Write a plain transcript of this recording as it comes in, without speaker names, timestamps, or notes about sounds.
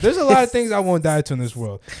There's a lot of things I won't die to in this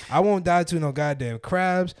world. I won't die to no goddamn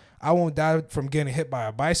crabs. I won't die from getting hit by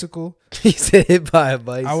a bicycle. He said hit by a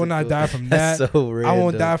bicycle. I will not die from that. That's so random. I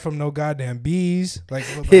won't die from no goddamn bees. Like,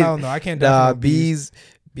 hell no, I can't die from no bees.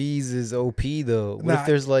 Bees is OP though. What Nah, if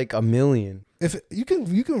there's like a million? If you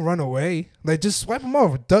can run away, like just swipe them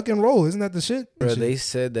off, duck and roll. Isn't that the shit? Bro, they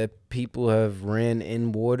said that people have ran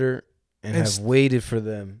in water and have waited for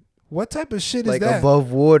them. What type of shit is like that?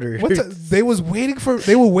 Above water. They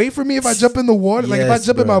will wait for me if I jump in the water. Like if I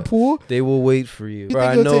jump in my pool, they will wait for you.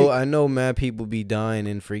 Bro, I know mad people be dying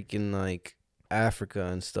in freaking like Africa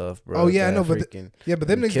and stuff, bro. Oh yeah, I know, but them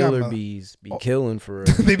niggas killer bees be killing for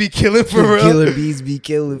real. They be killing for real. Killer bees be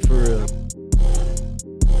killing for real.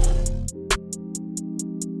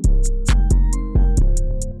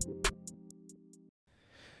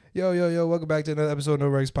 Yo, welcome back to another episode of No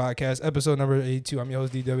Regs Podcast, episode number 82. I'm your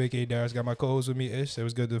host, DWK Darius. Got my co-host with me, Ish. It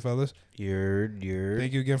was good, to fellas. You're.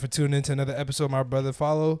 Thank you again for tuning in to another episode, my brother.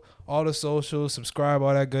 Follow all the socials, subscribe,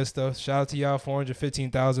 all that good stuff. Shout out to y'all,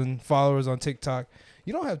 415,000 followers on TikTok.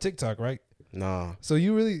 You don't have TikTok, right? No. So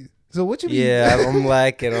what you be? Yeah, I'm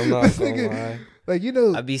lacking. I'm not gonna lie. Like, you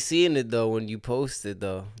know. I be seeing it, though, when you post it,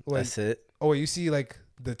 though. That's it. Oh, wait, you see, like,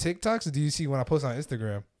 the TikToks, or do you see when I post on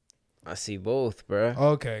Instagram? I see both, bro.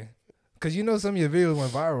 Okay. Because you know some of your videos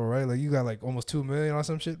went viral, right? Like, you got, like, almost 2 million or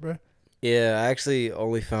some shit, bro? Yeah, I actually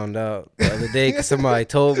only found out the other day because somebody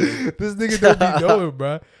told me. This nigga don't be knowing,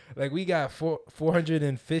 bro. Like, we got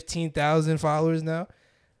 415,000 followers now.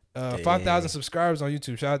 5,000 subscribers on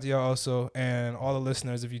YouTube. Shout out to y'all also. And all the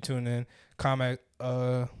listeners, if you tune in, comment.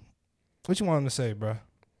 What you want them to say, bro?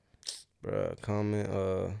 Bro,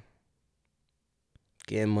 comment,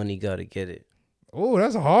 getting money, gotta get it. Oh,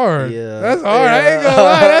 that's hard. Yeah. That's hard. Yeah. I ain't gonna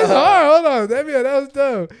lie. That's hard. Hold on. That was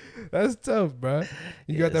tough. That's tough, bro.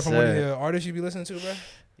 You got that from one of the artists you be listening to, bro?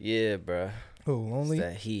 Yeah, bro. Who, Lonely? It's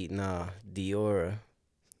that heat. Nah, Diora.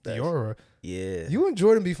 Diora? Yeah. You and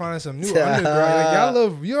Jordan be finding some new underground.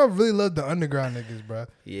 Like, y'all really love the underground niggas, bro.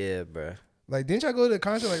 Yeah, bro. Like, didn't y'all go to the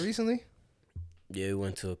concert, like, recently? Yeah, we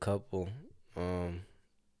went to a couple.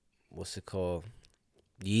 What's it called?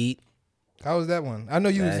 Yeet. How was that one? I know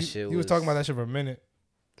you was talking about that shit for a minute.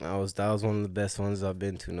 That was one of the best ones I've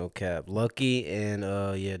been to, no cap. Lucky and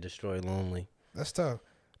Destroy Lonely. That's tough.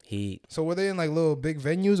 Heat. So were they in like little big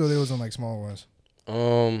venues or they was in like small ones?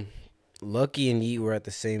 Lucky and Yeet were at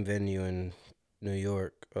the same venue in New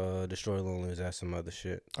York. Destroy Lonely was at some other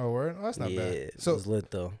shit. Oh, word? Oh, that's not bad. Yeah, so it was lit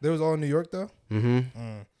though. They was all in New York though?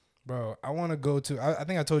 Mm-hmm. Bro, I want to go to, I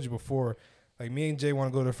think I told you before, like, me and Jay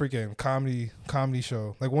want to go to a freaking comedy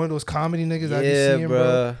show. Like, one of those comedy niggas I be seeing,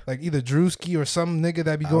 bro. Like, either Drewski or some nigga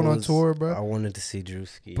that be going on tour, bro. I wanted to see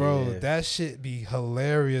Drewski. Bro, that shit be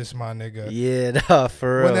hilarious, my nigga. Yeah, nah,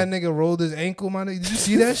 for real. When that nigga rolled his ankle, my nigga. Did you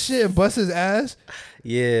see that shit and bust his ass?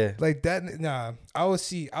 Yeah. Like, that, nah. I would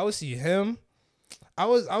see him. There's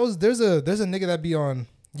a nigga that be on,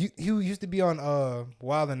 he used to be on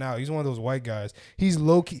Wild 'N Out. He's one of those white guys. He's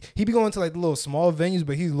low key. He be going to like the little small venues,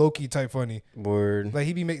 but he's low key type funny. Word. Like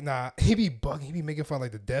he be bugging. He be making fun of,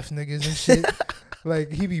 like, the deaf niggas and shit.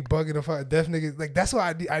 Like he be bugging the fuck deaf niggas. Like that's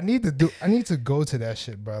what I need to do. I need to go to that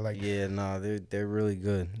shit, bro. Like, yeah, nah, they're really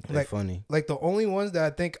good. They're like, funny. Like the only ones that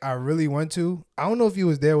I think I really went to. I don't know if you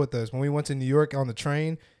was there with us when we went to New York on the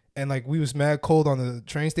train, and like we was mad cold on the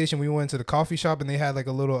train station. We went to the coffee shop and they had like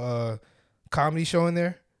a little comedy show in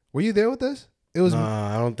there. Were you there with us? It was.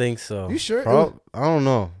 Nah, I don't think so. You sure? I don't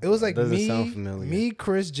know. It was like sound me,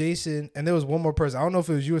 Chris, Jason, and there was one more person. I don't know if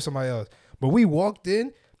it was you or somebody else. But we walked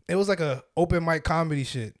in. It was like a open mic comedy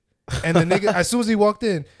shit. And the nigga, as soon as he walked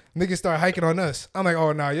in, niggas started hiking on us. I'm like,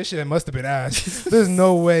 oh, nah, your shit must have been ass. There's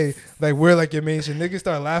no way. Like, we're like your main shit. Niggas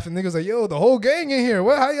started laughing. Niggas like, yo, the whole gang in here.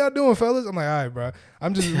 What? How y'all doing, fellas? I'm like, all right, bro.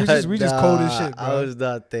 We just cold as shit, bro. I was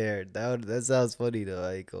not there. That sounds funny, though.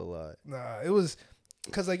 I ain't gonna lie. Nah, it was.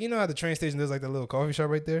 Cause like, you know how the train station there's like that little coffee shop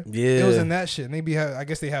right there. Yeah, it was in that shit. And I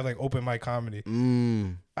guess they have like open mic comedy.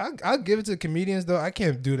 I'll give it to comedians though. I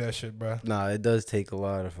can't do that shit, bro. Nah, it does take a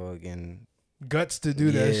lot of fucking guts to do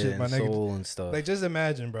that shit, my nigga. Soul and stuff. Like, just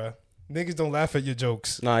imagine, bro. Niggas don't laugh at your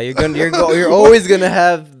jokes. Nah, you're always gonna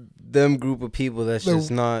have them group of people that's just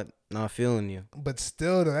not feeling you. But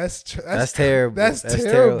still, though, that's terrible. That's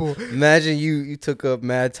terrible. Imagine you took up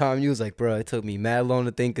mad time. You was like, bro, it took me mad long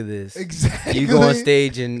to think of this. Exactly. You go on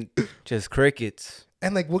stage and just crickets.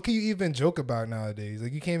 And like, what can you even joke about nowadays?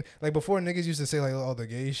 Like, you can't, like, before niggas used to say like all the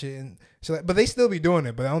gay shit and shit, like, but they still be doing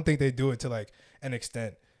it. But I don't think they do it to like an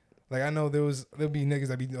extent. Like, I know there'll be niggas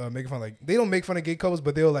that be making fun, like, they don't make fun of gay couples,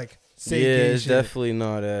 but they'll like say gay shit. Yeah, it's definitely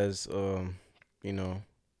not as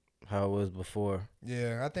how it was before.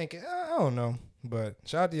 Yeah, I think, I don't know. But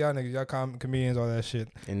shout out to y'all niggas, y'all comedians, all that shit.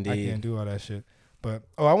 Indeed. I can't do all that shit. But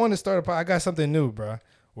I want to start I got something new, bro.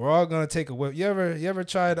 We're all gonna take a whip. You ever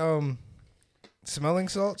tried smelling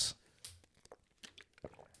salts?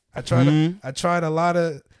 I tried a lot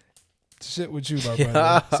of shit with you, my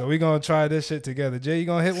brother. So we gonna try this shit together. Jay, you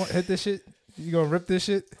gonna hit this shit? You gonna rip this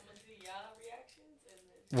shit?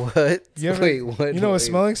 What? Wait, what? You know what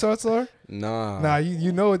smelling salts are? Nah,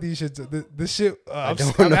 you know what these shits are. This shit. I'm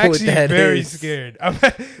know actually what that very is. scared.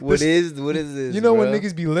 What is this? You know bro? when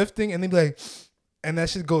niggas be lifting and they be like, and that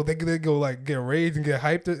shit go. They go like get raised and get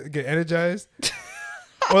hyped, get energized.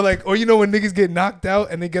 or you know when niggas get knocked out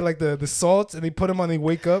and they get like the salts and they put them on, they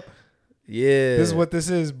wake up. Yeah, This is what this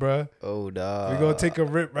is, bruh. Oh, dog. We're gonna take a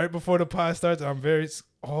rip right before the pod starts. I'm very.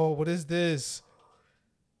 Oh, what is this?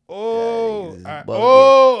 Oh,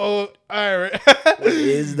 all right. What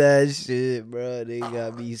is that shit, bro? They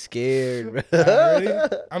got me scared, bro. Ready?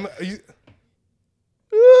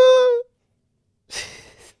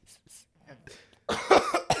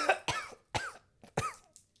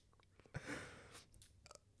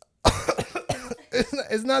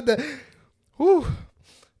 It's not that. Whew,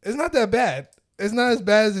 it's not that bad. It's not as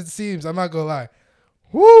bad as it seems. I'm not gonna lie.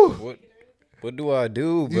 Woo. What do I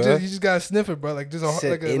do, bro? You just gotta sniff it, bro. Like just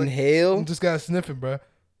inhale. You just gotta sniff it, bro.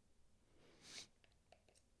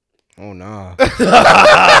 Oh nah.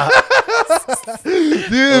 Dude,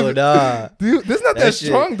 oh nah. Dude, this not that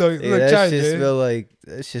strong though. Yeah, that shit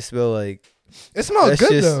smell like. It smells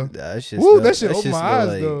good though. That shit opened my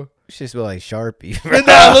eyes though. It shit smell like Sharpie.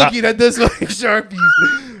 Nah, looky, that does smell like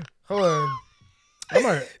Sharpies. Hold on. I'm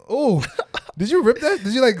like, oh, did you rip that?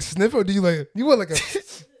 Did you like sniff it or did you like? You went like a.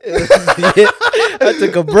 I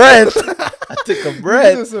took a breath.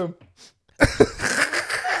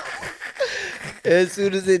 As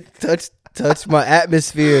soon as it touched my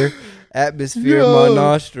atmosphere in my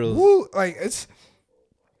nostrils. Woo, like it's.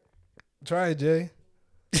 Try it, Jay.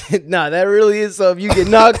 Nah, that really is something. You get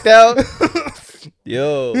knocked out.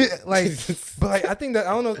 Yo. Yeah, but I think that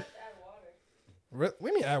I don't know. What do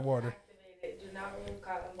you mean add water? Do not remove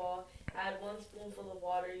cotton ball. Add 1 spoonful of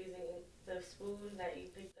water using the spoon that you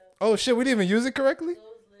picked up. Oh shit, we didn't even use it correctly?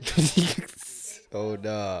 Oh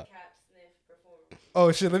nah.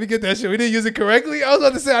 Oh shit, let me get that shit. We didn't use it correctly? I was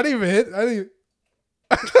about to say I didn't even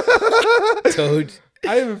Told you.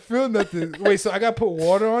 I didn't even feel nothing. Wait, so I gotta put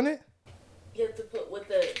water on it? You have to put with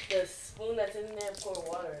the spoon that's in there, pour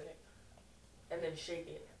water in it. And then shake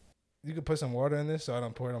it. You could put some water in this so I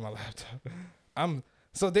don't pour it on my laptop. I was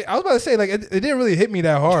about to say, like, it didn't really hit me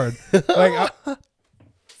that hard.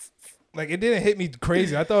 Like it didn't hit me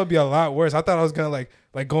crazy. I thought it'd be a lot worse. I thought I was gonna like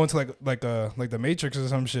go into like the Matrix or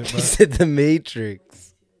some shit. He said the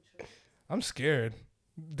Matrix. I'm scared.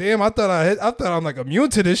 Damn, I thought I'm like immune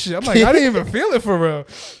to this shit. I'm like, I didn't even feel it for real.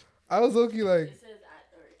 I was looking like,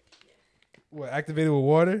 what, activated with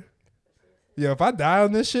water? Yeah, if I die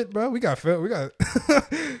on this shit, bro, we got.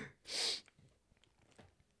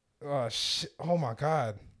 Oh shit! Oh my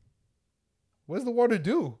god! What does the water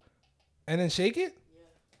do? And then shake it?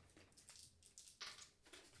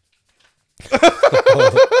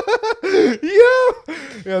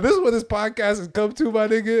 Yo, this is what this podcast has come to, my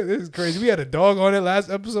nigga. This is crazy. We had a dog on it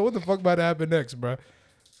last episode. What the fuck about to happen next, bro?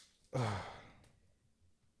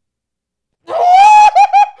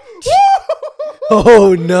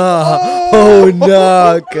 Oh nah. Oh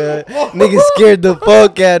nah, cuz. Nigga scared the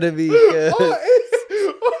fuck out of me, cuz.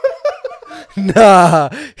 Nah.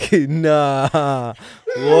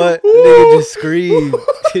 What? Nigga just screamed.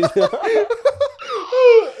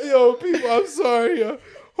 Yo, people, I'm sorry, yo.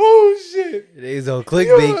 Oh shit. Niggas gonna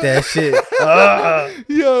clickbait that shit.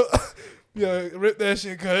 Yo, rip that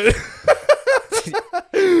shit, cut. Shit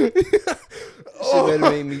better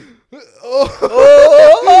make me. Oh.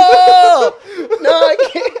 No, I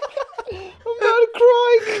can't. I'm not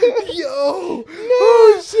crying. Yo. No.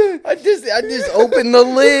 Oh shit. I just opened the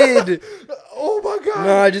lid. Oh my god.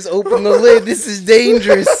 No, I just opened the lid. This is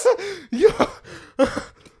dangerous. Yo.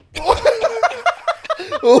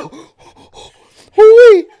 Oh,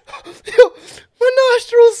 wait. Yo, my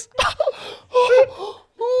nostrils.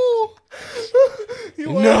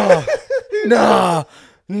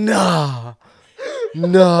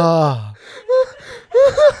 Nah.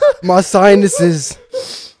 My sinuses.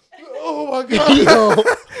 Oh my god. Yo.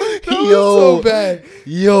 So bad.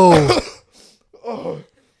 Yo. Oh.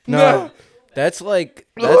 Nah. That's like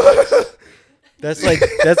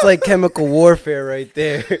chemical warfare right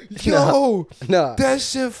there. Yo. Nah. That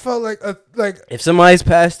shit felt like If somebody's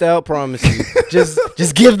passed out, promise you,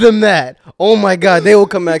 just give them that. Oh my god, they will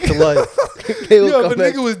come back to life. Yo, if a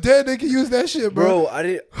nigga was dead, they could use that shit, bro.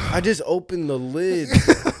 I just opened the lid.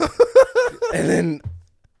 and then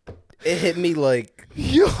it hit me like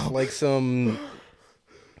some.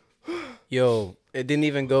 Yo, it didn't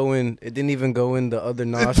even go in. It didn't even go in the other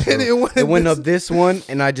nostril. It went up this one,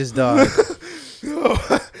 and I just died.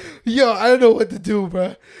 Yo, I don't know what to do,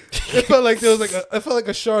 bro. It felt like there was I felt like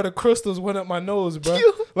a shard of crystals went up my nose, bro.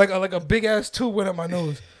 Like a big ass tube went up my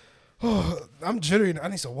nose. Oh, I'm jittery. I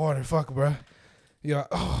need some water. Fuck, bro. Yeah.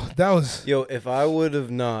 Oh, that was. Yo, if I would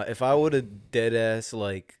have dead ass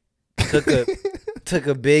like took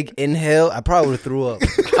a big inhale, I probably would have threw up.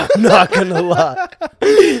 I'm not gonna lie.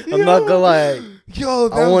 I'm not gonna lie. Yo,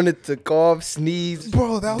 I wanted to cough, sneeze,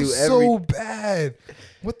 bro. That was so bad.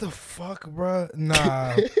 What the fuck, bro?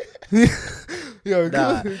 Nah. Yo,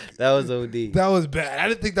 nah, that was OD. That was bad. I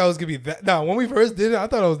didn't think that was gonna be that. Nah, when we first did it, I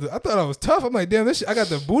thought I was tough. I'm like, damn, this shit. I got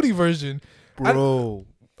the booty version, bro.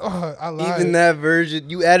 I lied. Even that version,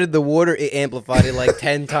 you added the water, it amplified it like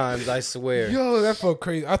 10 times. I swear. Yo, that felt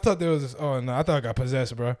crazy. I thought there was this. Oh no, I thought I got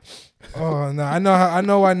possessed, bro. Oh no, I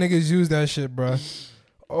know why niggas use that shit, bro.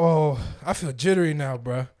 Oh, I feel jittery now,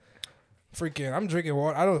 bro. Freaking, I'm drinking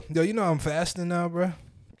water. Yo, you know I'm fasting now, bro.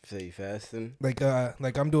 Say you fasting? Like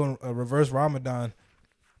I'm doing a reverse Ramadan.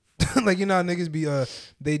 Like, you know how niggas be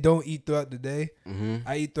they don't eat throughout the day. Mm-hmm.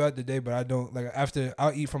 I eat throughout the day, but I don't like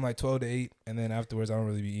I'll eat from like 12 to 8, and then afterwards I don't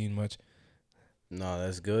really be eating much. No,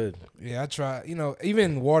 that's good. Yeah, I try. You know,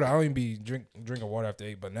 even water. I don't even be drinking water after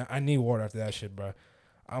 8, but now I need water after that shit, bro.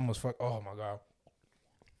 I almost fuck. Oh my god.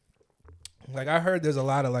 Like, I heard there's a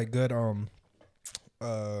lot of like good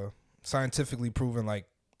scientifically proven like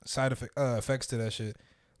side effects to that shit.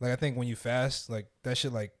 Like, I think when you fast, like that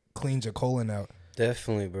shit like cleans your colon out.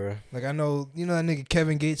 Definitely, bro. Like, I know, you know that nigga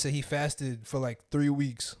Kevin Gates said he fasted for like 3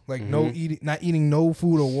 weeks, like not eating no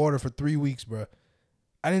food or water for 3 weeks, bro.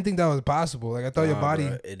 I didn't think that was possible. Like, I thought your body.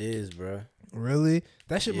 Bro, it is, bro. Really?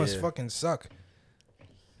 That shit must fucking suck.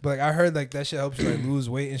 But like, I heard like that shit helps you like lose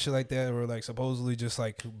weight and shit like that, or like supposedly just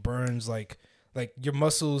like burns like your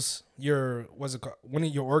muscles, what's it called? When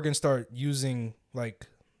your organs start using like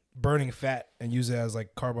burning fat and use it as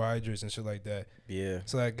like carbohydrates and shit like that. Yeah.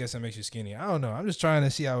 So I guess that makes you skinny. I don't know. I'm just trying to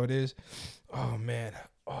see how it is. Oh man.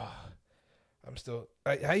 Oh, I'm still.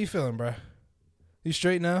 How you feeling, bro? You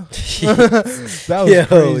straight now? That was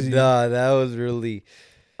crazy. Nah, that was really.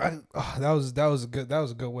 That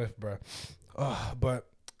was a good whiff, bro. But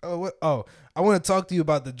I want to talk to you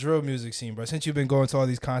about the drill music scene, bro. Since you've been going to all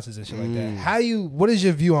these concerts and shit like that, what is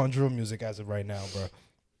your view on drill music as of right now, bro?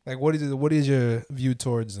 Like, what is your view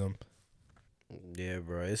towards them? Yeah,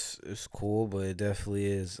 bro, it's cool, but it definitely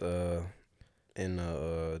is in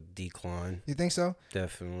a decline. You think so?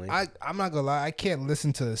 Definitely. I'm not gonna lie, I can't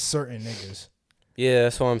listen to certain niggas. Yeah,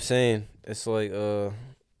 that's what I'm saying. It's like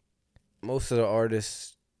most of the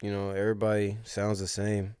artists, you know, everybody sounds the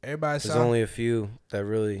same. There's only a few that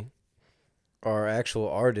really are actual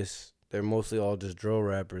artists. They're mostly all just drill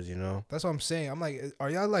rappers, you know? That's what I'm saying. I'm like, are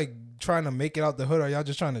y'all like trying to make it out the hood, or are y'all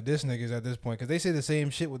just trying to diss niggas at this point? Because they say the same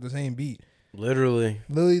shit with the same beat. Literally,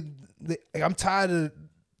 I'm tired of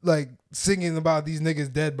like singing about these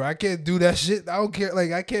niggas dead, bro. I can't do that shit. I don't care.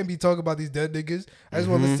 Like, I can't be talking about these dead niggas. I just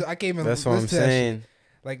want to listen. I can't even listen to that shit.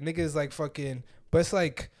 Like, niggas like fucking, but it's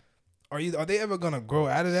like, are they ever gonna grow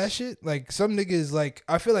out of that shit? Like, some niggas, like,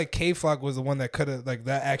 I feel like K-Flock was the one that could have, like,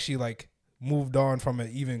 that actually like moved on from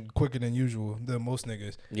it even quicker than usual than most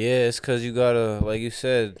niggas. Yeah, it's because you gotta, like you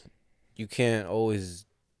said, you can't always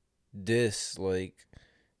diss. Like,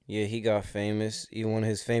 yeah, he got famous. Even one of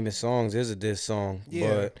his famous songs is a diss song. Yeah.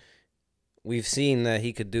 But we've seen that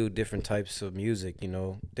he could do different types of music, you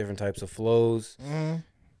know, different types of flows. Mm-hmm.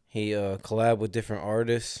 He collabed with different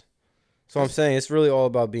artists. So I'm saying it's really all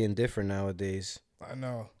about being different nowadays. I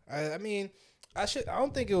know. I mean, it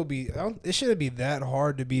shouldn't be that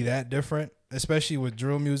hard to be that different, especially with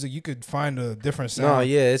drill music. You could find a different sound. No,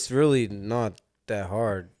 yeah, it's really not that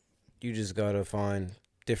hard. You just gotta find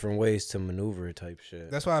different ways to maneuver it, type shit.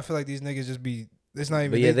 That's why I feel like these niggas just be. It's not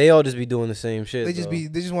even. But yeah, they all just be doing the same shit. They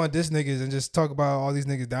just want diss niggas and just talk about all these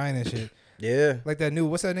niggas dying and shit. Yeah. Like that new,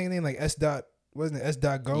 what's that nigga name? Like wasn't it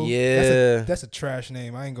S.Go? Yeah. That's a trash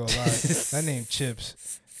name. I ain't gonna lie. That name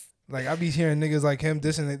Chips. Like, I be hearing niggas like him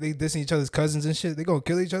dissing, they dissing each other's cousins and shit. They gonna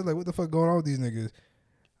kill each other. Like, what the fuck going on with these niggas?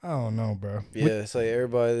 I don't know, bro. Yeah, it's like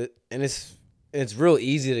everybody, and it's real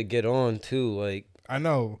easy to get on too. Like, I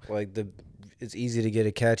know. Like, it's easy to get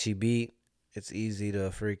a catchy beat. It's easy to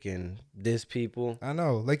freaking diss people. I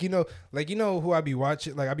know. Like, you know who I be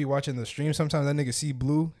watching? Like, I be watching the stream sometimes. That nigga C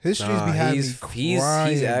Blue. His streams be having me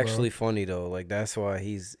crying, he's actually funny though. Like, that's why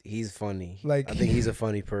he's funny. Like, I think he's a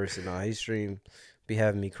funny person. His stream be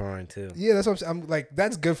having me crying too. Yeah, that's what I'm like,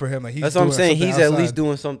 that's good for him. Like, that's what I'm saying. He's outside. At least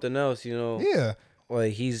doing something else, you know. Yeah.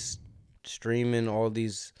 Like, he's streaming. All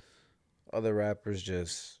these other rappers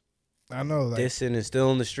just I know, like dissing and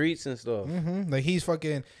still in the streets and stuff. like he's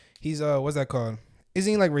what's that called?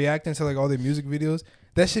 Isn't he like reacting to like all their music videos?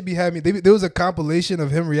 That should be having. There was a compilation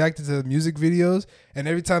of him reacting to music videos, and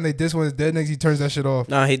every time they diss one of his dead niggas, he turns that shit off.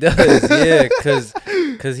 Nah, he does, yeah,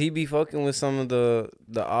 cause he be fucking with some of the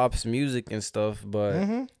ops music and stuff, but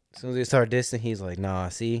as soon as they start dissing, he's like, nah,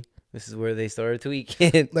 see, this is where they started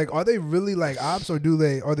tweaking. Like, are they really like ops, or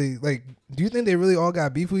are they like? Do you think they really all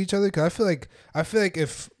got beef with each other? Cause I feel like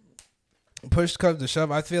if push comes to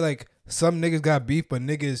shove, I feel like some niggas got beef, but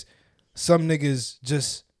some niggas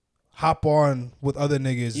just hop on with other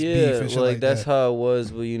niggas beef and shit like that's that. how it was,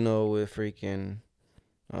 but with freaking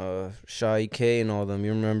Shy K and all them.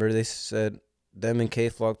 You remember they said them and K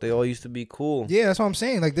Flock, they all used to be cool. Yeah, that's what I'm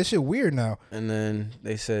saying. Like, this shit weird now. And then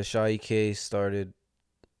they said Shy K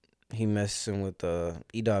he messing with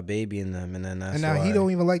E-Dot Baby and them, and then now he don't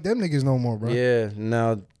even like them niggas no more, bro. Yeah,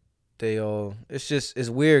 now they all. It's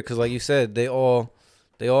weird because like you said, they all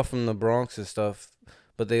from the Bronx and stuff,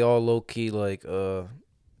 but they all low key like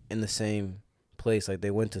in the same place. Like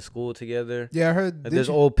they went to school together. Yeah, I heard. Like, there's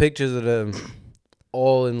old pictures of them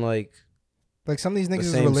all in like some of these niggas the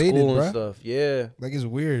is same related, school bro. and stuff. Yeah, like it's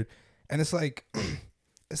weird, and it's like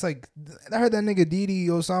I heard that nigga Didi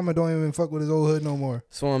Osama don't even fuck with his old hood no more.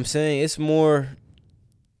 that's what I'm saying. It's more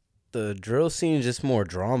the drill scene is just more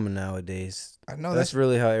drama nowadays. I know that's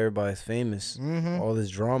really how everybody's famous. All this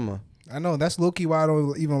drama. I know that's low key why I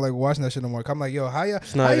don't even like watching that shit no more. I'm like, yo, how your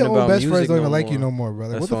even own best friends don't even no like more. you no more, bro?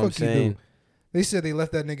 Like, That's what the fuck you do? They said they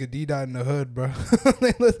left that nigga D-Dot in the hood, bro.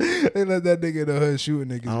 they let that nigga in the hood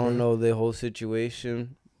shooting niggas. I don't bro. know the whole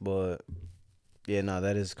situation, but yeah,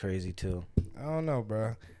 that is crazy too. I don't know,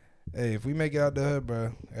 bro. Hey, if we make it out the hood,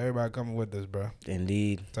 bro, everybody coming with us, bro.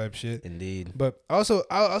 Indeed. Type shit. Indeed. But I also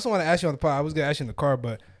want to ask you on the pod. I was gonna ask you in the car,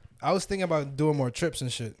 but I was thinking about doing more trips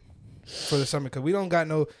and shit for the summer because we don't got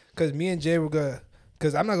no. Because me and Jay were gonna.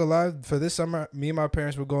 Because I'm not gonna lie, for this summer, me and my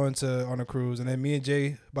parents were going on a cruise, and then me and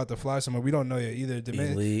Jay about to fly somewhere. We don't know yet either.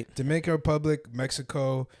 Dominican Republic,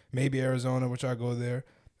 Mexico, maybe Arizona, which I go there,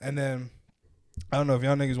 and then I don't know if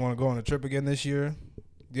y'all niggas want to go on a trip again this year.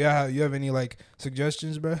 Yeah, you have any like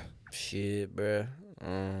suggestions, bro? Shit, bro.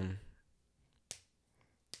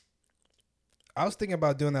 I was thinking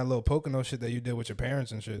about doing that little Pocono shit that you did with your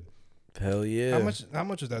parents and shit. Hell yeah. How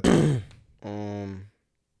much was that? Though?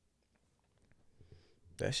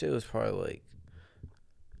 That shit was probably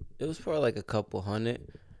like a couple hundred.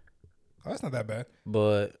 Oh, that's not that bad.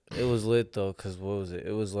 But it was lit though, cause what was it?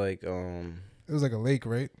 It was like It was like a lake,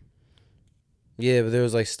 right? Yeah, but there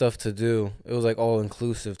was like stuff to do. It was like all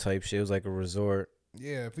inclusive type shit. It was like a resort.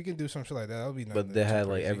 Yeah, if we can do some shit like that would be nice. But they had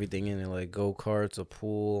like everything in it, like go-karts, a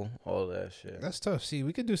pool, all that shit. That's tough. See,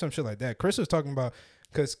 we could do some shit like that. Chris was talking about,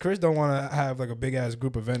 because Chris don't want to have like a big ass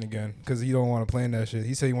group event again, because he don't want to plan that shit.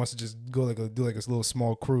 He said he wants to just go do like a little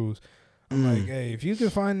small cruise. I'm like, hey, if you can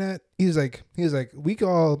find that, he's like, we could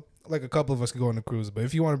all, like a couple of us could go on the cruise, but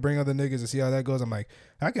if you want to bring other niggas and see how that goes, I'm like,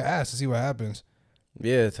 I could ask to see what happens.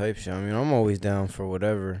 Yeah, type shit. I mean, I'm always down for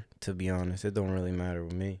whatever, to be honest. It don't really matter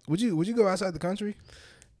with me. Would you go outside the country?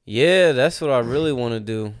 Yeah, that's what I really want to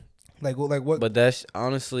do. Like what? But that's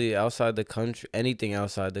honestly outside the country. Anything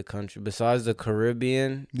outside the country, besides the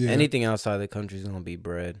Caribbean, anything outside the country is gonna be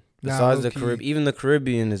bread. Besides the Caribbean, even the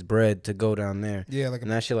Caribbean is bread to go down there. Yeah, and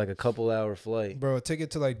that shit like a couple hour flight. Bro, a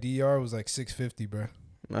ticket to like DR was like $650, bro.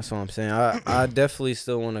 That's what I'm saying. I definitely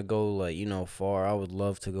still want to go like far. I would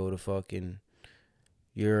love to go to fucking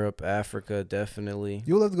Europe, Africa, definitely.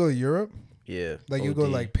 You would love to go to Europe? Yeah. Like you go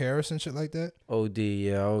to like Paris and shit like that? OD,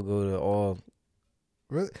 yeah. I would go to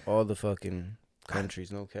all the fucking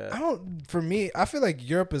countries, no cap. For me, I feel like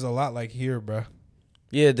Europe is a lot like here, bro.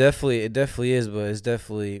 Yeah, definitely. It definitely is, but it's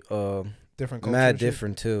definitely different culture. Mad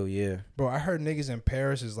different too, yeah. Bro, I heard niggas in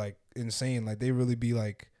Paris is like insane. Like they really be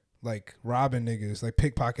like robbing niggas, like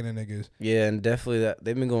pickpocketing niggas. Yeah, and definitely that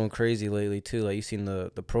they've been going crazy lately too. Like you seen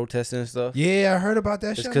the protests and stuff. Yeah, I heard about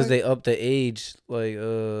that shit. It's because they upped the age, like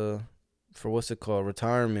for what's it called,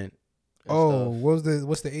 retirement. Oh, what's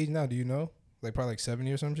the age now? Do you know? Like probably like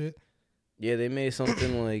 70 or some shit. Yeah, they made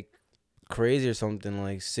something like crazy or something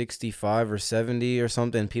like 65 or 70 or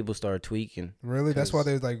something. People started tweaking. Really? That's why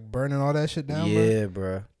they're like burning all that shit down. Yeah,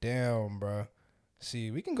 bro. Damn, bro.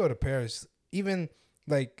 See, we can go to Paris. Even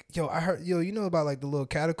like I heard you know about like the little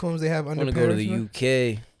catacombs they have under Paris. I want to go to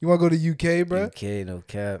the UK. You want to go to UK, bro? UK, no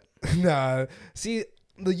cap. Nah, see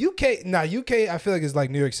the UK. Nah, UK. I feel like it's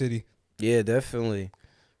like New York City. Yeah, definitely.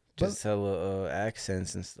 Just hella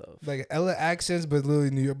accents and stuff. Like hella accents, but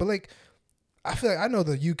literally New York. But like, I feel like I know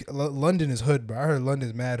the UK. London is hood, bro. I heard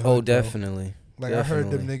London's mad hood. Oh, definitely. Like I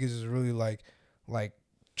heard them Definitely. niggas is really like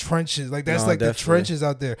trenches. Like that's No, like the definitely. trenches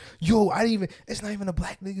out there. Yo, I didn't even. It's not even the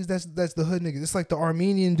black niggas. That's the hood niggas. It's like the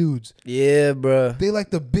Armenian dudes. Yeah, bro. They like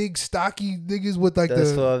the big stocky niggas with like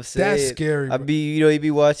That's the. what I'm saying. That's scary. I Bro. be, you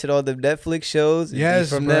be watching all the Netflix shows. Yes,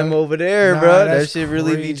 From bro. them over there, Nah, bro. That that's shit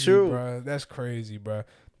really be crazy, true. bro. That's crazy, bro.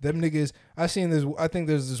 Them niggas. I seen this. I think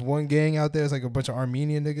there's this one gang out there. It's like a bunch of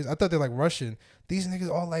Armenian niggas. I thought they're like Russian. These niggas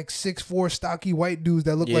all like 6'4" stocky white dudes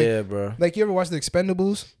that look Yeah, bro. like you ever watch the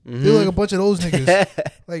Expendables? Mhm. They look like a bunch of those niggas.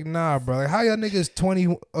 Like nah, bro. Like how y'all niggas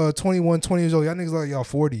 21, 20 years old? Y'all niggas look like y'all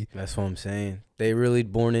 40. That's what I'm saying. They really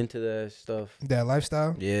born into that stuff. That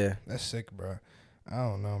lifestyle. Yeah. That's sick, bro. I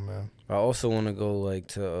don't know, man. I also want to go like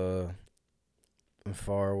to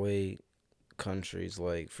far away countries,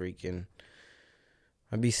 like freaking.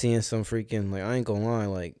 I be seeing some freaking, like, I ain't gonna lie,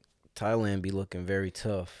 like Thailand be looking very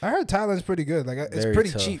tough. I heard Thailand's pretty good. Like it's Very pretty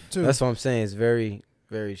tough. cheap too. That's what I'm saying. It's very,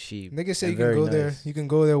 very cheap. Niggas say and you can very go there. nice. You can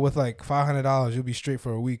go there with like $500. You'll be straight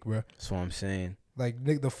for a week, bro. That's what I'm saying. Like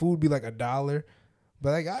the food be like $1,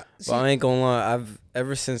 but like But I ain't gonna lie. I've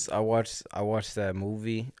ever since I watched that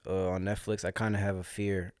movie on Netflix. I kind of have a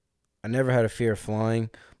fear. I never had a fear of flying,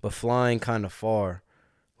 but flying kind of far,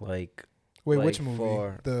 like. wait, like which movie?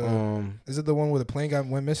 far. Is it the one where the plane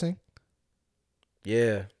went missing?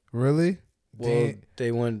 Yeah. Really? Well,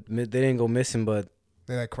 they didn't go missing, but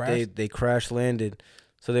They like crashed. they crash landed.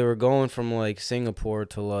 So they were going from like Singapore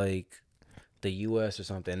to like the U.S. or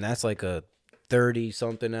something. And that's like a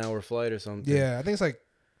 30-something hour flight or something. Yeah, I think it's like.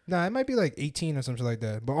 Nah, it might be like 18 or something like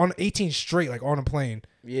that. But on 18 straight, like on a plane.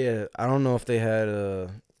 Yeah, I don't know if they had a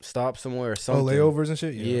stop somewhere or something. layovers and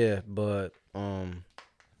shit. Yeah, but bruh,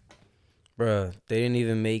 they didn't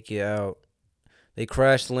even make it out. They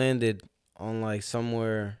crash landed on like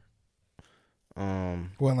somewhere.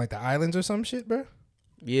 Well, in like the islands or some shit, bro.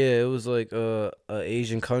 Yeah, it was like a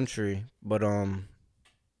Asian country, but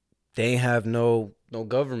they ain't have no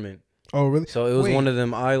government. Oh, really? So it was Wait. one of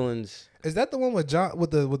them islands. Is that the one with John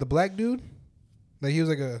with the black dude? Like he was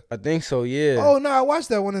like a. I think so. Yeah. Oh no, I watched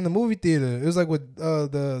that one in the movie theater. It was like with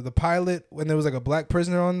the pilot when there was like a black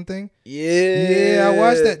prisoner on the thing. Yeah. Yeah, I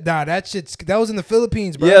watched that. Nah, that was in the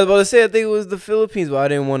Philippines, bro. Yeah, I was about to say I think it was the Philippines, but I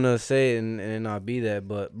didn't want to say it and it not be that.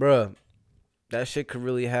 But bruh, that shit could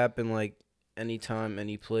really happen like anytime,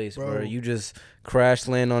 any place, bro. You just crash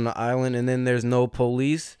land on the island and then there's no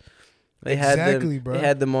police. They had Exactly, them, bro. They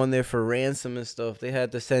had them on there for ransom and stuff. They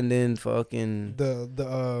had to send in fucking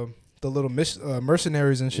the little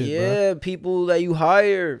mercenaries and shit, bro. yeah, people that you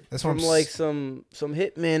hire That's what from I'm like some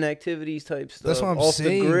hitman activities type stuff. That's what I'm off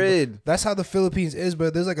saying. the grid. That's how the Philippines is,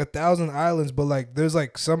 but there's like 1,000 islands, but like there's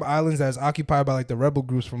like some islands that's occupied by like the rebel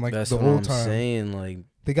groups from like That's the what old I'm time. saying. Like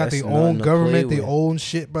They got that's their own nothing to government, play their with. own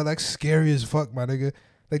shit, bro. Like scary as fuck, my nigga.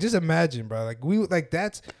 Like just imagine, bro. Like we like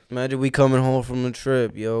that's Imagine we coming home from a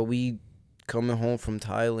trip, yo. We coming home from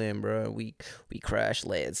Thailand, bro. We crash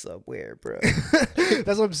land somewhere, bro.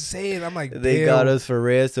 that's what I'm saying. I'm like, They damn. got us for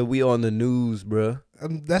ransom. We on the news, bro.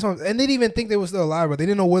 That's what, and they didn't even think they were still alive, but they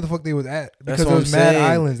didn't know where the fuck they was at because That's there what was I'm mad saying.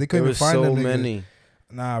 islands. They couldn't There even find so them niggas. many.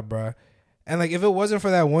 Nah, bro. And like, if it wasn't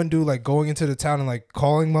for that one dude like going into the town and like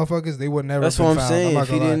calling motherfuckers, they would never. That's been what I'm found. saying. not If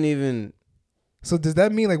he gonna lie. didn't even, So does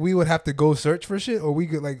that mean like we would have to go search for shit, or we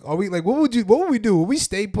could like, are we like, what would we do? Would we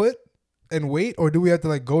stay put and wait, or do we have to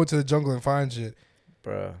like go into the jungle and find shit?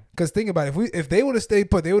 bro. Because think about it, if they would have stayed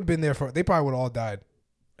put, they would have been there for. They probably would have all died.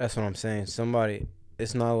 That's what I'm saying. Somebody.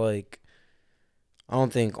 It's not like. I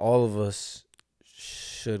don't think all of us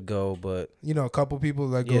should go, but You know, a couple people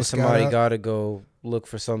like go. yeah, scout somebody out. gotta go look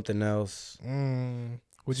for something else.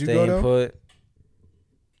 Would you Staying go though? put.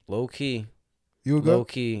 Low key. You would Low go.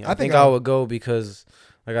 key. I I think think I would go because,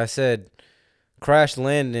 like I said, crash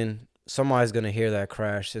landing. Somebody's gonna hear that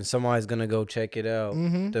crash and somebody's gonna go check it out.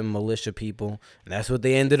 Mm-hmm. Them militia people, and that's what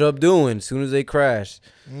they ended up doing. As soon as they crashed,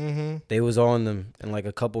 Mm-hmm. they was on them in like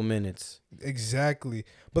a couple minutes. Exactly.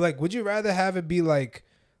 But like, would you rather have it be like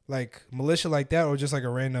militia like that, or just like a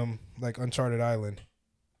random like uncharted island,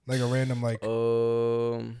 like a random like?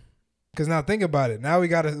 Because now think about it. Now we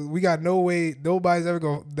got no way. Nobody's ever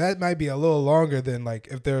going. That might be a little longer than like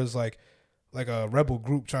if there's like a rebel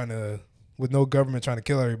group with no government trying to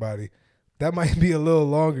kill everybody. That might be a little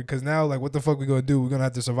longer because now like what the fuck we gonna do? We're gonna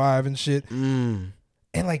have to survive and shit. And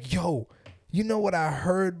like yo, you know what I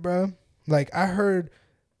heard, bro? Like I heard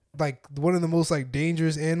like one of the most like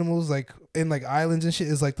dangerous animals like in like islands and shit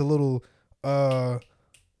is like the little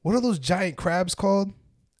what are those giant crabs called?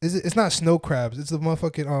 It's not snow crabs. It's the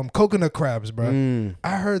motherfucking coconut crabs, bro.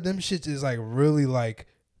 I heard them shits is like really like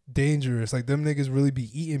dangerous. Like them niggas really be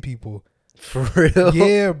eating people. For real?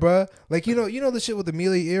 Yeah, bro. Like you know the shit with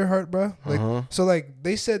Amelia Earhart, bro. Like so, like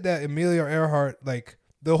they said that Amelia Earhart, like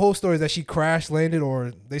the whole story is that she crash landed,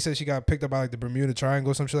 or they said she got picked up by like the Bermuda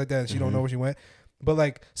Triangle or some shit like that, and she don't know where she went. But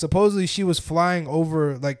like supposedly she was flying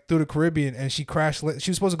over like through the Caribbean, and she crashed. She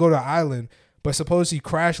was supposed to go to an island, but supposedly she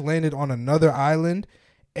crash landed on another island,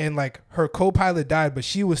 and like her co-pilot died, but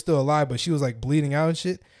she was still alive, but she was like bleeding out and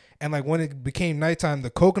shit. And like when it became nighttime, the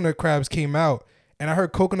coconut crabs came out. And I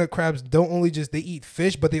heard coconut crabs don't only just they eat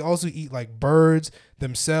fish, but they also eat like birds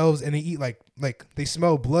themselves, and they eat like they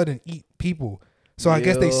smell blood and eat people. So I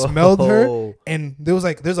guess they smelled her, and there's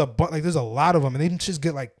a lot of them, and they just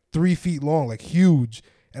get like 3 feet long, like huge.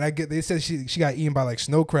 And they said she got eaten by like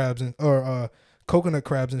snow crabs or coconut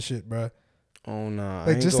crabs and shit, bro. Oh no!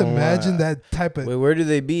 Like just imagine that type of. Wait, where do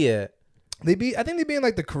they be at? I think they be in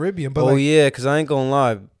like the Caribbean. But yeah, cause I ain't gonna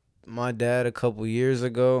lie, my dad a couple years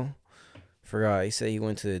ago. Forgot. He said he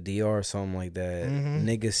went to the DR or something like that.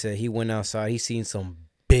 Nigga said he went outside. He seen some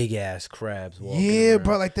big ass crabs walking around.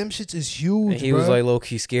 Bro. Like them shits is huge. And he was like low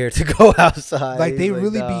key scared to go outside. Like they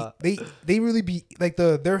really be like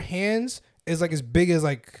their hands is like as big as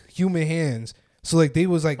like human hands. So like they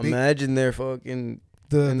was like imagine their fucking.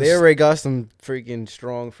 And they already got some freaking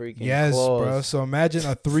strong freaking claws. Bro. So imagine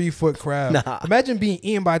a 3-foot crab. Nah. Imagine being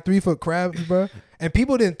eaten by 3-foot crabs, bro. And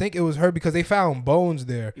people didn't think it was her because they found bones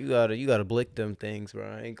there. You gotta blick them things, bro.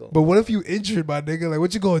 I ain't gonna. But what if you injured, my nigga? Like,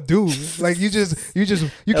 what you gonna do? Like, you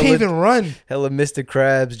can't even run. Hella Mr.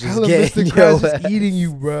 Krabs just eating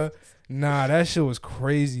you, bro. Nah, that shit was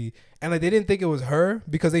crazy. And like, they didn't think it was her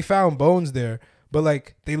because they found bones there. But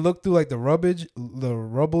like, they looked through like the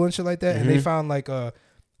rubble and shit like that, and they found like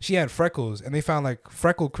she had freckles, and they found like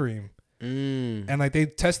freckle cream. And like they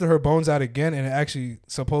tested her bones out again, and it actually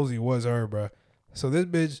supposedly was her, bro. So this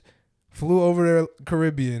bitch flew over the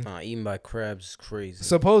Caribbean. Eaten by crabs is crazy.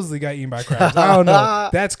 Supposedly got eaten by crabs. I don't know.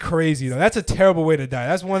 That's crazy though. That's a terrible way to die.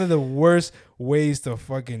 That's one of the worst ways to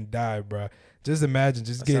fucking die, bro. Just imagine,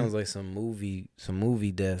 sounds like some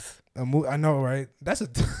movie death. I know, right? That's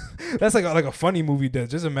like a funny movie death.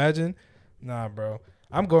 Just imagine. Nah, bro.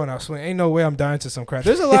 I'm going out swinging. Ain't no way I'm dying to some crabs.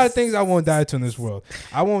 There's a lot of things I won't die to in this world.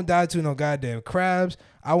 I won't die to no goddamn crabs.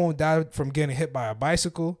 I won't die from getting hit by a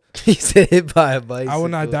bicycle. He said hit by a bicycle. I will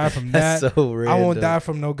not die from that. That's so random. I won't die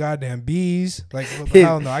from no goddamn bees. Like,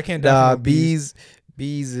 hell no. I can't die from no bees.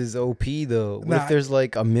 Bees is OP though. What if there's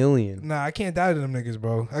like a million? Nah, I can't die to them niggas,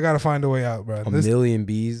 bro. I gotta find a way out, bro. A million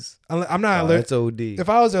bees? I'm not allergic. That's OD. If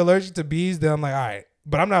I was allergic to bees, then I'm like, all right.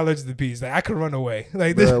 But I'm not allergic to bees. Like, I could run away.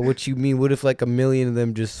 Like this. Bro, what you mean? What if like a million of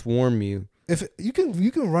them just swarm you? If you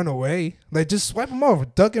can run away. Like, just swipe them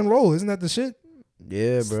off. Duck and roll. Isn't that the shit?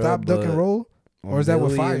 Yeah, bro. Stop, duck, and roll. Or is that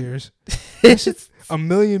with fires? A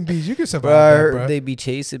million bees. You can survive bro, I that, heard bro. they be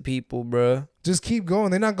chasing people, bro. Just keep going.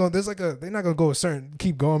 They're not going. They're not gonna go a certain.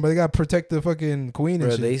 Keep going, but they gotta protect the fucking queen Bro,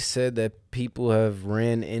 and shit. they said that people have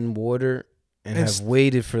ran in water and have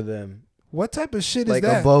waited for them. What type of shit is like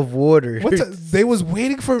that? Above water. They will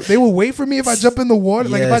wait for me if I jump in the water.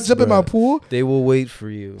 Yes, like if I jump in my pool, they will wait for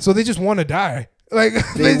you. So they just want to die. Like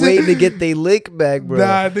they wait to get they lick back, bro.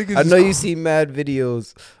 Nah, niggas I know you see mad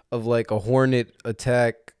videos of like a hornet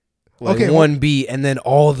attack like one bee, and then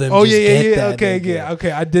all of them.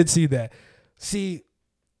 Okay, I did see that. See,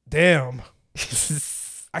 damn.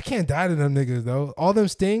 I can't die to them niggas though. All them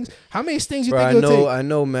stings. How many stings you think it'll take? I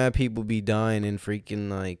know mad people be dying in freaking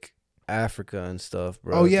like Africa and stuff,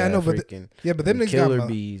 bro. Oh yeah, I know, but them niggas killer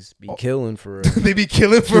bees be killing for real. They be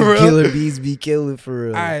killing for real. Killer bees be killing for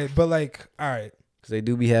real. All right, but like, all right, because they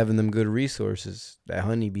do be having them good resources. That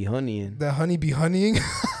honey be honeying. That honey be honeying.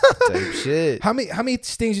 Type shit. How many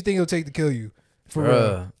stings you think it'll take to kill you? For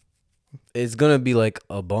real. It's gonna be like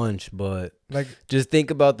a bunch, but like just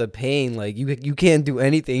think about the pain. Like you can't do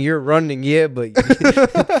anything. You're running, yeah, but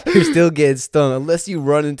you're still getting stung unless you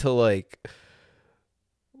run into like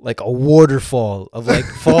a waterfall of like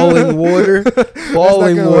falling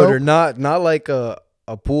water, not like a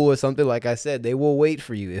pool or something. Like I said, they will wait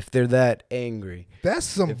for you if they're that angry. That's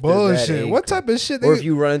some bullshit. What type of shit? Or if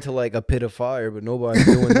you run into like a pit of fire, but nobody's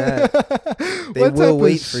doing that, they will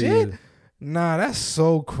wait for you. Nah, that's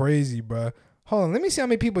so crazy, bro. Hold on, let me see how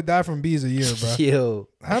many people die from bees a year, bro. Yo,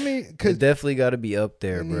 how many? It definitely got to be up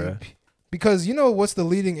there, bro. Because you know what's the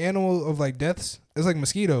leading animal of like deaths? It's like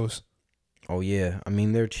mosquitoes. Oh yeah, I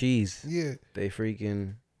mean they're cheese. Yeah, they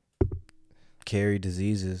freaking carry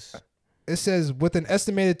diseases. It says with an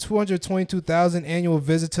estimated 222,000 annual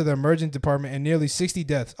visits to the emergency department and nearly 60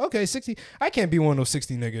 deaths. Okay, 60. I can't be one of those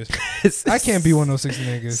 60 niggas. I can't be one of those 60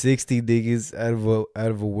 niggas. 60 niggas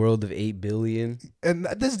out of a world of 8 billion. And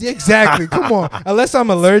this exactly. Come on. Unless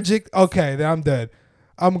I'm allergic, okay, then I'm dead.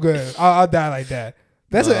 I'm good. I'll die like that.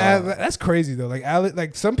 That's Nah. that's crazy though.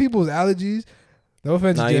 Like some people's allergies. No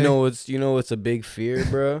offense, Nah, Jay. you know what's a big fear,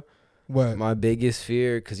 bro? What? My biggest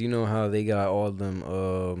fear, cause you know how they got all them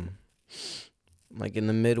like in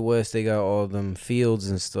the Midwest they got all them fields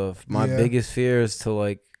and stuff. My Yeah. biggest fear is to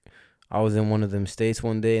like I was in one of them states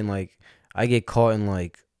one day and like I get caught in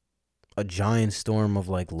like a giant storm of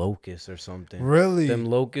like locusts or something. Really? Them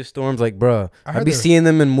locust storms, like, bruh, I I heard be they're- seeing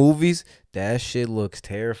them in movies. That shit looks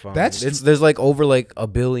terrifying. There's like over like a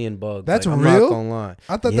billion bugs. That's like, I'm real? not gonna lie.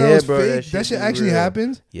 I thought Yeah, that was bro, fake. that That shit shit be actually real.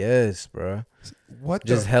 happens. Yes, bruh. What?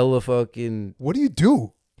 Just hella fucking. What do you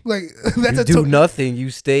do? Like that's You a do nothing. You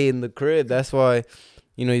stay in the crib. That's why,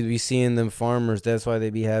 you know, you be seeing them farmers. That's why they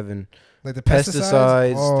be having like the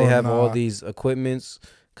pesticides. Oh, they have nah. all these equipments.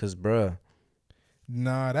 Cause, bruh.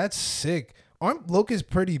 Nah, that's sick. Aren't locusts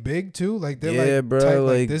pretty big too? Like they're Yeah, like bro, tight,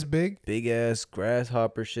 like like- this big. Big ass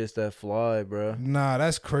grasshopper shits that fly, bruh. Nah,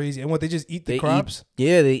 that's crazy. And what they just eat the They crops?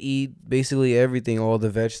 Yeah, they eat basically everything. All the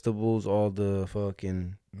vegetables, all the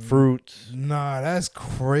fucking fruits. Nah, that's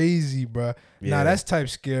crazy, bruh. Yeah. Nah, that's type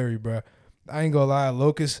scary, bruh. I ain't gonna lie, a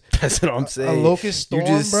locust, That's what I'm saying. a locust storm, you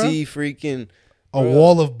just bruh, see freaking a bruh.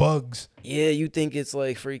 wall of bugs. Yeah, you think it's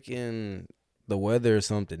like freaking the weather or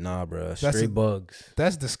something. Nah, bro. That's Straight a- bugs.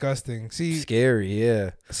 That's disgusting. Scary,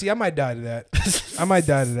 yeah. See, I might die to that. I might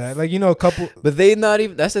die to that. Like, you know, a couple. But they not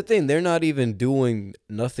even, that's the thing. They're not even doing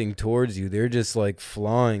nothing towards you. They're just like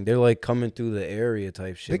flying. They're like coming through the area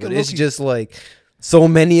type They shit. could But it's look- just like so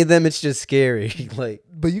many of them. It's just scary. Like,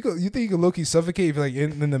 But you think you can low-key suffocate if you're like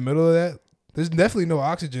in the middle of that? There's definitely no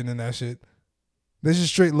oxygen in that shit. There's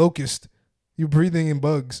just straight locust. You're breathing in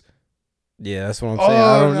bugs. yeah, that's what I'm saying.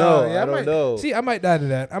 I don't know. Yeah, I don't know. See, I might die to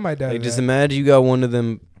that. I might die Like, to just that. imagine you got one of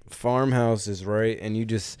them farmhouses, right? And you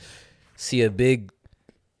just see a big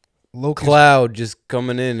Locust. cloud just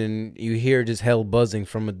coming in, and you hear just hell buzzing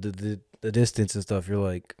from the distance and stuff. You're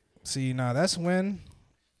like, See, nah, that's when.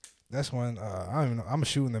 I don't even know. I'm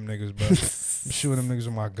shooting them niggas, bro. I'm shooting them niggas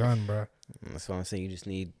with my gun, bro. that's what I'm saying. You just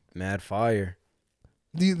need mad fire.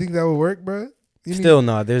 Do you think that would work, bro? You need- Still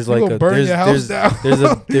not. There's you like gonna a burn there's your house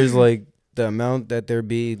down. there's like the amount that there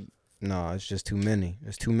be. No, it's just too many.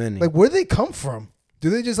 It's too many. Like, where do they come from? Do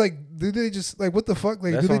they just like what the fuck?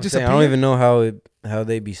 Like, That's do what they I'm just saying. appear? I don't even know how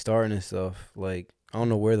they be starting and stuff. Like, I don't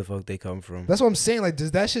know where the fuck they come from. That's what I'm saying. Like,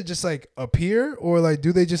 does that shit just like appear, or like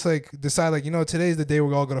do they just like decide like, you know, today's the day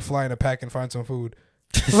we're all gonna fly in a pack and find some food?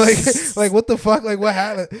 like what the fuck? Like what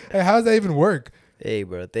happened? Like, how does that even work? Hey,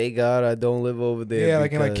 bro, thank God I don't live over there. Yeah,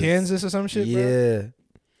 like in like because- Kansas or some shit. Bro? Yeah.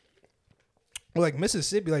 Or like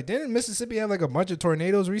Mississippi. Like, didn't Mississippi have like a bunch of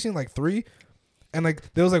tornadoes recently? Like 3. And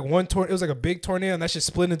like there was like one it was like a big tornado and that shit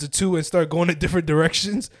split into 2 and started going in different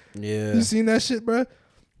directions. Yeah. You seen that shit, bro?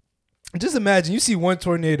 Just imagine you see one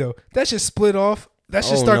tornado, that shit split off, that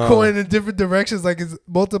shit Oh, start no. going in different directions, like it's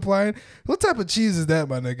multiplying. What type of cheese is that,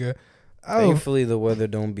 my nigga? Oh, Thankfully, the weather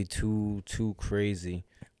don't be too crazy.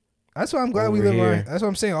 that's why I'm glad we over live on. here. That's what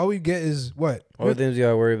I'm saying. All we get is what, All things you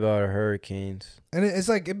gotta worry about are hurricanes and it's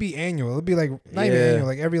like it'd be annual. It'd be like not even Yeah. annual,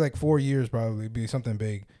 like every like 4 years probably. It'd be something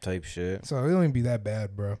big. type shit. So it don't even be that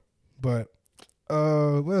bad, bro. But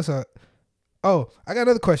what else? I got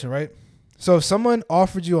another question, right? So if someone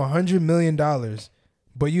offered you $100 million,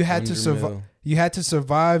 but you had to 100 survive. mil. You had to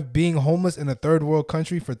survive being homeless in a third world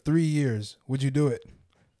country for 3 years. Would you do it?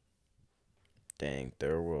 Dang,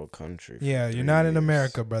 third world country. for Yeah, you're 3 not in years.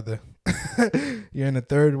 America, brother. You're in a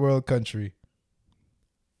third world country.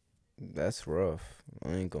 That's rough.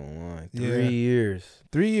 I ain't gonna lie. Yeah. 3 years.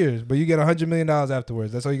 3 years, but you get $100 million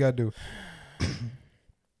afterwards. That's all you gotta do.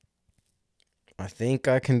 I think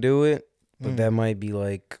I can do it, but Mm. that might be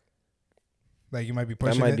like Like you might be that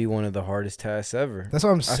pushing might it. be one of the hardest tasks ever. That's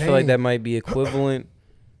what I'm I saying. feel like that might be equivalent.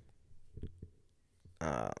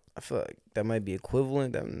 I feel like that might be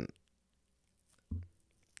equivalent.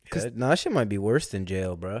 That shit might be worse than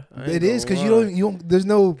jail, bro. It is because you don't. There's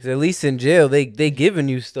no. At least in jail, they giving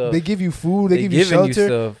you stuff. They give you food. They give you giving shelter.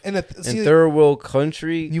 stuff. And In third world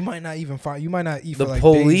country, you might not even find. You might not eat the for like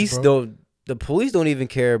police days, bro. don't. The police don't even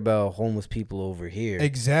care about homeless people over here.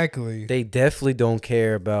 Exactly. They definitely don't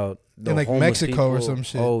care about the In, like, homeless Mexico or people. some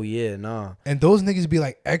shit. Oh yeah, nah. And those niggas be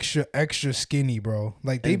like extra skinny, bro.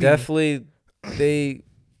 Like they And be definitely they.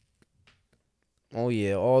 Oh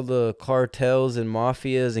yeah, all the cartels and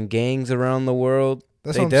mafias and gangs around the world.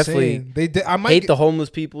 That's they what I'm definitely saying. I might hate get, the homeless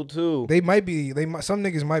people too. They might be. Some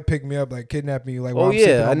niggas might pick me up, like kidnap me, like. Oh while I'm sleeping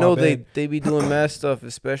yeah, I on my know bed. they be doing mad stuff,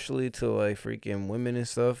 especially to like freaking women and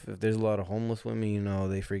stuff. If there's a lot of homeless women, you know,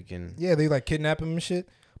 they freaking Yeah, they like kidnap them and shit.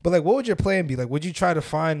 But like, what would your plan be? Like, would you try to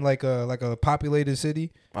find like a populated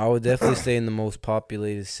city? I would definitely stay in the most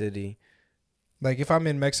populated city. Like if I'm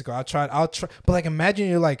in Mexico, I'll try. But like imagine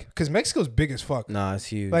you're like, because Mexico's big as fuck. Nah, it's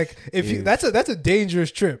huge. Like if Huge. you that's a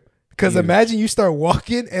dangerous trip. Because Huge. imagine you start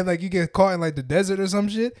walking and like you get caught in like the desert or some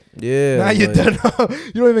shit. Yeah. Now you're like, done.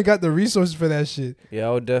 You don't even got the resources for that shit. Yeah,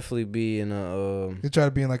 I would definitely be in a. You try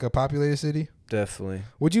to be in like a populated city. Definitely.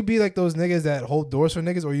 Would you be like those niggas that hold doors for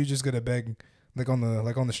niggas, or you just gonna beg like on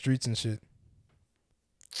the streets and shit?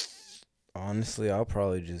 Honestly, I'll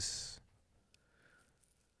probably do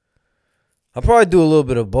a little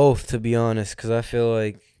bit of both, to be honest, because I feel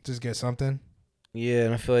like. Just get something. Yeah,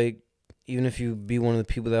 and I feel like even if you be one of the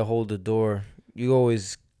people that hold the door, you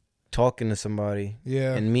always talking to somebody.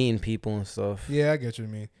 Yeah. And meeting people and stuff. Yeah, I get what you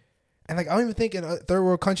mean. And like I don't even think in third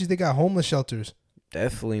world countries they got homeless shelters.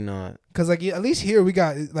 Definitely not. Cause like at least here we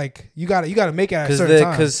got like you gotta make it at a certain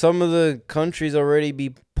time. Because some of the countries already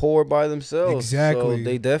be poor by themselves. Exactly. So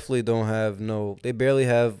they definitely don't have they barely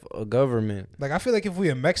have a government. Like I feel like if we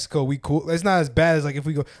in Mexico we cool. It's not as bad as like if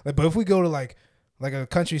we go like, but if we go to like a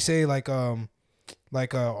country say like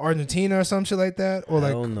Argentina or some shit like that, or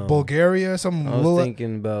like Bulgaria or something. I was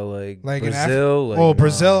thinking about like Brazil.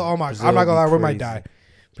 Brazil. Oh my! Brazil, I'm not gonna lie, we might die.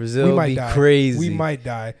 Brazil might be crazy. We might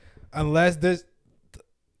die unless there's.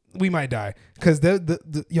 We might die because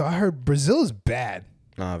yo, I heard Brazil is bad.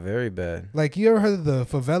 Nah, very bad. Like you ever heard of the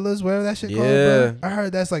favelas, whatever that shit called? Yeah, bro? I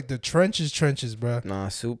heard that's like the trenches, bro. Nah,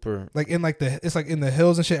 super. Like in like it's like in the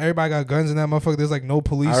hills and shit. Everybody got guns in that motherfucker. There's like no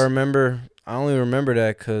police. I only remember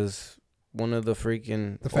that because one of the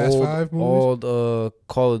freaking Fast Five movies? old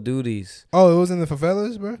Call of Duties. Oh, it was in the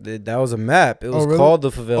favelas, bro. That was a map. It was really? called the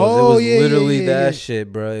favelas. Oh, it was yeah, literally yeah. that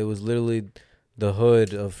shit, bro. It was literally the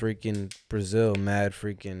hood of freaking Brazil. Mad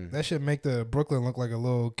freaking. That shit make the Brooklyn look like a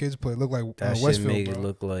little kids play. Look like That shit Westfield, make bro. it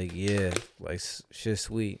look like shit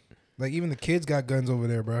sweet. Like even the kids got guns over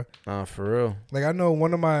there, bro. Nah, for real. Like I know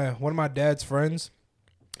one of my dad's friends.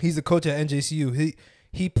 He's the coach at NJCU.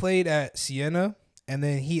 He played at Siena, and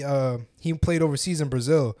then he played overseas in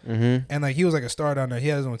Brazil. Mm-hmm. And like he was like a star down there. He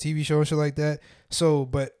had his own TV show and shit like that. So,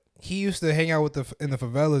 but he used to hang out in the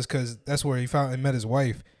favelas because that's where he found and met his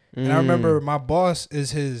wife. And I remember my boss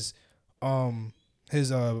is his what's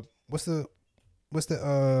the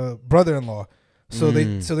brother-in-law. So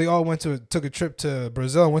they all took a trip to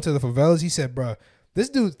Brazil and went to the favelas. He said, "Bro, this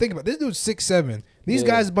dude, think about it, this dude's 6'7". These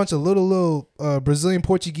guys a bunch of little Brazilian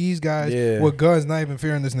Portuguese guys with guns, not even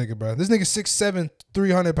fearing this nigga, bro. This nigga 6'7",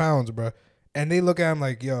 300 pounds, bro. And they look at him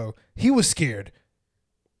like, yo, he was scared.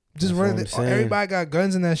 Just running. Everybody got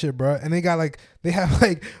guns in that shit, bro. And they have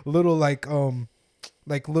like little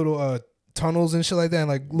little tunnels and shit like that, and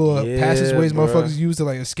like little passageways motherfuckers use to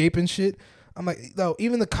like escape and shit. I'm like, no,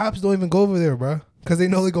 even the cops don't even go over there, bro, because they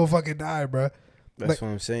know they gonna fucking die, bro. That's what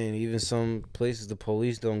I'm saying. Even some places the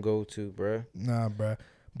police don't go to, bro. Nah, bro.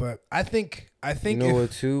 But I think you know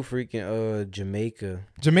what too? Freaking Jamaica.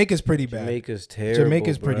 Jamaica's pretty bad. Jamaica's terrible.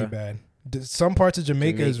 Jamaica's pretty bad. Some parts of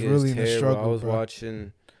Jamaica is really in the struggle. I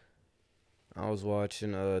was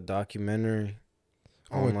watching a documentary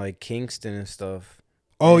on like Kingston and stuff.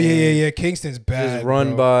 Oh yeah. Kingston's bad. Just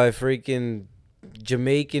run by freaking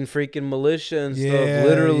Jamaican freaking militia and stuff.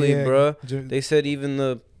 Literally, bro. They said even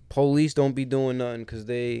the police don't be doing nothing because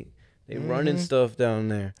they running stuff down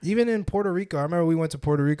there. Even in Puerto Rico, I remember we went to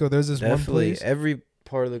Puerto Rico. There's this one place. Every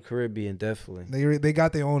part of the Caribbean, definitely. They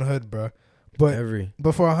got their own hood, bro. But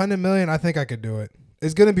for $100 million, I think I could do it.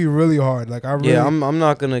 It's gonna be really hard. Like I'm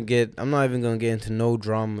not even gonna get into no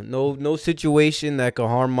drama, no situation that could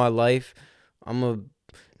harm my life.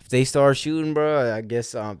 If they start shooting, bro, I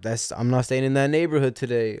guess I'm not staying in that neighborhood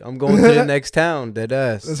today. I'm going to the next town. Dead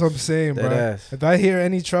ass. That's what I'm saying, bro. If I hear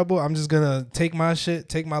any trouble, I'm just gonna take my shit,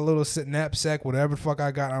 take my little knapsack, whatever the fuck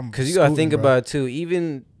I got. Because you gotta think about it too.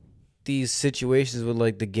 Even these situations with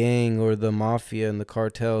like the gang or the mafia and the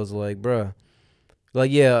cartels, like, bro. Like,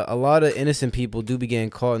 yeah, a lot of innocent people do be getting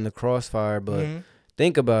caught in the crossfire, but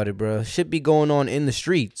think about it, bro. Shit be going on in the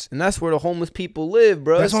streets, and that's where the homeless people live,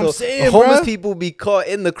 bro. That's what I'm saying, bro. Homeless people be caught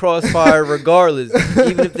in the crossfire regardless,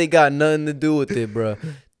 even if they got nothing to do with it, bro.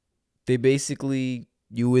 They basically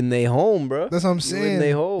you in they home, bro. That's what I'm saying. In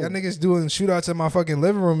they home. Y'all niggas doing shootouts in my fucking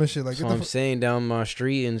living room and shit. Like, that's what I'm saying, down my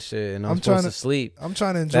street and shit, and I'm trying supposed to sleep. I'm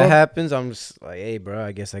trying to enjoy. That happens. I'm just like, hey, bro.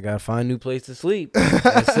 I guess I gotta find a new place to sleep.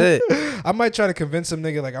 That's it. I might try to convince some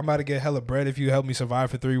nigga like I'm about to get hella bread if you help me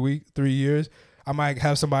survive for 3 years. I might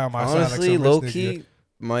have somebody on my side. Honestly, like low key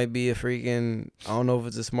might be a freaking. I don't know if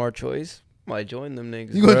it's a smart choice. Might join them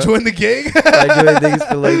niggas. You gonna join the gang? I join niggas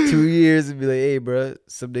for like 2 years and be like, hey, bro,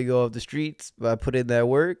 some nigga off the streets. But I put in that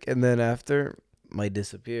work, and then after, might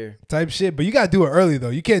disappear. Type shit. But you gotta do it early though.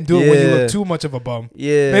 You can't do it when you look too much of a bum.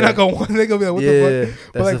 Yeah. They're not gonna want. They're gonna be like, what the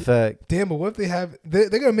fuck? That's like, a fact. Damn, but what if they have? They're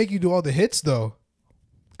gonna make you do all the hits though,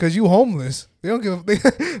 cause you homeless. They don't give.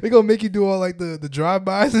 They gonna make you do all like the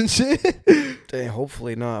drive-bys and shit. Dang,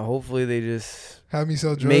 hopefully not. Hopefully they just have me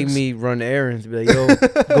sell drugs. Make me run errands. Be like, yo,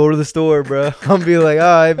 go to the store, bro. I'm be like,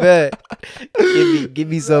 I bet. Give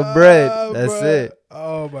me some bread. That's it.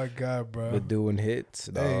 Oh my god, bro. But doing hits,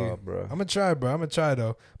 nah, bro. I'm gonna try, bro. I'm gonna try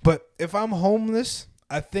though. But if I'm homeless,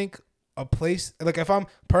 I think a place like if I'm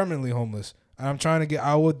permanently homeless and I'm trying to get,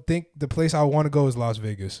 I would think the place I want to go is Las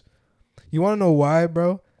Vegas. You want to know why,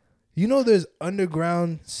 bro? You know, there's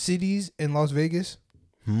underground cities in Las Vegas.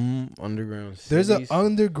 Underground cities. There's an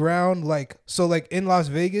underground like in Las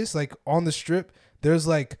Vegas, like on the strip. There's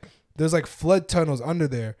like flood tunnels under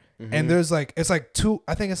there, and there's like it's like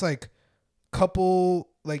I think it's like couple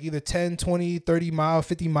like either 10, 20, 30 miles,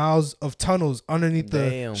 50 miles of tunnels underneath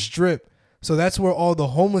the strip. So that's where all the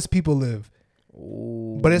homeless people live.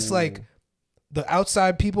 Ooh. But it's like the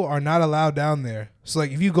outside people are not allowed down there. So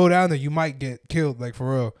like if you go down there, you might get killed, like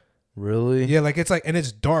for real. Really? Yeah, like it's like, and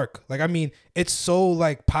it's dark. Like I mean, it's so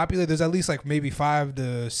like popular. There's at least like maybe 500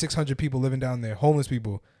 to 600 people living down there, homeless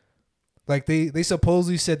people. Like they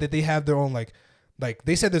supposedly said that they have their own like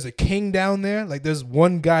they said there's a king down there. Like there's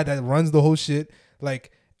one guy that runs the whole shit.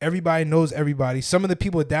 Like everybody knows everybody. Some of the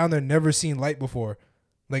people down there never seen light before.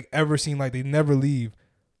 Like ever seen light. They never leave.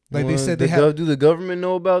 Like they said do the government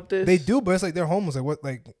know about this? They do, but it's like they're homeless. Like what?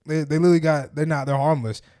 Like they literally they're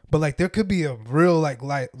harmless. But like there could be a real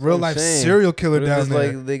real life serial killer down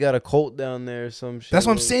there. Like they got a cult down there or some shit. That's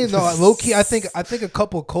what I'm saying though. Low key, I think a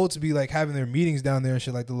couple cults be like having their meetings down there and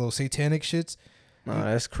shit, like the little satanic shits. Nah,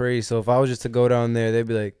 that's crazy. So if I was just to go down there, they'd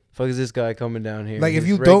be like, "Fuck is this guy coming down here?" Like if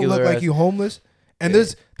you don't look like you homeless, and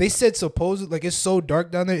they said supposedly like it's so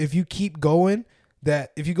dark down there. If you keep going,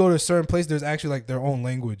 that if you go to a certain place, there's actually like their own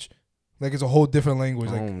language. Like it's a whole different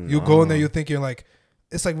language. Like you go in there, you're thinking like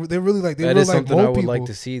it's like they're really like that is something I would like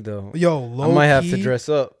to see though. Yo, I might have to dress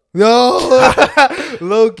up. Yo,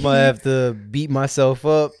 low key. Might have to beat myself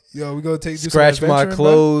up. Yo, we gonna scratch my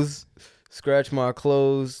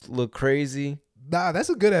clothes, look crazy. Nah, that's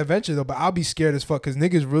a good adventure though. But I'll be scared as fuck because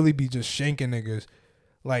niggas really be just shanking niggas.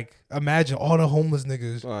 Like imagine all the homeless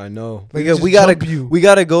niggas. I know. Like we gotta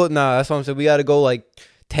go. Nah, that's what I'm saying. We gotta go like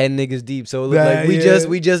 10 niggas deep. So like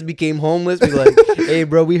we just became homeless. We like, hey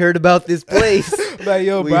bro, we heard about this place. Like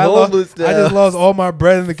yo, bro, I just lost all my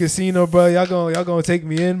bread in the casino, bro. Y'all gonna take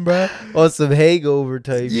me in, bro? On some hangover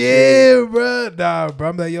type. Yeah, bro. Nah, bro.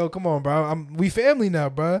 I'm like, yo, come on, bro. We family now,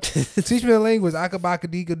 bro. Teach me the language.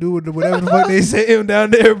 Akabakadika, do whatever the fuck they say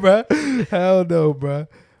down there, bro. Hell no, bro.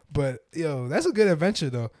 But yo, that's a good adventure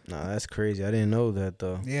though. Nah, that's crazy. I didn't know that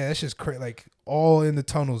though. Yeah, that's just crazy. Like all in the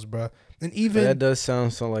tunnels, bro. And even that does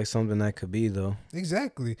sound so like something that could be though.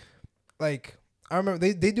 Exactly. Like I remember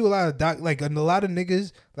they do a lot of like a lot of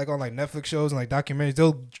niggas like on like Netflix shows and like documentaries.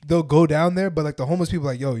 They'll go down there, but like the homeless people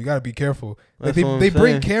like, yo, you gotta be careful. Like they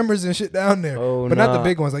bring cameras and shit down there, but not the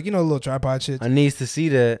big ones. Like you know, the little tripod shit. I needs to see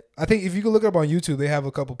that. I think if you can look it up on YouTube, they have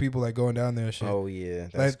a couple people like going down there and shit. Oh yeah,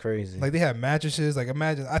 that's crazy. Like they have mattresses. Like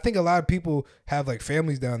imagine, I think a lot of people have like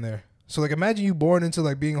families down there. So like imagine you born into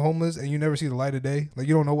like being homeless and you never see the light of day. Like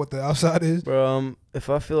you don't know what the outside is. Bro, if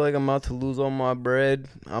I feel like I'm about to lose all my bread,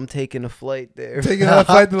 I'm taking a flight there. Taking a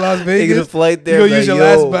flight to Las Vegas. Taking a flight there. You gonna use your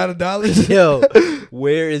last amount of dollars. Yo,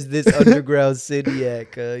 where is this underground city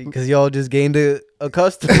at? Because y'all just gained a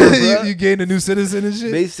customer. Bro. you gained a new citizen and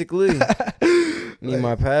shit. Basically. Need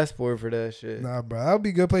my passport for that shit. Nah, bro, that would be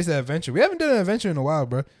a good place to adventure. We haven't done an adventure in a while,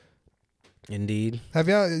 bro. Indeed. Have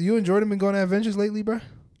you and Jordan been going on adventures lately, bro?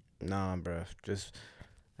 Nah, bro. Just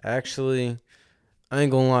actually, I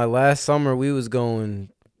ain't gonna lie. Last summer we was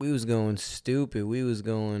going stupid. We was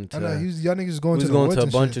going to. I know y'all niggas going. We was going to a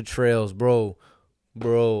bunch of trails, bro.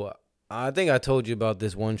 I think I told you about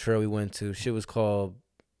this one trail we went to. Shit was called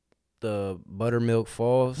the Buttermilk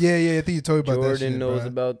Falls. Yeah. I think you told me about that shit. Jordan knows bro.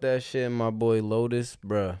 about that shit. And my boy Lotus,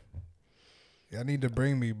 bro. Y'all need to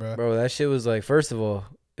bring me, bro. Bro, that shit was like. First of all,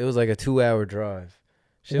 it was like a 2-hour drive.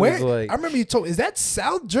 Where? I remember you told. Is that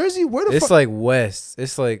South Jersey? Where the fuck? It's like west.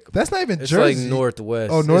 It's like that's not even Jersey. It's like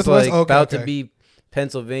northwest. Oh, northwest. It's like about to be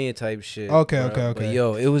Pennsylvania type shit. Okay. But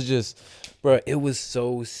yo, it was just, bro. It was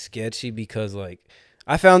so sketchy because like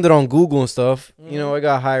I found it on Google and stuff. You know, I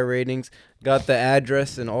got high ratings, got the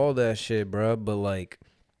address and all that shit, bro. But like,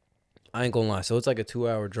 I ain't gonna lie. So it's like a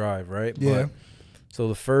 2-hour drive, right? Yeah. But, so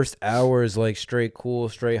the first hour is like straight cool,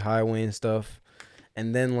 straight highway and stuff,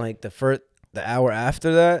 and then like the hour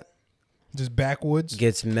after that, just backwoods,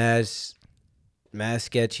 gets mad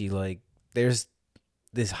sketchy. Like there's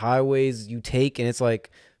this highways you take, and it's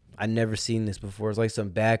like I never seen this before. It's like some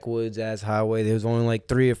backwoods ass highway. There was only like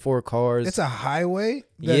 3 or 4 cars. It's a highway.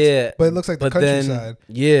 Yeah, but it looks like the countryside.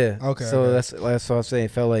 Okay. So okay. that's what I'm saying.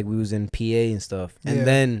 It felt like we was in PA and stuff. And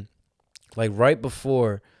then, like right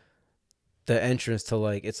before the entrance to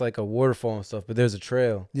like, it's like a waterfall and stuff, but there's a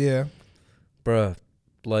trail. Yeah, bruh.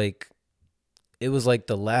 Like, it was like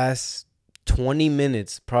the last 20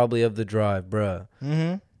 minutes probably of the drive, bruh.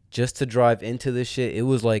 Mm-hmm. Just to drive into this shit, it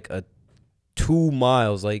was like a 2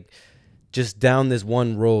 miles, like just down this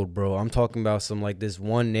one road, bro. I'm talking about some like this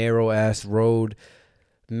one narrow ass road,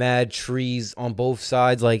 mad trees on both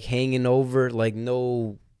sides, like hanging over, like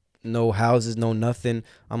no houses, no nothing.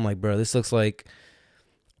 I'm like, bro, this looks like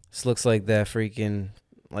that freaking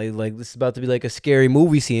like this is about to be like a scary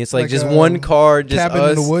movie scene. It's like just one car, just Cabin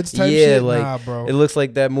us. in the Woods type yeah, shit? like nah, bro. it looks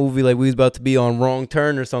like that movie, like we was about to be on Wrong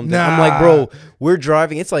Turn or something. Nah. I'm like, bro, we're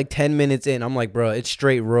driving. It's like 10 minutes in. I'm like, bro, it's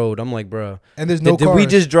straight road. I'm like, bro, and there's no did cars. we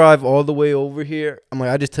just drive all the way over here? I'm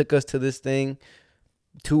like, I just took us to this thing,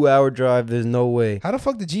 2-hour drive. There's no way. How the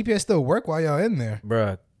fuck did GPS still work while y'all in there,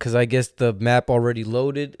 Bruh, because I guess the map already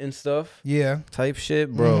loaded and stuff. Yeah, Type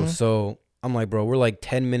shit, bro. Mhm. So I'm like, bro, we're like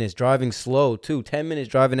 10 minutes driving slow too. 10 minutes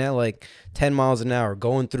driving at like 10 miles an hour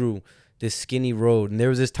going through this skinny road. And there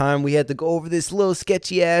was this time we had to go over this little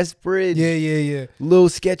sketchy ass bridge. Yeah. Little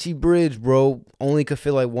sketchy bridge, bro. Only could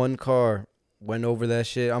fit like one car. Went over that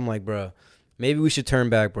shit. I'm like, bro, maybe we should turn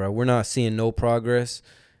back, bro. We're not seeing no progress.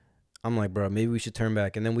 I'm like, bro, maybe we should turn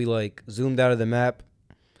back. And then we like zoomed out of the map.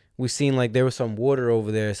 We seen like there was some water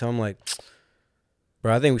over there. So I'm like,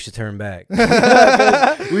 bro, I think we should turn back.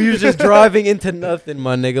 We was just driving into nothing,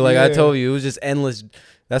 my nigga. Like I told you, it was just endless.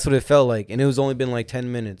 That's what it felt like. And it was only been like 10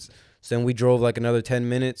 minutes. So then we drove like another 10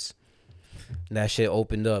 minutes. And that shit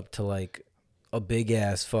opened up to like a big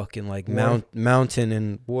ass fucking like mountain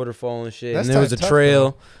and waterfall and shit. That's and there was a tough,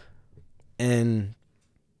 trail. And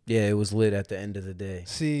yeah, it was lit at the end of the day.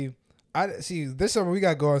 See, this summer we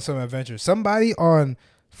got to go on some adventures. Somebody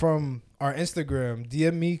from our Instagram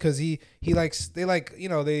DM me because they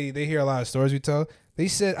hear a lot of stories we tell. They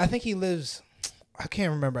said, I think he lives, I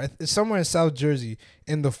can't remember. It's somewhere in South Jersey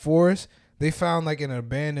in the forest. They found like an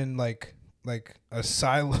abandoned like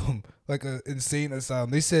asylum, like an insane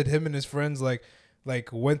asylum. They said him and his friends like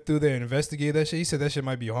went through there and investigated that shit. He said that shit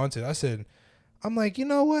might be haunted. I'm like, you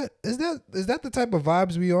know what? Is that the type of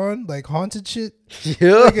vibes we on? Like haunted shit?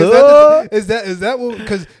 Yeah. Like, is that what?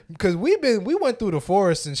 Because we went through the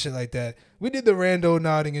forest and shit like that. We did the rando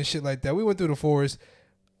nodding and shit like that. We went through the forest.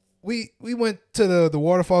 We went to the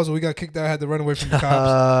waterfalls where we got kicked out. Had to run away from the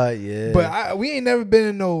cops. Yeah. But we ain't never been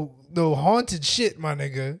in no haunted shit, my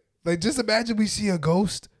nigga. Like just imagine we see a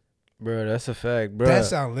ghost. Bro, that's a fact, bro. That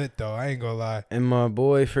sound lit though. I ain't gonna lie. And my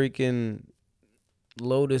boy freaking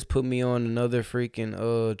Lotus put me on another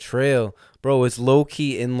freaking trail. Bro, it's low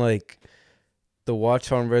key in like the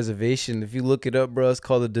Watchung Reservation. If you look it up, bro, it's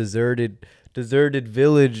called the deserted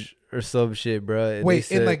village or some shit, bro.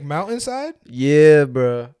 Wait, in like mountainside? Yeah,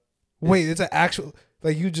 bro. Wait, it's an actual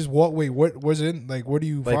like you just walk. Wait, what was it? Like, what do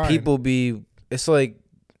you like find? people be? It's like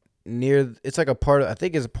near. It's like a part of. I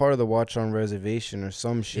think it's a part of the Watchung Reservation or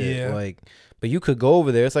some shit. Yeah. Like, but you could go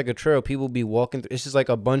over there. It's like a trail. People be walking. It's just like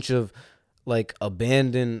a bunch of like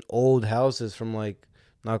abandoned old houses from like,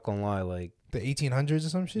 not gonna lie, like the 1800s or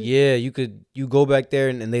some shit. Yeah, you go back there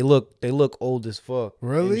and they look old as fuck.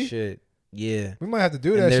 Really? And shit. Yeah. We might have to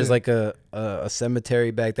do that. And there's shit. like a cemetery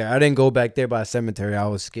back there. I didn't go back there by a cemetery. I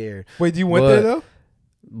was scared. Wait, you went there though?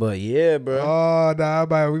 But yeah, bro. Oh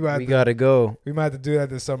nah, we gotta go. We might have to do that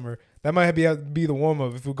this summer. That might be the warm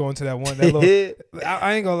up if we go into that one. That little,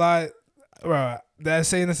 I ain't gonna lie, bro. That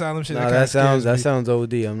insane asylum shit. Nah, that sounds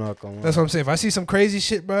OD. I'm not gonna lie. That's what I'm saying. If I see some crazy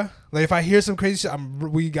shit, bro, like if I hear some crazy shit,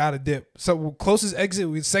 we gotta dip. So closest exit,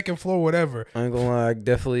 we second floor, whatever. I ain't gonna lie.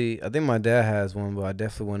 I think my dad has one, but I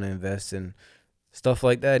definitely want to invest in stuff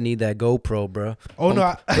like that. Need that GoPro, bro. Oh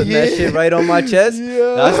no, putting that shit right on my chest.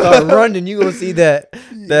 Yeah. I start running. You gonna see that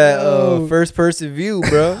first person view,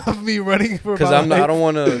 bro. Me running for because I don't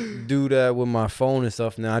want to do that with my phone and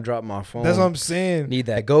stuff. Now I drop my phone. That's what I'm saying. Need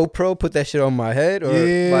that GoPro. Put that shit on my head or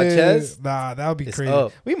my chest. Nah, that would be crazy.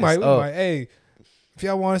 Up. We might. Hey, if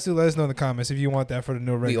y'all want us to, let us know in the comments if you want that for the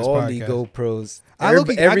No Records podcast. We all need GoPros. I got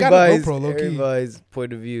a GoPro, low key. Everybody's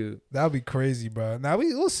point of view. That would be crazy, bro. Now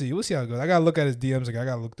we'll see. We'll see how it goes. I gotta look at his DMs. I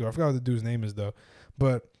gotta look through. I forgot what the dude's name is though.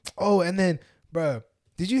 But and then, bro,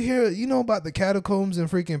 did you hear? You know about the catacombs in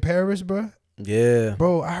freaking Paris, bro? Yeah,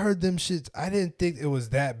 bro. I heard them shits. I didn't think it was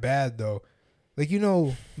that bad though. Like you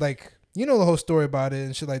know the whole story about it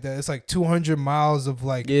and shit like that. It's like 200 miles of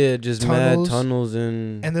like just tunnels. Mad tunnels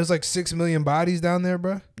and there's like 6 million bodies down there,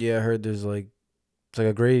 bro. Yeah, I heard there's like It's like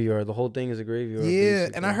a graveyard. The whole thing is a graveyard. Yeah,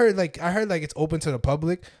 basically. and I heard like it's open to the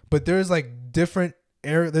public, but there's like different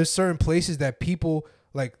there's certain places that people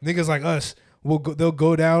like niggas like us they'll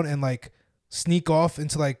go down and like sneak off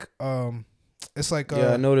into like it's like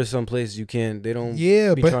I noticed some places you can't. They don't.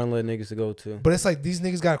 Yeah, be trying to let niggas to go to. But it's like these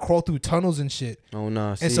niggas gotta crawl through tunnels and shit. Oh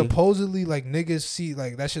nah. And supposedly like niggas see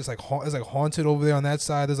like that shit's like it's like haunted over there on that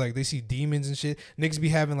side. There's like they see demons and shit. Niggas be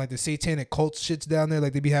having like the satanic cult shits down there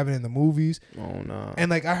like they be having in the movies. Oh nah. And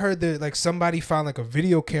like I heard that like somebody found like a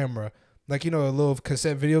video camera, like you know a little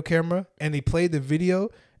cassette video camera, and they played the video,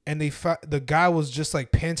 and the guy was just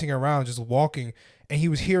like panting around, just walking, and he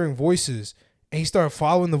was hearing voices, and he started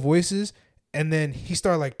following the voices. And then he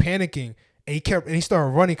started like panicking, and he started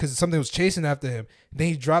running because something was chasing after him. Then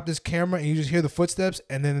he dropped his camera, and you just hear the footsteps,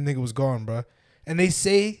 and then the nigga was gone, bro. And they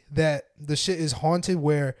say that the shit is haunted,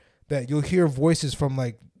 where that you'll hear voices from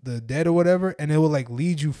like the dead or whatever, and it will like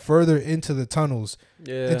lead you further into the tunnels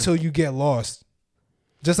until you get lost.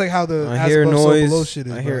 Just like how the I hear noise, so below shit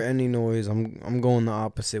is. I hear any noise, I'm going the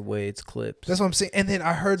opposite way. It's clips. That's what I'm saying. And then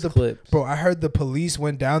I heard clips. I heard the police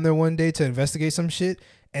went down there one day to investigate some shit.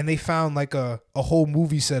 And they found like a whole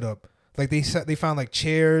movie setup. Like they found like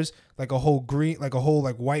chairs, like a whole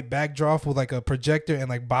like white backdrop with like a projector and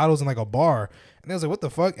like bottles and like a bar. And they was like, what the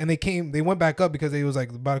fuck? And they went back up because they was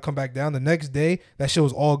like about to come back down. The next day, that shit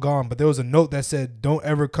was all gone. But there was a note that said, don't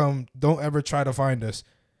ever try to find us.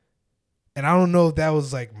 And I don't know if that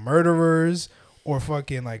was like murderers or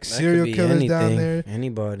fucking like serial killers down there.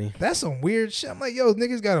 Anybody. That's some weird shit. I'm like, yo,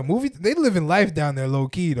 niggas got a movie. They living life down there low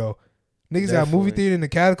key though. Niggas got a movie theater in the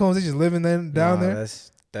catacombs. They just living down there.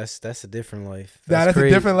 That's a different life. That's a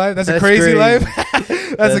different life. That's a crazy life.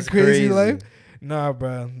 That's a crazy life. Nah,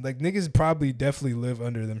 bro. Like niggas probably definitely live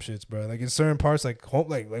under them shits, bro. Like in certain parts, like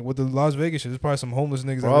like with the Las Vegas shit, there's probably some homeless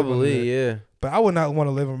niggas. Probably, yeah. But I would not want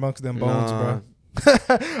to live amongst them bones, bro.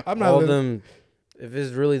 I'm not all them. If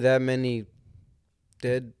it's really that many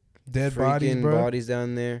dead bodies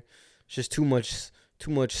down there, it's just too much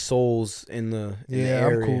souls in the area.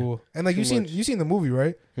 I'm cool. And like you seen the movie,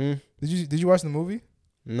 right? Did you watch the movie?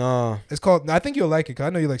 Nah. It's called. I think you'll like it. Cause I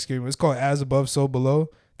know you like scary movies. It's called As Above, So Below.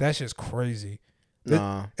 That shit's crazy.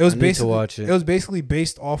 Nah. It was I need basically to watch it. It was basically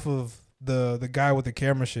based off of the guy with the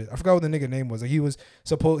camera shit. I forgot what the nigga name was. Like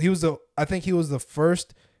I think he was the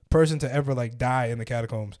first person to ever like die in the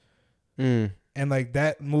catacombs. And like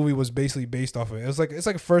that movie was basically based off of it. It's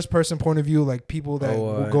like a first person point of view, like people that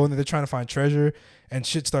will go in there, they're trying to find treasure and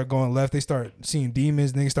shit start going left. They start seeing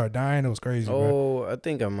demons, niggas start dying. It was crazy. Bro. I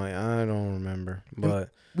think I don't remember.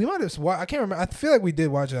 But we might have I can't remember. I feel like we did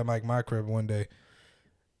watch it at like my crib one day.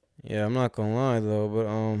 Yeah, I'm not gonna lie though, but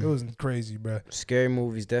it was crazy, bro. Scary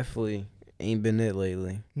movies definitely ain't been it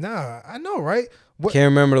lately. Nah, I know, right?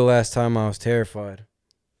 Can't remember the last time I was terrified.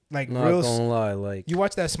 Like not gonna lie, like you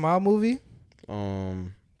watched that Smile movie?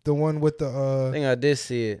 The one with the I think I did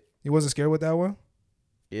see it. You wasn't scared with that one?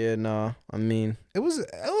 Yeah, nah. I mean, I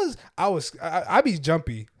be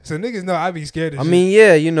jumpy. So niggas know I be scared of shit. mean,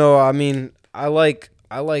 yeah, you know, I mean, I like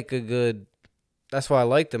a good. That's why I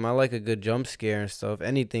like them. I like a good jump scare and stuff.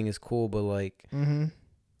 Anything is cool, but like,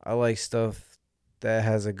 I like stuff that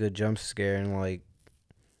has a good jump scare and like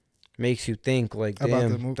makes you think like,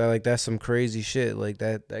 damn, that's some crazy shit. Like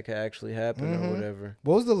that could actually happen or whatever.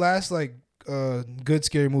 What was the last like good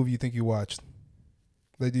scary movie you think you watched?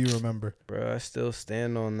 Like, do you remember? Bro, I still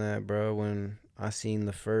stand on that, bro. When I seen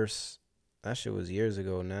the first, that shit was years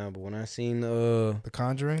ago now, but when I seen The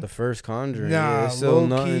Conjuring, the first Conjuring, nah, it's still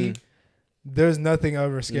nothing. There's nothing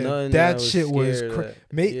ever scary. That shit was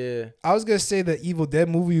crazy. I was gonna say the Evil Dead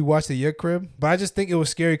movie you watched at your crib, but I just think it was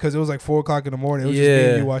scary because it was like 4:00 in the morning. It was just me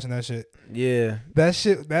and you watching that shit. Yeah, that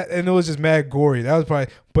shit. And it was just mad gory. That was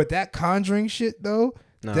probably. But that Conjuring shit though.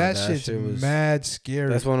 Nah, that shit's mad scary.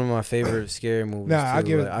 That's one of my favorite scary movies. Nah, I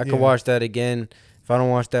give it. I could watch that again if I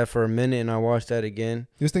don't watch that for a minute and I watch that again.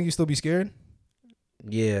 You think you still be scared?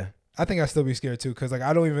 Yeah, I think I still be scared too because like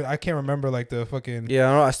I can't remember like the fucking.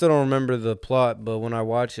 Yeah, I still don't remember the plot, but when I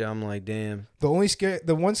watch it, I'm like, damn. The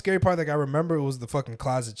one scary part that I remember was the fucking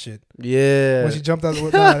closet shit. Yeah, when she jumped out.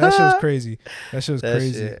 That shit was crazy. That shit was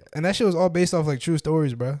crazy, and that shit was all based off like true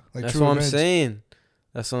stories, bro. Like that's true what events. I'm saying.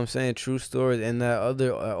 That's what I'm saying. True stories. And that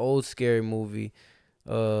other old scary movie.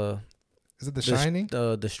 Is it The Shining?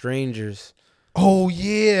 The Strangers. Oh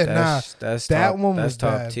yeah, that's that top, one was that's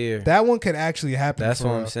top bad. tier. That one could actually happen. That's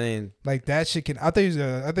what I'm saying. Like that shit can. I thought you was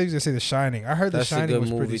gonna say The Shining. I heard The Shining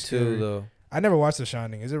was pretty scary too, though. I never watched The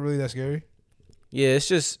Shining. Is it really that scary? Yeah, it's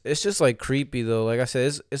just like creepy though. Like I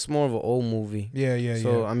said, it's more of an old movie. Yeah.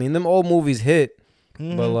 So I mean, them old movies hit,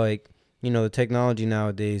 but like the technology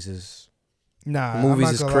nowadays is. Nah,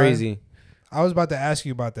 movies is crazy. I was about to ask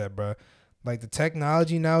you about that, bro. Like the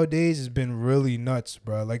technology nowadays has been really nuts,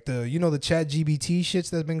 bro. Like the the ChapGBT shits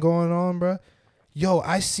that's been going on, bro. Yo,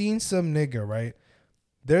 I seen some nigga, right?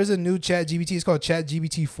 There's a new ChapGBT. It's called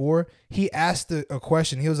ChapGBT 4. He asked a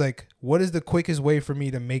question. He was like, "What is the quickest way for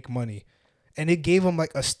me to make money?" And it gave him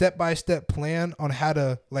like a step-by-step plan on how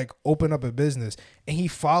to like open up a business. And he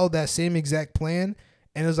followed that same exact plan.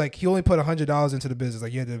 And it was like he only put $100 into the business.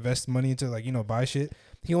 Like you had to invest money into like buy shit.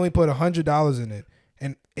 He only put $100 in it.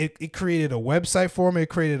 And it created a website for him. It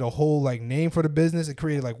created a whole like name for the business. It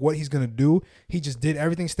created like what he's gonna do. He just did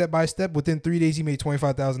everything step by step. Within 3 days, he made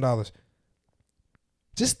 $25,000.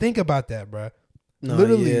 Just think about that, bro. No,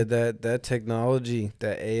 Literally, yeah, that technology,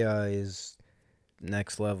 that AI is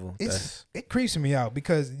next level. It creeps me out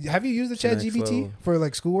because have you used the ChatGPT for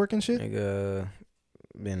like schoolwork and shit? Nigga,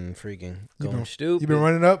 been freaking going stupid. You been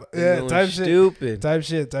running up, yeah, type stupid.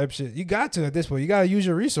 shit. You got to at this point. You gotta use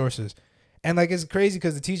your resources. And like it's crazy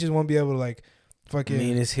because the teachers won't be able to like fucking. I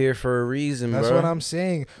mean, it's here for a reason, That's bro. what I'm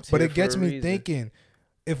saying. But it gets me thinking: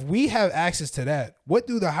 if we have access to that, what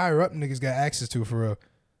do the higher up niggas got access to for real?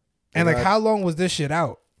 And like, how long was this shit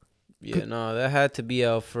out? Yeah, no, that had to be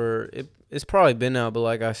out for it. It's probably been out, but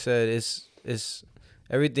like I said, it's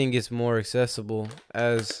everything gets more accessible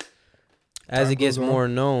as it gets more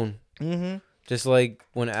known. Mm-hmm. Just like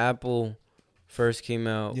when Apple first came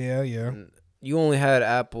out. Yeah. You only had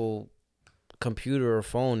Apple computer or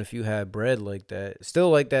phone if you had bread like that. Still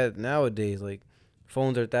like that nowadays. Like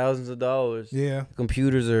phones are thousands of dollars. Yeah.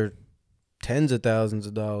 Computers are tens of thousands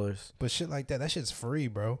of dollars. But shit like that shit's free,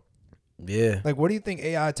 bro. Yeah. Like, what do you think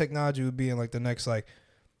AI technology would be in like the next like?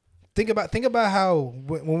 Think about how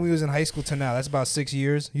when we was in high school to now. That's about 6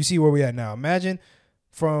 years. You see where we at now. Imagine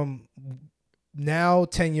from now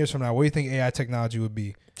 10 years from now. What do you think AI technology would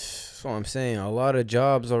be? That's what I'm saying. A lot of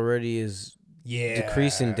jobs already is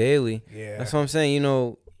decreasing daily. Yeah. That's what I'm saying.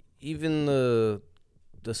 Even the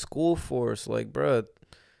school force, like, bruh,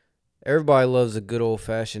 everybody loves a good old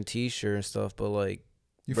fashioned t-shirt and stuff, but like,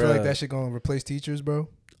 you feel like that shit gonna replace teachers, bro?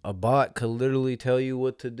 A bot could literally tell you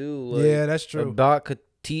what to do. Like, yeah, that's true. A bot could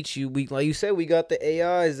teach you. Like you said, we got the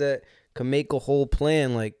AIs that can make a whole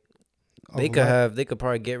plan. Like they could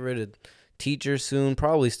probably get rid of teachers soon.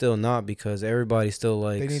 Probably still not because everybody still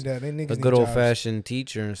likes a good old fashioned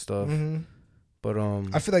teacher and stuff. Mm-hmm. But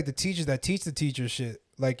I feel like the teachers that teach the teachers shit.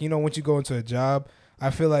 Like once you go into a job, I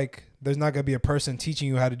feel like there's not gonna be a person teaching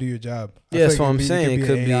you how to do your job. Yeah, that's what I'm saying. It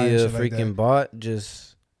could be a freaking bot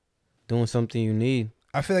just doing something you need.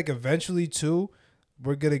 I feel like eventually too,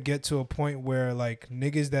 we're gonna get to a point where like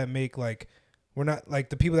niggas that make like, we're not like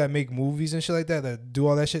the people that make movies and shit like that do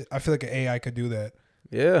all that shit. I feel like an AI could do that.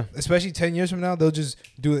 Yeah. Especially 10 years from now, they'll just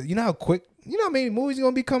do it. You know how quick, how many movies are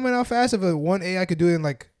gonna be coming out fast if one AI could do it in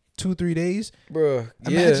like 2-3 days? Bro,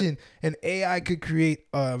 imagine an AI could create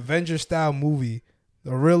a Avengers style movie.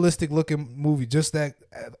 A realistic looking movie, just that,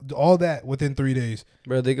 all that within 3 days.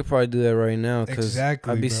 Bro, they could probably do that right now.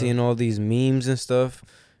 Exactly, I'd be seeing all these memes and stuff.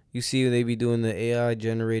 You see they be doing the AI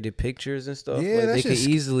generated pictures and stuff. Yeah, like they could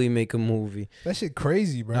easily make a movie. That shit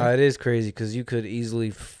crazy, bro. Nah, it is crazy because you could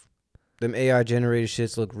easily, them AI generated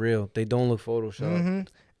shits look real. They don't look Photoshop.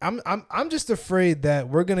 Mm-hmm. I'm just afraid that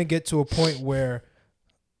we're gonna get to a point where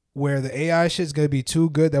the AI shit's gonna be too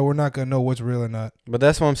good that we're not gonna know what's real or not. But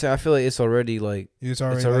that's what I'm saying. I feel like it's already like it's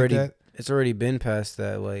already like that? It's already been past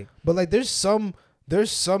that. Like, but like there's some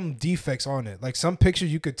defects on it. Like some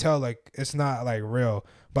pictures you could tell like it's not like real.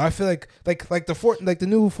 But I feel like the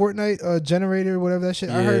new Fortnite generator, whatever that shit.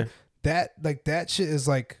 Yeah. I heard that like that shit is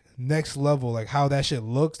like next level. Like how that shit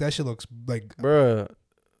looks. That shit looks like, bruh.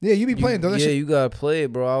 Yeah, you be playing. Don't that shit? You gotta play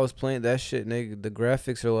it, bro. I was playing that shit, nigga. The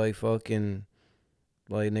graphics are like fucking.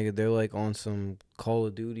 Like, nigga, they're like on some Call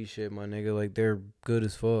of Duty shit, my nigga. Like, they're good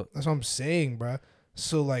as fuck. That's what I'm saying, bro.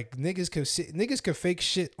 So, like, niggas could fake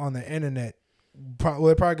shit on the internet.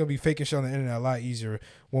 They're probably gonna be faking shit on the internet a lot easier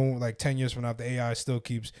when, like, 10 years from now, the AI still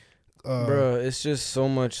keeps. Bro, it's just so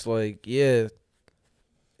much, like, yeah.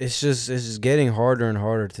 It's just getting harder and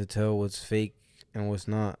harder to tell what's fake and what's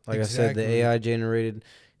not. Like exactly. I said, the AI generated.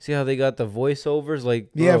 See how they got the voiceovers?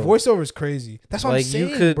 Like, bro, yeah, voiceover is crazy. That's what I'm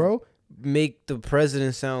saying, bro. Make the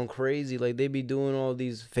president sound crazy. Like they be doing all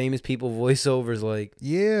these famous people voiceovers. Like,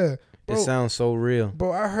 yeah, bro, it sounds so real.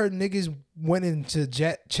 Bro, I heard niggas went into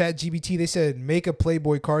ChatGBT. They said make a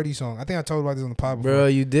Playboy Cardi song. I think I told about this on the pod before. Bro,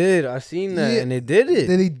 you did. I seen that, and they did it.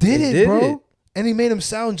 They did it, bro. And he made him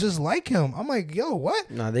sound just like him. I'm like, yo,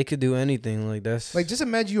 what? Nah, they could do anything. Like that's like just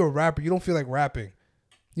imagine you're a rapper. You don't feel like rapping.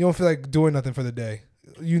 You don't feel like doing nothing for the day.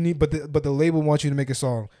 You need, but the label wants you to make a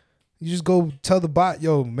song. You just go tell the bot,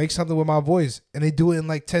 yo, make something with my voice. And they do it in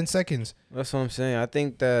like 10 seconds. That's what I'm saying. I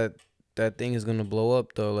think that that thing is gonna blow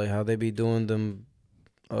up though. Like how they be doing them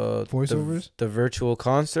voiceovers, the virtual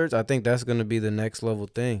concerts. I think that's gonna be the next level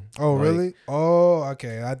thing. Oh, Like, really? Oh,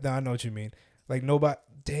 okay. I know what you mean. Like nobody.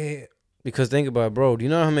 Damn. because think about it, bro. Do you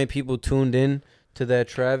know how many people tuned in to that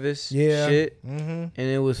Travis shit? Mm-hmm. And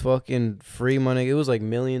it was fucking free money. It was like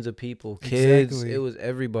millions of people, kids. Exactly. It was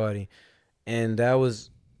everybody, and that was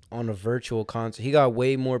on a virtual concert. He got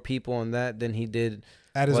way more people on that than he did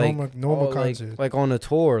At his like, normal like, concert. like on a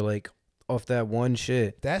tour, like off that one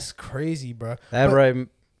shit. That's crazy, bro.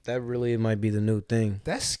 That really might be the new thing.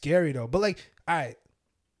 That's scary though. But like, all right,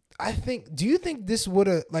 I think. Do you think this would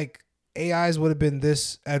have like AIs would have been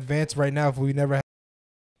this advanced right now if we never had?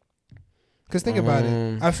 Because think about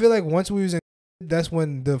it. I feel like once we was in, that's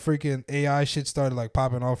when the freaking AI shit started like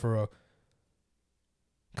popping off for real.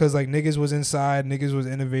 Cause like niggas was inside, niggas was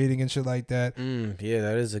innovating and shit like that. Yeah,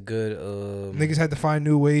 that is a good. Niggas had to find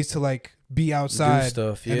new ways to like be outside. Do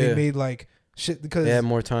stuff. Yeah, and they made like shit because they had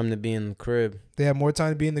more time to be in the crib. They had more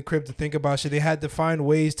time to be in the crib to think about shit. They had to find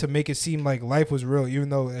ways to make it seem like life was real, even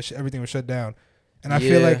though everything was shut down. And I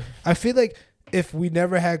feel like if we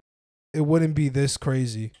never had, it wouldn't be this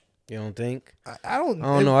crazy. You don't think? I don't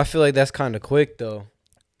know. I feel like that's kind of quick though.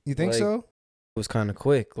 You think like, so? It was kind of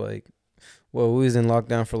quick. Like, well, we was in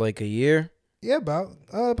lockdown for like a year. Yeah,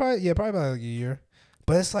 probably about like a year.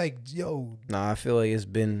 But it's like, yo. Nah, I feel like it's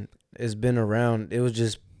been around. It was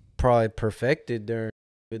just probably perfected during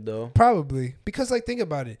it though. Probably because like think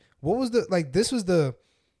about it. What was the like? This was the.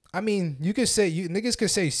 I mean, you could say niggas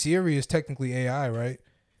could say Siri is technically AI, right?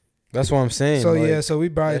 That's what I'm saying. So like, yeah, so we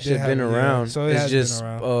probably that shit been around. So it's just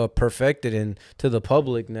perfected and to the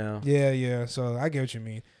public now. Yeah. So I get what you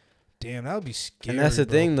mean. Damn, that would be scary. And that's the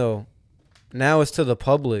thing though. Now it's to the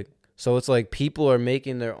public, so it's like people are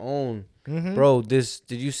making their own. Mm-hmm. Bro, did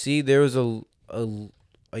you see there was a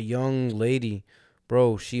young lady,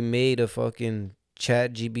 bro? She made a fucking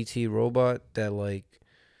ChapGBT robot that like,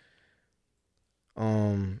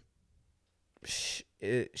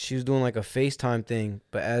 she was doing like a FaceTime thing,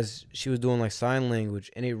 but as she was doing like sign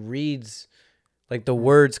language, and it reads like the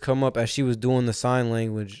words come up as she was doing the sign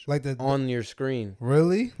language, like on your screen.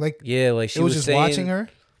 Really? Like yeah, like she was was just watching her.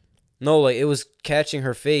 No, like it was catching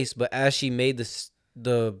her face, but as she made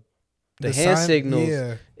the hand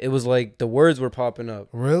signals, it was like the words were popping up.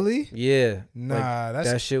 Really? Yeah. Nah, like,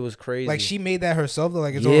 that shit was crazy. Like she made that herself, though.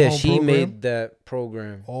 Like it's own she program? made that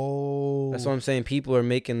program. Oh, that's what I'm saying. People are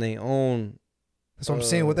making their own. That's what I'm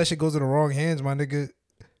saying. What that shit goes in the wrong hands, my nigga.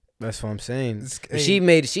 That's what I'm saying. She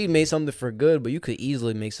made something for good, but you could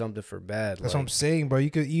easily make something for bad. That's what I'm saying, bro. You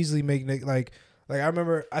could easily make like I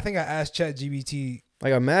remember. I think I asked ChatGBT.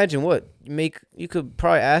 Like imagine you could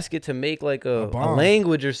probably ask it to make like a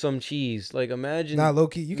language or some cheese. Like imagine not low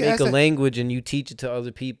key. You can make a language and you teach it to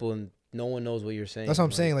other people and no one knows what you're saying. That's what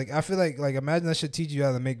I'm saying. Like I feel like imagine that should teach you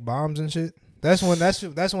how to make bombs and shit. That's when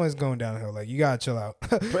it's going downhill. Like you gotta chill out.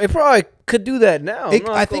 It probably could do that now.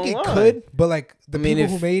 I think it could, but like the people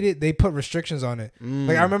who made it, they put restrictions on it.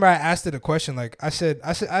 Like I remember I asked it a question. Like I asked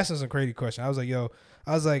it some crazy question. I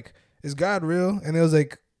was like, is God real? And it was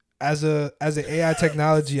like, as an AI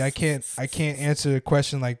technology, I can't answer a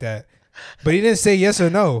question like that. But he didn't say yes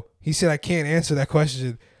or no. He said I can't answer that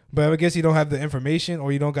question. But I guess you don't have the information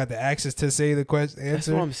or you don't got the access to say the answer. That's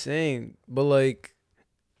what I'm saying. But like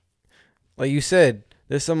you said,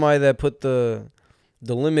 there's somebody that put the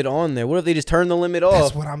limit on there. What if they just turn the limit off?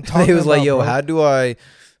 That's what I'm talking about. He was like, yo, bro. how do I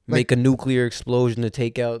make a nuclear explosion to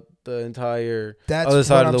take out the entire other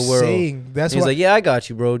side of the world? Saying. That's he's like, yeah, I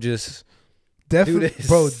got you, bro. Just definitely, do this.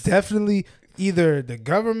 Bro, definitely either the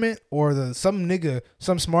government or some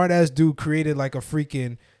smart ass dude created like a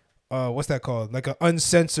freaking what's that called? Like an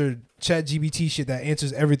uncensored ChatGPT shit that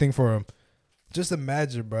answers everything for him. Just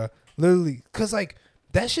imagine, bro. Literally, cause like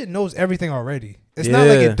that shit knows everything already. It's not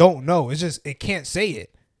like it don't know. It's just it can't say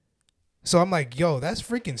it. So I'm like, yo, that's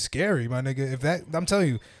freaking scary, my nigga. If that, I'm telling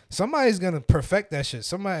you, somebody's gonna perfect that shit.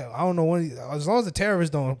 Somebody, I don't know as long as the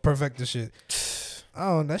terrorists don't perfect the shit.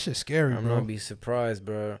 That shit's scary, I'm bro. not be surprised,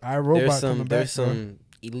 bro. There's some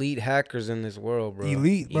elite hackers in this world, bro.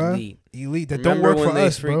 Elite that Remember don't work for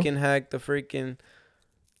us, bro. Remember when they hacked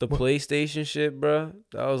the PlayStation shit, bro?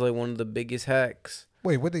 That was like one of the biggest hacks.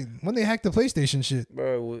 Wait, when they hacked the PlayStation shit?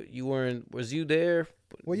 Bro, was you there?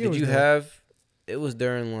 What year did you have? It was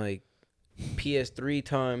during like PS3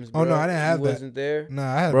 times, bro. Oh no, I didn't have that. You wasn't there?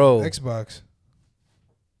 Nah, I had Xbox.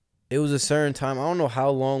 It was a certain time. I don't know how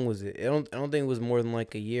long was it. I don't think it was more than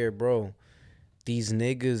like a year, bro. These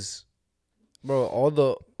niggas, bro, all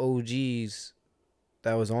the OGs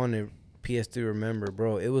that was on it, PS3, remember,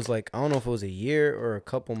 bro. It was like, I don't know if it was a year or a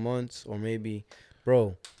couple months or maybe,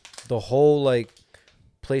 bro, the whole like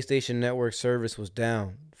PlayStation Network service was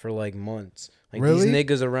down for like months. Like Really? these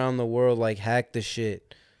niggas around the world like hacked the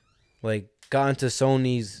shit, like got into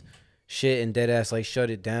Sony's shit and dead ass like shut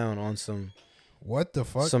it down on some What the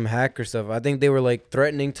fuck? some hacker stuff. I think they were like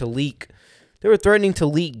threatening to leak. They were threatening to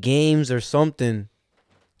leak games or something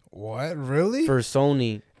What? Really? for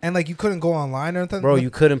Sony. And like you couldn't go online or anything? Bro, you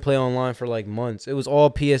couldn't play online for like months. It was all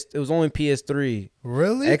PS. It was only PS3.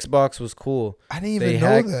 Really? Xbox was cool. I didn't They even know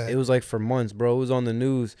hacked. that. It was like for months, bro. It was on the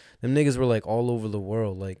news. Them niggas were like all over the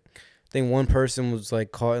world. Like, I think one person was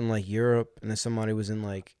like caught in like Europe, and then somebody was in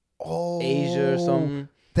like Asia or something.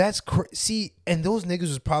 That's see, and those niggas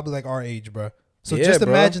was probably like our age, bro. So Yeah, just bro.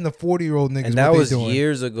 imagine the 40-year-old niggas. And that what was they doing.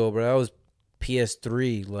 years ago, bro. That was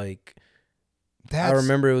PS3. Like, I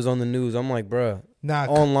remember it was on the news. I'm like, bro,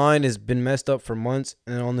 online has been messed up for months,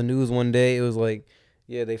 and on the news one day it was like,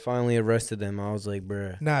 yeah, they finally arrested them. I was like,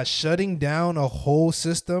 bro. Nah, shutting down a whole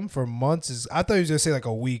system for months is. I thought you was gonna say like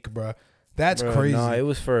a week, bro. That's crazy. Nah, it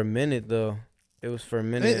was for a minute though. It was for a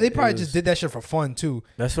minute. They probably just did that shit for fun too.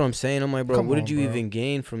 That's what I'm saying. I'm like, bro, what did you bro. even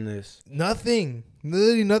gain from this? Nothing.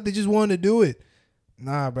 Literally nothing. They just wanted to do it.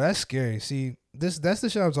 Nah, but that's scary. See, that's the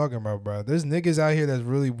shit I'm talking about, bro. There's niggas out here that's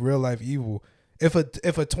really real life evil. If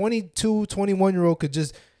a 22, 21-year-old could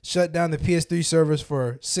just shut down the PS3 servers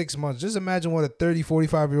for 6 months, just imagine what a 30,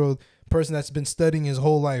 45-year-old person that's been studying his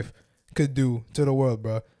whole life could do to the world,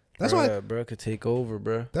 bro. That's why, bro, could take over,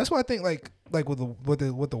 bro. That's why I think like with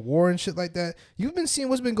the war and shit like that. You've been seeing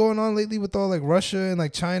what's been going on lately with all like Russia and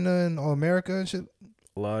like China and all America and shit.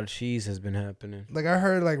 A lot of cheese has been happening. Like I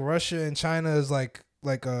heard like Russia and China is like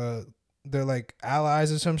they're like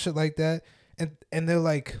allies or some shit like that, and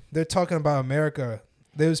they're talking about America.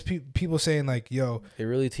 There was people saying like, yo, they're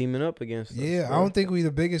really teaming up against us. Yeah, bro. I don't think we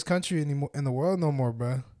the biggest country anymore in the world no more,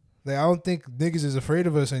 bro. Like I don't think niggas is afraid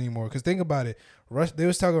of us anymore. Cause think about it, they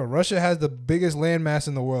was talking about Russia has the biggest landmass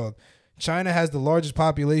in the world, China has the largest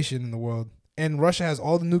population in the world, and Russia has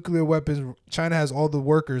all the nuclear weapons. China has all the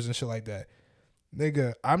workers and shit like that.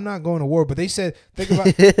 Nigga, I'm not going to war. But they said, think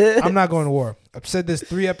about, I'm not going to war. I've said this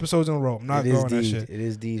 3 episodes in a row. I'm not going that shit. It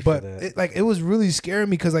is deep. But for that. It was really scaring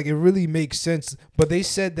me because like it really makes sense. But they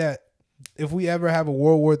said that if we ever have a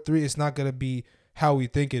World War III, it's not gonna be how we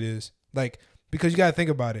think it is. Like because you gotta think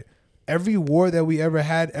about it. Every war that we ever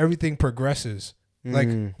had, everything progresses. Like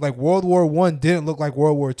World War I didn't look like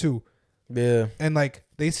World War II. Yeah. And like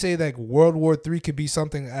they say like World War III could be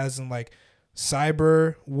something as in like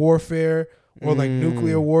cyber warfare or like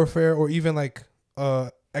nuclear warfare or even like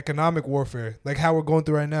economic warfare, like how we're going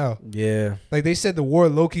through right now. Yeah. Like they said the war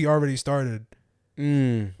low-key already started.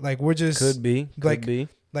 Like we're just could be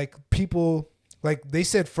like people like they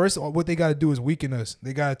said first what they got to do is weaken us.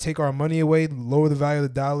 They got to take our money away, lower the value of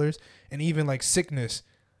the dollars, and even like sickness.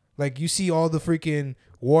 Like you see all the freaking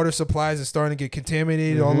water supplies are starting to get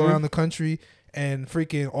contaminated all around the country, and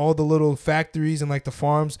freaking all the little factories and like the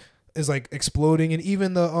farms is like exploding, and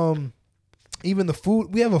even the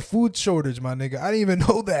food, we have a food shortage, my nigga. I didn't even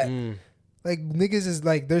know that. Like niggas is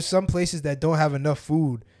like there's some places that don't have enough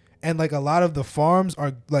food, and like a lot of the farms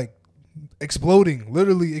are like exploding,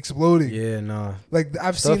 literally exploding. Yeah, nah. Like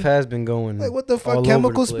I've Stuff seen has been going. like what the fuck, all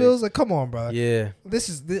chemical over the place. spills. Like come on, bro. Yeah.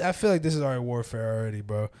 I feel like this is already warfare already,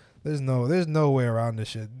 bro. There's no way around this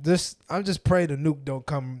shit. I'm just praying the nuke don't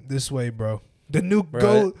come this way, bro. The nuke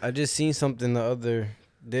go. I just seen something the other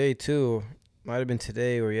day too. Might have been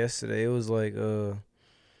today or yesterday. It was like,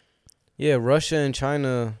 Russia and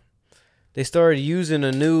China, they started using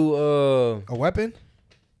a new a weapon?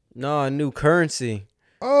 a new currency.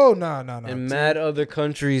 Oh no. And mad other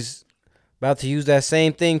countries about to use that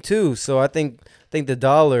same thing too. So I think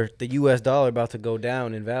the US dollar, about to go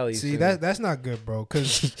down in value. See, soon. that's not good, bro.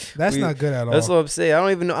 Cause that's not good at all. That's what I'm saying. I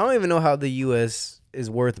don't even know how the US is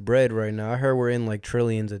worth bread right now. I heard we're in like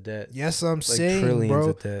trillions of debt. Yes, I'm like saying, trillions bro.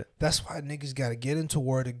 of debt. That's why niggas gotta get into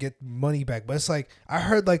war to get money back. But it's like I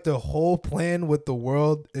heard like the whole plan with the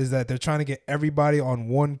world is that they're trying to get everybody on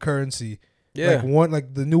one currency. Yeah.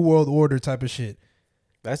 Like the new world order type of shit.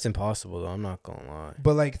 That's impossible though. I'm not gonna lie.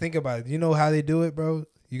 But like think about it. You know how they do it, bro?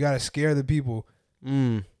 You gotta scare the people.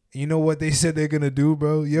 You know what they said they're gonna do,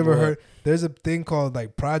 bro? You ever heard? There's a thing called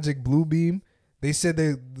like Project Bluebeam. They said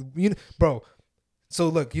bro. So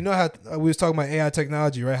look, you know how we was talking about AI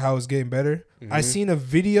technology, right? How it's getting better. I seen a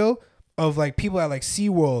video of like people at like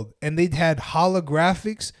SeaWorld, and they had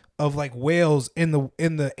holographics of like whales in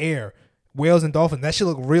the air, whales and dolphins. That shit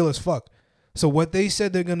look real as fuck. So what they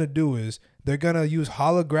said they're gonna do is they're gonna use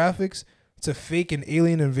holographics to fake an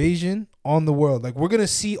alien invasion on the world. Like we're gonna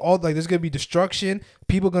see all like there's gonna be destruction,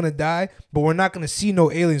 people gonna die, but we're not gonna see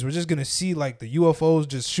no aliens. We're just gonna see like the UFOs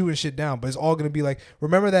just shooting shit down. But it's all gonna be like,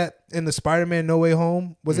 remember that in the Spider-Man No Way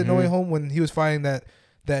Home? Was it No Way Home when he was fighting that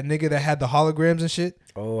nigga that had the holograms and shit?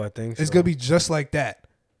 Oh, I think so. It's gonna be just like that.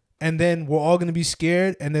 And then we're all gonna be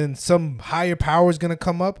scared, and then some higher power is gonna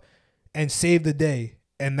come up and save the day.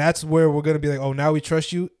 And that's where we're gonna be like, oh, now we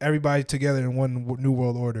trust you, everybody together in one new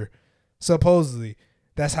world order. Supposedly.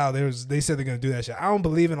 That's how they said they're gonna do that shit. I don't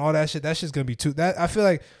believe in all that shit. That shit's gonna be too. I feel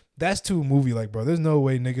like that's too movie like, bro. There's no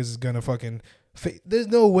way niggas is gonna fucking. There's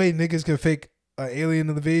no way niggas can fake an alien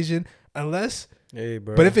invasion unless. Hey,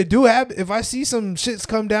 bro. But if it do happen, if I see some shits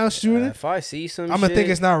come down shooting, if I see some, I'm gonna think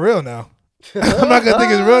it's not real now. I'm not gonna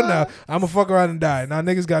think it's real now. I'm gonna fuck around and die. Now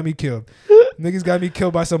niggas got me killed. Niggas got me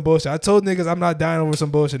killed by some bullshit. I told niggas I'm not dying over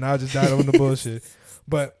some bullshit. Now I just died over the bullshit.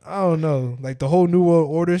 But I don't know, like the whole New World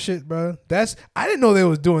Order shit, bro. I didn't know they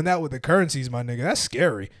was doing that with the currencies, my nigga. That's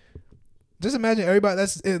scary. Just imagine everybody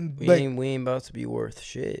that's in. We ain't about to be worth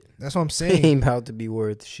shit. That's what I'm We saying. ain't about to be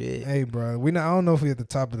worth shit. Hey, bro, I don't know if we at the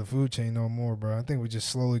top of the food chain no more, bro. I think we're just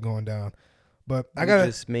slowly going down. But I gotta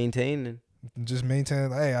just maintaining. Just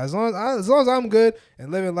maintain. Hey, as long as I'm good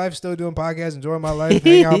and living life, still doing podcasts, enjoying my life,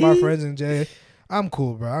 hanging out with my friends and Jay, I'm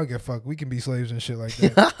cool, bro. I don't give a fuck. We can be slaves and shit like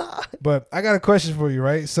that. But I got a question for you,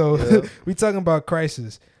 right? So we talking about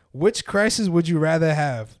crisis. Which crisis would you rather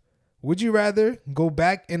have? Would you rather go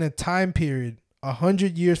back in a time period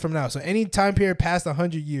 100 years from now? So any time period past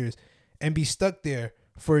 100 years and be stuck there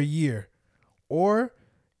for a year, or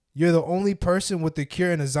you're the only person with the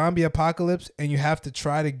cure in a zombie apocalypse and you have to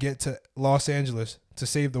try to get to Los Angeles to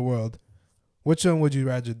save the world? Which one would you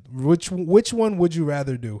rather? Which one would you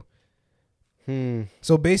rather do?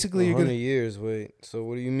 So basically, you're 100 years. Wait. So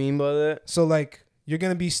what do you mean by that? So like you're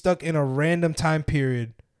gonna be stuck in a random time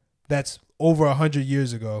period that's over 100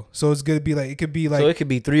 years ago. So it's gonna be like it could be like. So it could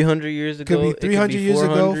be 300 years ago. Could be 300 years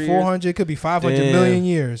ago, 400. It could be 500 million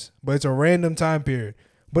years. But it's a random time period.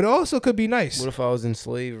 But it also could be nice. What if I was in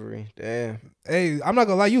slavery? Damn. Hey, I'm not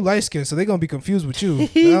gonna lie, you light skinned, so they're gonna be confused with you.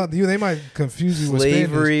 They might confuse you with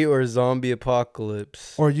slavery or zombie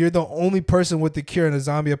apocalypse. Or you're the only person with the cure in a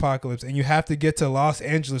zombie apocalypse, and you have to get to Los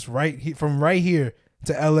Angeles from right here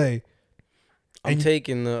to LA. I'm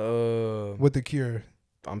taking the with the cure.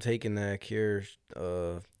 I'm taking that cure.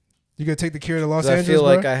 You gonna take the cure to Los Angeles? I feel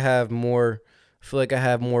like I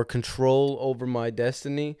have more control over my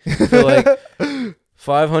destiny. I feel like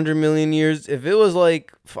 500 million years. If it was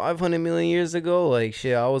like 500 million years ago, like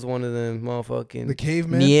shit, I was one of them motherfucking the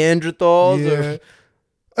caveman Neanderthals. Yeah.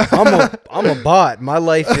 I'm a bot. My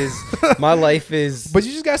life is. But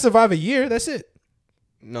you just gotta survive a year. That's it.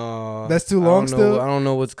 No, that's too long. Still, I don't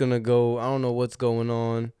know what's gonna go. I don't know what's going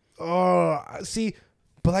on. Oh, see,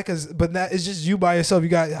 but that it's just you by yourself. You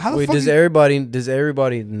got how the Wait, fuck? Does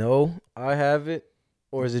everybody know I have it?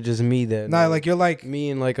 Or is it just me that? Nah, like you're like me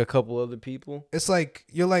and like a couple other people. It's like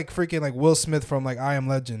you're like freaking like Will Smith from like I Am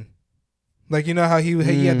Legend. Like you know how he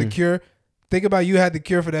had the cure. Think about you had the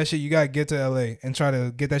cure for that shit. You gotta get to LA and try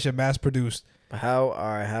to get that shit mass produced. How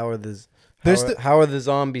are the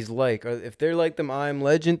zombies like? If they're like them I Am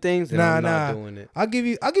Legend things, then I'm not doing it. I'll give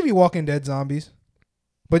you Walking Dead zombies.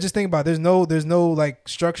 But just think about it. There's no like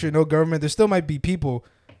structure, no government. There still might be people.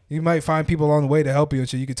 You might find people along the way to help you and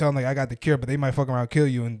shit. You can tell them like I got the cure, but they might fuck around, kill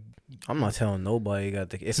you. And I'm not telling nobody you got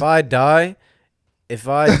the cure. If I die,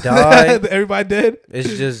 everybody dead.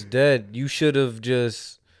 It's just dead. You should have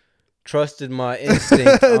just trusted my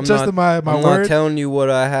instinct. I'm not telling you what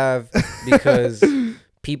I have because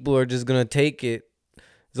people are just gonna take it.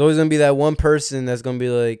 There's always gonna be that one person that's gonna be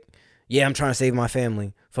like, "Yeah, I'm trying to save my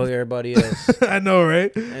family. Fuck everybody else." I know,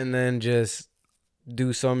 right? And then just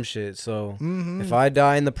do some shit. So if I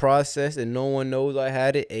die in the process and no one knows I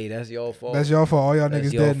had it, hey, that's y'all fault. That's y'all fault. All y'all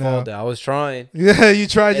niggas dead now. I was trying. Yeah, you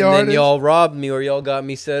tried your hardest. And then y'all robbed me, or y'all got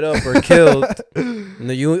me set up or killed.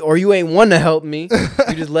 You ain't want to help me.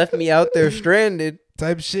 You just left me out there stranded.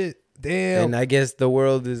 Type shit. Damn. And I guess the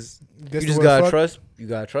world is. You just gotta trust. You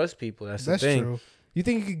gotta trust people. That's the thing. True. You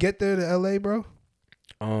think you could get there to LA, bro?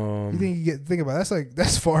 You think you could think about it?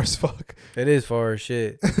 That's far as fuck. It is far as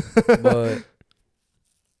shit. But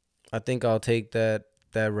I think I'll take that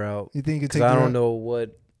route. You think you could take? I don't know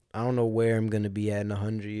where I'm gonna be at in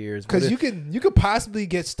 100 years. Because you could possibly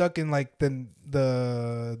get stuck in like the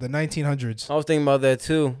 1900s. I was thinking about that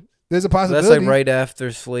too. There's a possibility. That's like right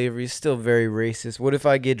after slavery. It's still very racist. What if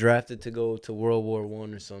I get drafted to go to World War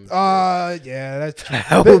I or something? Yeah, that's true.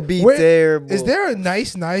 That would be terrible. Is there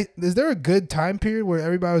a good time period where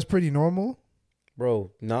everybody was pretty normal?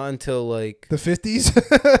 Bro, not until like the 50s.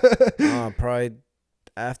 Probably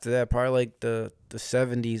after that, probably like the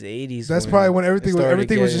 70s, 80s. That's probably when everything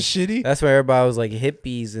was just shitty. That's where everybody was like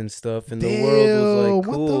hippies and stuff, and the world was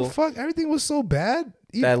like cool. What the fuck? Everything was so bad.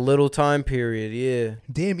 That little time period, yeah.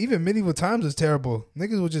 Damn, even medieval times was terrible.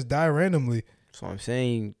 Niggas would just die randomly. That's what I'm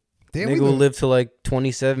saying. Damn, nigga will live to like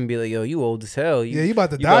 27, be like, yo, you old as hell. You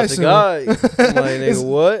about to die soon. I'm like, nigga,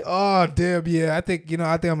 what? Oh damn, yeah. I think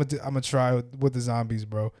I'm gonna try with the zombies,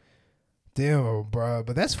 bro. Damn, bro.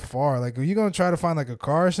 But that's far. Like, are you gonna try to find like a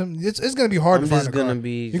car or something? It's gonna be hard to find a car.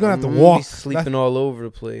 You're gonna have to walk. Be sleeping all over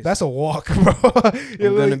the place. That's a walk, bro.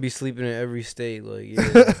 I'm gonna be sleeping in every state. Like,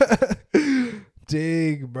 yeah.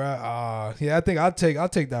 Dig, bro. Yeah, I think I'll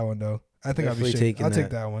take that one though. I think I'll take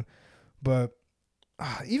that one. But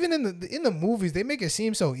even in the movies, they make it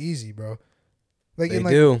seem so easy, bro. Like in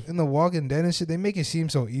the Walking Dead and shit, they make it seem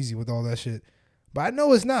so easy with all that shit. But I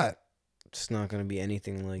know it's not. It's not gonna be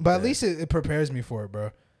anything like that. But at least it prepares me for it,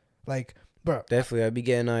 bro. Like, bro. Definitely, I'd be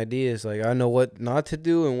getting ideas. Like, I know what not to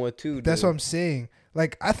do and what to do. That's what I'm saying.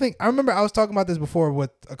 Like, I remember I was talking about this before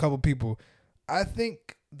with a couple people. I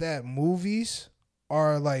think that movies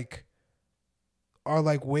are like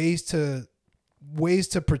ways to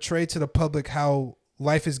portray to the public how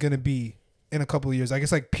life is gonna be in a couple of years. Like,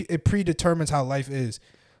 it's like it predetermines how life is.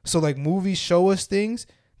 So like movies show us things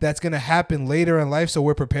that's gonna happen later in life, so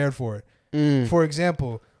we're prepared for it. For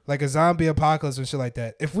example, like a zombie apocalypse and shit like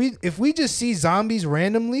that. If we just see zombies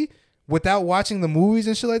randomly without watching the movies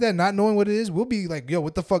and shit like that, not knowing what it is, we'll be like, yo,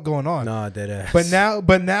 what the fuck going on? Nah, dead ass.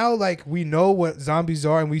 But now like we know what zombies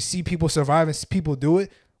are and we see people survive and people do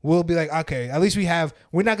it, we'll be like, okay, at least we're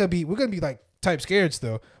gonna be like type scared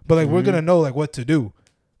still, but like we're gonna know like what to do.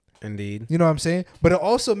 Indeed. You know what I'm saying? But it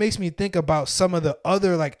also makes me think about some of the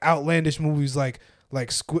other like outlandish movies like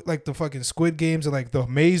the fucking Squid Games and like the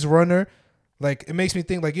Maze Runner. Like, it makes me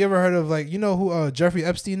think, like, you ever heard of, like, you know who Jeffrey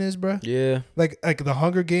Epstein is, bro? Yeah. Like the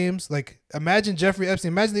Hunger Games. Like, imagine Jeffrey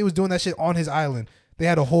Epstein. Imagine they was doing that shit on his island. They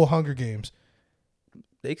had a whole Hunger Games.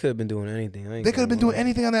 They could have been doing anything. They could have been doing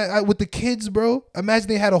anything on that with the kids, bro. Imagine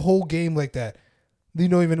they had a whole game like that. We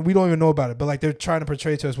don't even know about it, but, like, they're trying to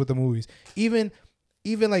portray to us with the movies. Even,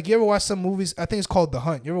 like, you ever watch some movies? I think it's called The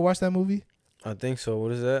Hunt. You ever watch that movie? I think so.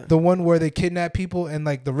 What is that? The one where they kidnap people and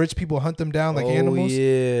like the rich people hunt them down like animals.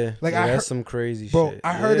 Yeah, like that's some crazy shit. Bro,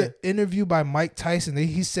 I heard an interview by Mike Tyson.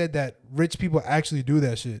 He said that rich people actually do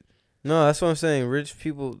that shit. No, that's what I'm saying. Rich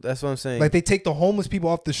people. That's what I'm saying. Like they take the homeless people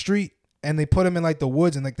off the street and they put them in like the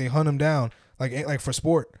woods and like they hunt them down like for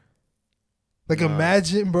sport. Like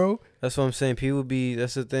imagine, bro. That's what I'm saying.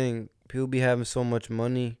 That's the thing. People be having so much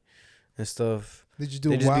money and stuff. They just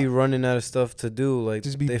be running out of stuff to do. Like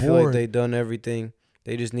they feel like they done everything.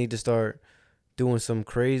 They just need to start doing some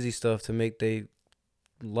crazy stuff to make their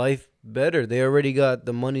life better. They already got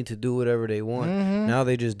the money to do whatever they want. Now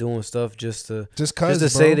they just doing stuff just to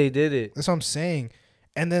say they did it. That's what I'm saying.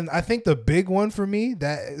 And then I think the big one for me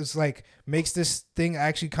that is like makes this thing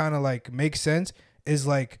actually kind of like make sense is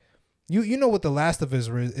like you know what The Last of Us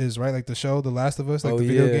is, right? Like the show The Last of Us, like the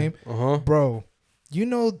video game. Bro. You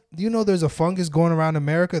know there's a fungus going around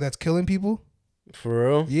America that's killing people? For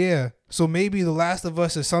real? Yeah. So maybe The Last of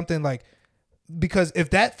Us is something like, because if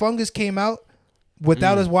that fungus came out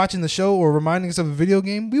without us watching the show or reminding us of a video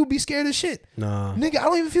game, we would be scared as shit. Nah. Nigga, I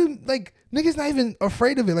don't even feel like, niggas not even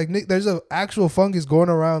afraid of it. Like, there's an actual fungus going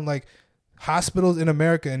around like hospitals in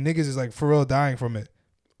America and niggas is like for real dying from it.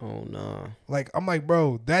 Oh, nah. Like, I'm like,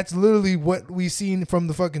 bro, that's literally what we seen from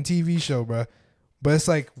the fucking TV show, bro. But it's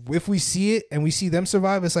like, if we see it and we see them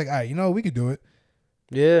survive, it's like, all right, you know, we could do it.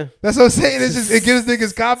 Yeah. That's what I'm saying. It's just, it gives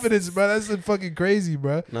niggas confidence, bro. That's fucking crazy,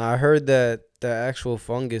 bro. Nah, I heard that the actual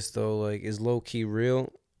fungus, though, like, is low-key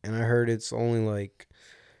real. And I heard it's only, like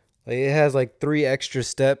it has, like, 3 extra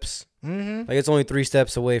steps. Like, it's only 3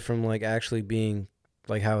 steps away from, like, actually being,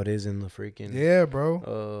 like, how it is in the freaking... Yeah,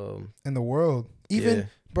 bro. In the world. Even,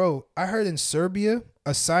 bro, I heard in Serbia,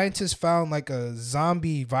 a scientist found, like, a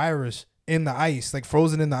zombie virus in the ice, like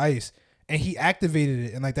frozen in the ice, and he activated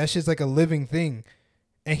it, and like that shit's like a living thing.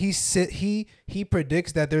 And he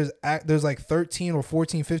predicts that there's like 13 or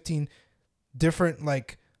 14, 15 different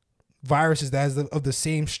like viruses that is of the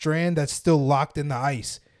same strand that's still locked in the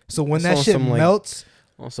ice. So when that shit melts,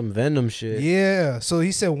 on some Venom shit. Yeah. So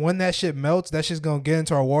he said when that shit melts, that shit's gonna get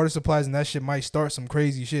into our water supplies, and that shit might start some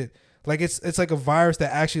crazy shit. Like it's like a virus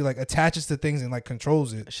that actually like attaches to things and like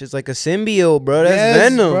controls it. Shit's like a symbiote, bro. That's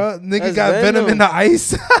Venom. Bro. Nigga got Venom in the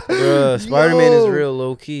ice. Bro, Spider-Man is real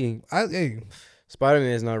low key. Hey,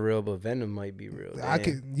 Spider-Man is not real, but Venom might be real.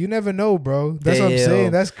 You never know, bro. That's what I'm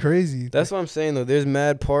saying. That's crazy. That's what I'm saying though. There's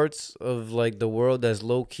mad parts of like the world that's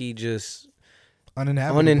low key just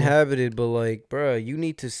uninhabited, but like, bruh, you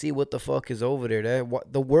need to see what the fuck is over there.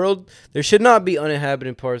 The world, there should not be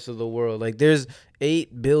uninhabited parts of the world. Like, there's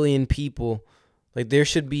 8 billion people. Like, there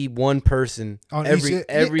should be one person on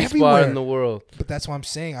every spot in the world. But that's what I'm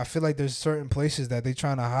saying. I feel like there's certain places that they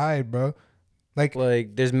trying to hide, bro.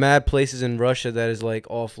 Like there's mad places in Russia that is like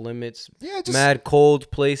off limits. Yeah, just mad cold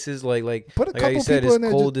places. Like put a couple you said, people it's in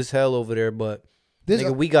there. Cold as hell over there. But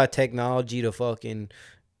nigga, we got technology to fucking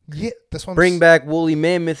that's what bring back woolly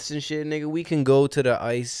mammoths and shit, nigga. We can go to the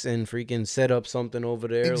ice and freaking set up something over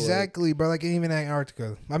there. Exactly, bro. Like even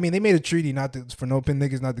Antarctica. I mean, they made a treaty for no pin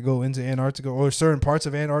niggas not to go into Antarctica or certain parts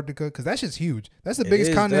of Antarctica because that shit's huge. That's the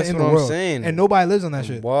biggest continent in the world, and nobody lives on that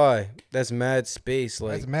shit. Why? That's mad space.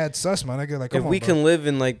 Like that's mad sus, man. Like, if we can live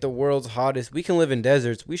in like the world's hottest, we can live in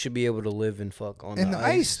deserts. We should be able to live in the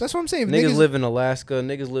ice. That's what I'm saying. Niggas live in Alaska.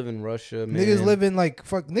 Niggas live in Russia. Man. Niggas live in like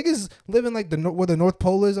Niggas live in like where the North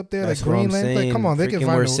Pole is up there, like Greenland. Like, come on, they can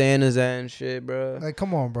find where Santa's at and shit, bro. Like,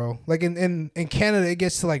 come on, bro. Like in Canada, it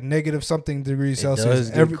gets to like negative something degrees Celsius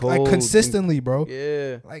cold, like consistently, bro.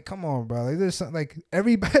 Yeah. Like, come on, bro. Like, there's something like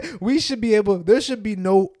everybody. We should be able. There should be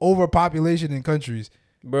no overpopulation in countries,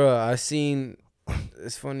 bro. I seen.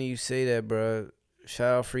 It's funny you say that, bro.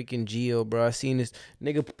 Shout out freaking Geo, bro. I seen this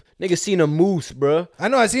nigga seen a moose, bro. I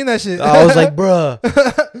know. I seen that shit. I was like, bro,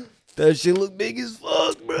 that shit look big as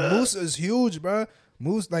fuck, bro. Moose is huge, bro.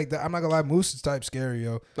 Moose, like, I'm not gonna lie, moose is type scary,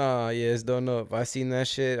 yo. Nah, yeah, it's don't know. If I seen that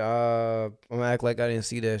shit, I'm gonna act like I didn't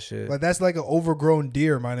see that shit. Like, that's like an overgrown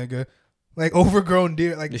deer, my nigga. Like, overgrown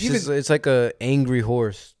deer. Like, it's like a angry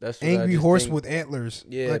horse. That's what angry horse with antlers.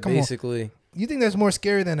 Yeah, like, basically. On. You think that's more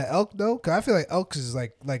scary than an elk, though? Because I feel like elks is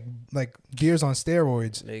like deers on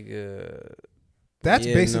steroids. Nigga. That's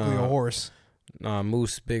basically a horse. Nah,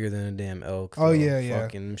 moose bigger than a damn elk. Oh, yeah.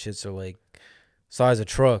 Fucking them shits are like size of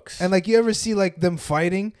trucks. And like, you ever see like them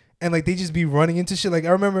fighting and like they just be running into shit? Like, I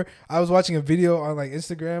remember I was watching a video on like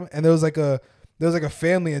Instagram and there was like a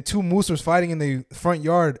family and 2 moose was fighting in the front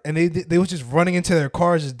yard and they was just running into their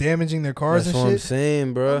cars, just damaging their cars. That's and shit. That's what I'm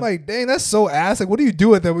saying, bro. I'm like, dang, that's so ass. Like, what do you do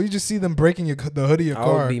with that when you just see them breaking the hood of your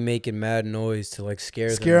car? I would be making mad noise to like scare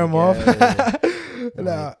them off.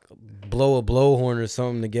 Like, blow a blowhorn or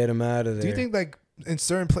something to get them out of there. Do you think like in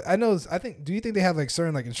certain do you think they have like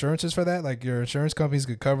certain like insurances for that? Like, your insurance companies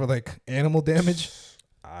could cover like animal damage?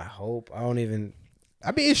 I hope. I don't even.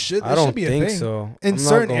 I mean, it should. I don't be think a thing. so. In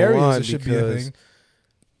certain areas, it should be a thing.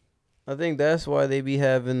 I think that's why they be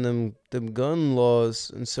having them gun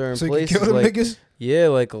laws in certain places. You can kill them like, niggas? Yeah,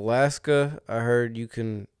 like Alaska. I heard you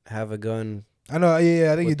can have a gun. I know.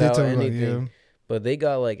 Yeah, I think you did tell me about it. Yeah. But they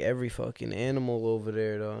got like every fucking animal over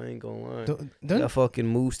there, though. I ain't gonna lie. They got fucking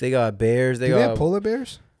moose. They got bears. Do they have polar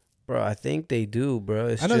bears? Bro, I think they do,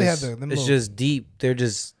 bro. I know they have them. It's just deep. They're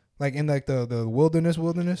just like in like the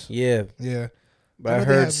wilderness. Yeah. Yeah. But I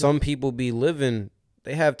heard some people be living.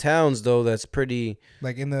 They have towns though that's pretty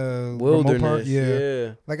like in the wilderness. Part.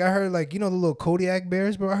 Yeah. Like, I heard like, you know, the little Kodiak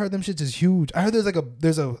bears, bro. I heard them shits is huge. I heard there's like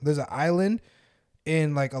there's an island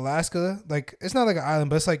in like Alaska. Like, it's not like an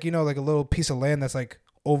island, but it's like, you know, like a little piece of land that's like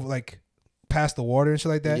over like past the water and shit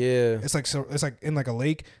like that. Yeah. It's like in like a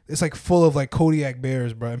lake. It's like full of like Kodiak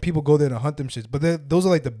bears, bro. And people go there to hunt them shits. But those are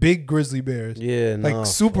like the big grizzly bears. Yeah, like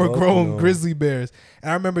super grown grizzly bears.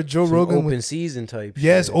 And I remember Joe Rogan open season type.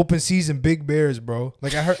 Yes, shit. Open season big bears, bro.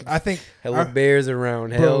 Like, I think hella bears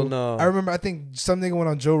around. Hell no. I remember I think something went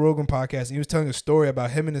on Joe Rogan podcast and he was telling a story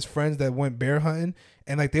about him and his friends that went bear hunting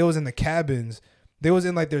and like they was in the cabins. They was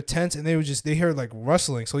in like their tents and they heard like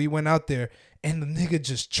rustling. So he went out there and the nigga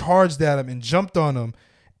just charged at him and jumped on him.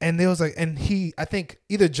 And they was like, and he, I think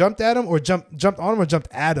either jumped at him or jumped on him or jumped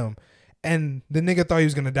at him. And the nigga thought he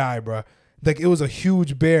was going to die, bro. Like, it was a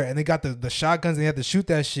huge bear and they got the shotguns and they had to shoot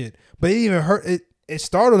that shit. But it didn't even hurt. It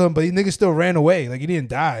startled him, but the nigga still ran away. Like, he didn't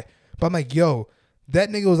die. But I'm like, yo, that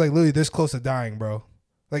nigga was like literally this close to dying, bro.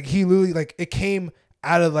 Like, he literally, like, it came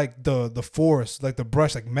out of like the forest, like the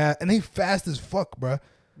brush, like mad, and they fast as fuck, bro.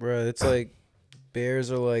 Bro, it's like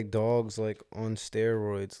bears are like dogs, like on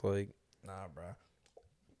steroids. Like, nah, bro.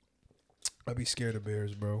 I'd be scared of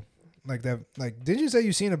bears, bro. Like that. Like, did you say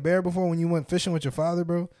you seen a bear before when you went fishing with your father,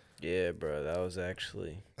 bro? Yeah, bro.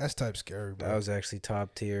 That's type scary, bro. That was actually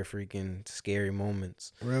top tier, freaking scary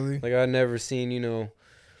moments. Really? Like, I never seen.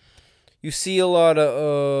 You see a lot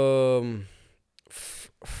of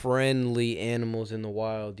friendly animals in the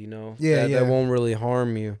wild, that won't really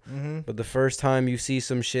harm you. Mm-hmm. But the first time you see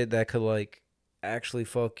some shit that could like actually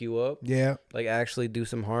fuck you up, like actually do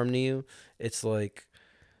some harm to you, it's like,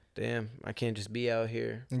 damn, I can't just be out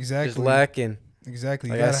here just lacking.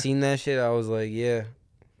 Exactly. Like, I seen that shit, I was like, yeah.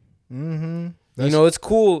 Mm-hmm. It's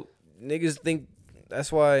cool. Niggas think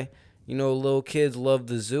that's why you know, little kids love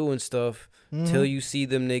the zoo and stuff. Till you see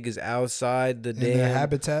them niggas outside the in damn their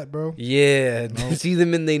habitat, bro. Yeah, Nope. see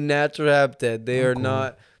them in their natural habitat. They I'm are cool.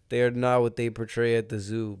 not. They are not what they portray at the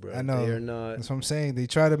zoo, bro. I know. They are not. That's what I'm saying. They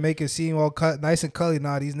try to make it seem all cut, nice and cully.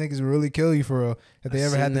 Nah, these niggas will really kill you for real. If they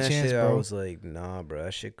ever had the chance, shit, bro. I was like, nah, bro.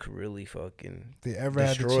 That shit could really fucking. If they ever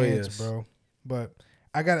had the chance, bro. But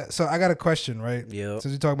I got a question, right? Yeah.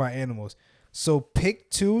 Since we talk about animals, so pick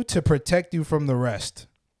 2 to protect you from the rest.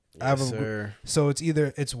 Yes, sir. So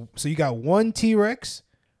so you got 1 T-Rex,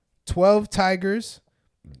 12 tigers,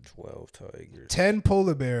 12 tigers, 10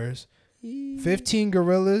 polar bears, 15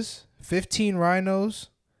 gorillas, 15 rhinos,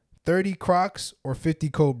 30 crocs, or 50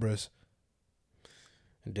 cobras.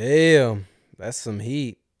 Damn, that's some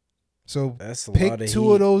heat. So that's a pick lot of two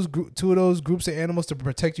heat. of those groups of animals to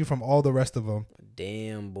protect you from all the rest of them.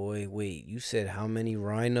 Damn, boy. Wait, you said how many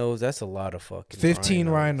rhinos? That's a lot of fucking 15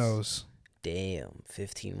 rhinos. Damn,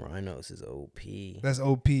 15 rhinos is OP. That's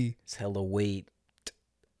OP. It's hella weight.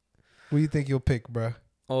 What do you think you'll pick, bruh?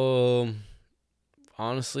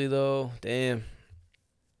 Honestly though, damn,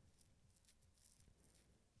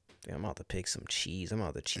 I'm about to pick some cheese. I'm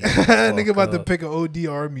about to cheese. Nigga about to pick an OD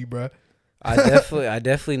army, bruh. I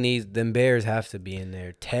definitely need them. Bears have to be in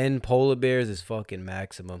there. 10 polar bears is fucking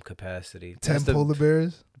maximum capacity. 10 polar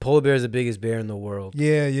bears? Polar bear is the biggest bear in the world.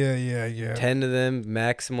 Yeah. 10 of them,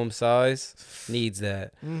 maximum size, needs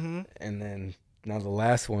that. Mm-hmm. And then now the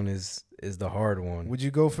last one is the hard one. Would you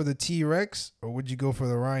go for the T-Rex or would you go for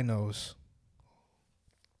the rhinos?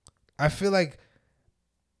 I feel like,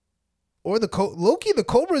 or low-key, the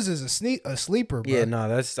cobras is a sleeper, bro. Yeah, no, I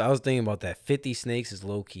was thinking about that. 50 snakes is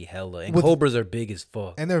low-key hella. And cobras are big as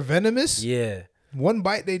fuck. And they're venomous? Yeah. One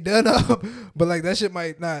bite, they done up. But, like, that shit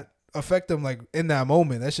might not affect them, like, in that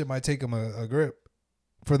moment. That shit might take them a grip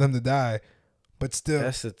for them to die. But still.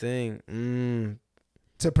 That's the thing.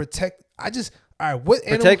 To protect, all right, what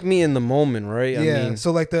animal? Protect me in the moment, right? Yeah, I mean,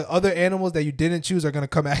 so, like, the other animals that you didn't choose are going to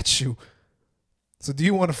come at you. So, do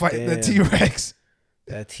you want to fight the Damn. T-Rex?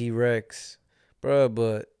 That T-Rex, bro,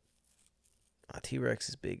 but my T-Rex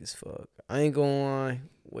is big as fuck. I ain't gonna lie.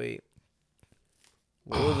 Wait,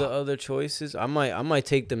 what were the other choices? I might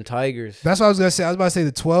take them tigers. That's what I was gonna say. I was about to say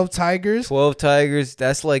the 12 tigers. 12 tigers.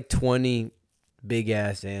 That's like 20 big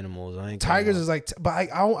ass animals. I ain't Tigers is like, but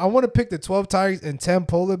I want to pick the 12 tigers and 10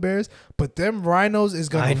 polar bears. But them rhinos is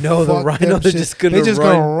gonna. I know the rhinos are just gonna. They just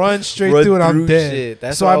gonna run straight through and I'm dead. Shit.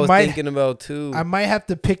 That's so what I was thinking about too. I might have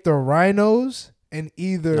to pick the rhinos and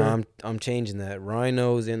either. No, I'm changing that.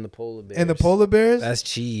 Rhinos and the polar bears. And the polar bears. That's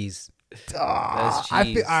cheese. That's cheese. I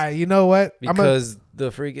feel. All right, you know what? Because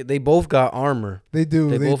they both got armor. They do.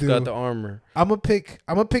 They both do. got the armor. I'm gonna pick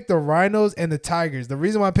the rhinos and the tigers. The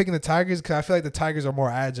reason why I'm picking the tigers because I feel like the tigers are more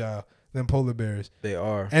agile than polar bears. They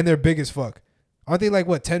are, and they're big as fuck. Aren't they like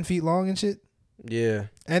what 10 feet long and shit? Yeah.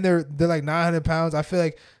 And they're like 900 pounds. I feel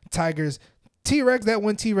like tigers, T-Rex, that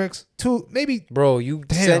one T-Rex, 2 maybe. Bro, you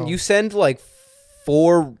send like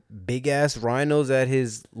 4 big ass rhinos at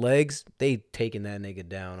his legs, they taking that nigga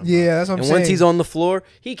down. Yeah, that's what I'm saying. And once he's on the floor,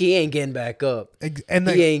 he ain't getting back up. And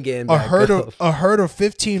he ain't getting back up. A herd of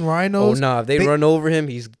 15 rhinos. Oh nah, if they run over him,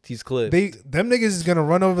 he's clipped. Them niggas is gonna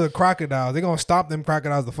run over the crocodiles. They gonna stomp them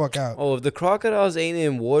crocodiles the fuck out. Oh, if the crocodiles ain't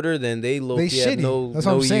in water, then they low-key have no. That's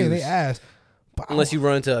what I'm saying. Use. They ass. Unless you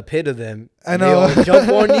run into a pit of them, I know. They all jump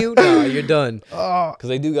on you. Nah, you're done. Because Oh.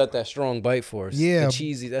 they do got that strong bite force. Yeah, that's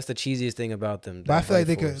the cheesiest thing about them. But I feel like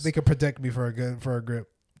they could protect me for a grip.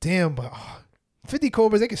 Damn, but 50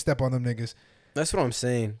 cobras, they can step on them niggas. That's what I'm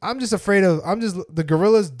saying. I'm just the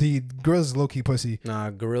gorillas. The gorillas low key pussy. Nah,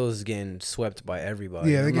 gorillas getting swept by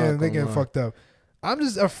everybody. Yeah, they getting fucked up. I'm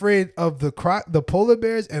just afraid of the polar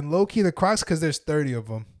bears and low key the crocs because there's 30 of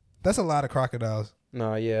them. That's a lot of crocodiles.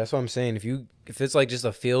 Nah, yeah, that's what I'm saying. If it's like just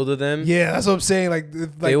a field of them, yeah, that's what I'm saying. Like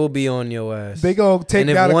they will be on your ass. They gonna take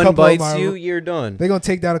and down if a one couple bites of my, you, you're done. They gonna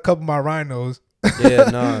take down a couple of my rhinos. Yeah,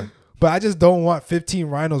 nah. But I just don't want 15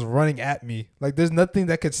 rhinos running at me. Like there's nothing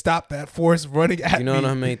that could stop that force running at me. You know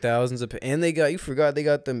how many thousands of and you forgot they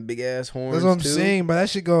got them big ass horns. That's what I'm saying. But that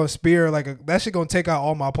shit gonna spear that shit gonna take out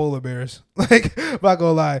all my polar bears. Like I'm not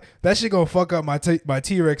gonna lie, that shit gonna fuck up my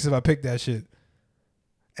T-Rex if I pick that shit.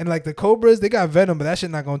 And like the cobras, they got venom, but that shit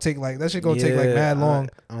not gonna take take like mad long.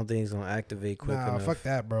 I don't think it's gonna activate quick enough. Fuck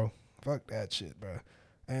that, bro. Fuck that shit, bro.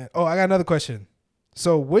 And I got another question.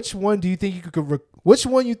 So which one do you think you could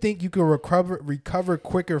recover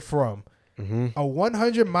quicker from? Mm-hmm. A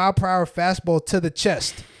 100-mile-per-hour fastball to the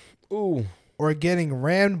chest, ooh, or getting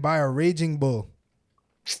rammed by a raging bull?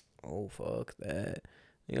 Oh fuck that!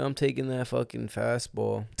 I'm taking that fucking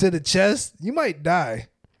fastball to the chest. You might die.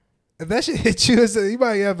 If that shit hit you, you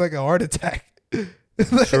might have like a heart attack.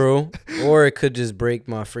 True. Or it could just break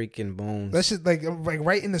my freaking bones. That shit like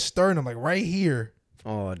right in the sternum, like right here.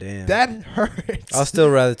 Oh damn. That hurts. I'll still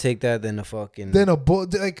rather take that than a fucking. Then a bull,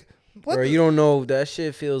 like what? Bro, you don't know. That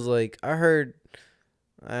shit feels like I heard.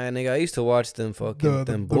 Nigga, I used to watch them fucking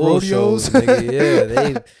them the bull rodeos? shows. Nigga,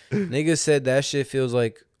 yeah, niggas said that shit feels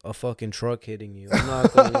like a fucking truck hitting you. I'm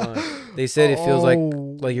not gonna lie. They said it feels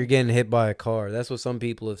like you're getting hit by a car. That's what some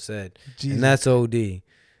people have said, Jesus. and that's OD.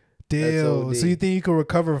 Damn. So you think you can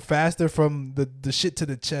recover faster from the shit to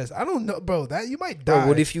the chest? I don't know, bro. That you might die. Bro,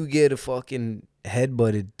 what if you get a fucking head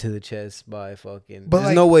butted to the chest by fucking? But There's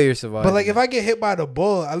like, no way you're surviving. But like, if I get hit by the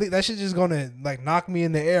bull, at least that shit just gonna like knock me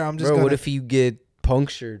in the air. I'm just. Bro, gonna, what if you get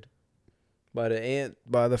punctured by the ant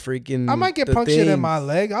by the freaking? I might get punctured in my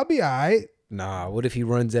leg. I'll be alright. Nah, what if he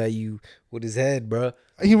runs at you with his head, bro?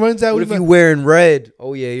 He runs out. What with if you wearing red?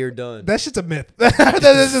 Oh yeah, you're done. That shit's a myth.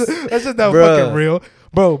 that's just not fucking real,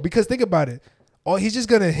 bro. Because think about it. Oh, he's just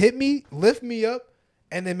gonna hit me, lift me up,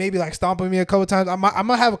 and then maybe like stomping me a couple times. I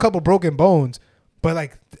might have a couple broken bones, but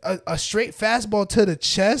like a straight fastball to the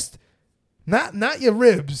chest, not your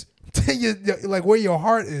ribs, to your like where your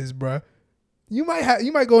heart is, bro. You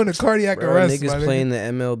might go into cardiac arrest. Niggas playing the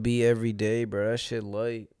MLB every day, bro. That shit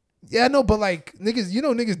light. Yeah, I know, but like niggas,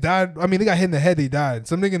 niggas died. I mean, they got hit in the head, they died.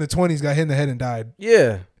 Some nigga in the 20s got hit in the head and died.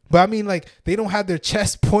 Yeah. But I mean, like, they don't have their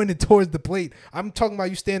chest pointed towards the plate. I'm talking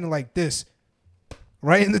about you standing like this.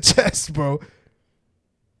 Right in the chest, bro.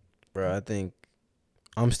 Bro, I think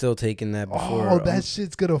I'm still taking that before. Oh, that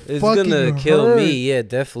shit's gonna it's fucking gonna kill hurt. me. Yeah,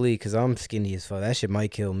 definitely, because I'm skinny as fuck. That shit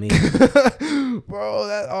might kill me.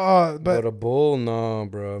 Bro, but a bull, nah,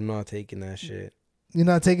 bro. I'm not taking that shit. You're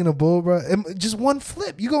not taking a bull, bro? Just one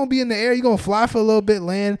flip. You're gonna be in the air. You're gonna fly for a little bit,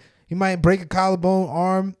 land. You might break a collarbone,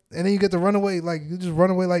 arm, and then you get to run away. Like, you just run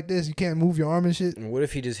away like this. You can't move your arm and shit. And what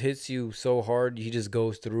if he just hits you so hard, he just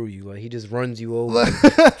goes through you? Like, he just runs you over.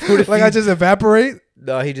 Like, I just evaporate?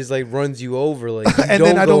 No, he just, like, runs you over. Like, you and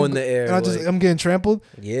don't then I go in the air. And I'm getting trampled?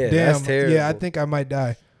 Yeah, damn, that's terrible. Yeah, I think I might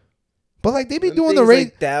die. But, like, they be doing the the race.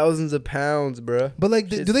 Like thousands of pounds, bro. But, like,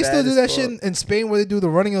 do they still do that shit in Spain where they do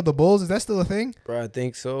the running of the bulls? Is that still a thing? Bro, I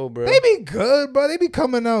think so, bro. They be good, bro. They be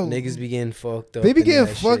coming out. Niggas be getting fucked up. They be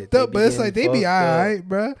getting fucked up, but it's like they be alright,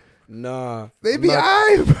 bro. Nah. They be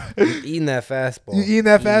alright, bro. You eating that fastball. You eating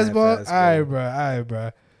that fastball? Alright, bro. Alright,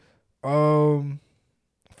 bro.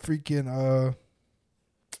 Freaking, what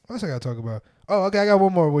else I gotta talk about? Oh, okay, I got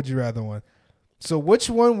one more would you rather one. So which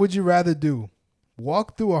one would you rather do?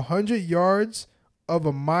 Walk through 100 yards of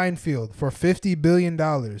a minefield for $50 billion,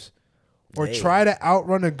 or try to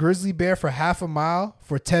outrun a grizzly bear for half a mile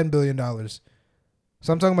for $10 billion.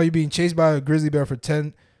 So I'm talking about you being chased by a grizzly bear for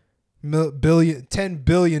 $10 billion,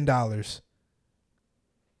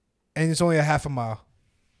 and it's only a half a mile.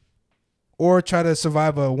 Or try to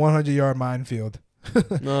survive a 100-yard minefield.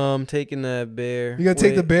 No, I'm taking that bear. You gonna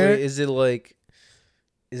take the bear? Is it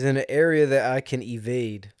an area that I can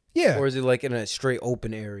evade? Yeah. Or is it like in a straight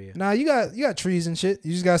open area? Nah, you got trees and shit.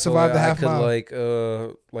 You just gotta survive the half mile.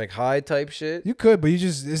 Like hide type shit. You could, but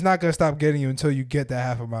it's not gonna stop getting you until you get that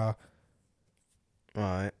half a mile. All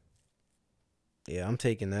right. Yeah, I'm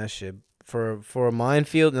taking that shit for a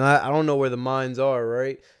minefield, and I don't know where the mines are,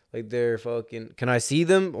 right? Like they're fucking. Can I see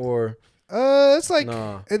them or? It's like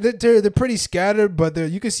nah. They're pretty scattered, but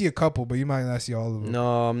you can see a couple, but you might not see all of them.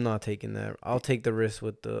 No, I'm not taking that. I'll take the risk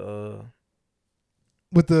with the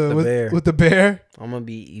bear. With the bear. I'm gonna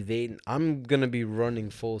be evading. I'm gonna be running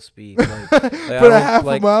full speed. Like for a half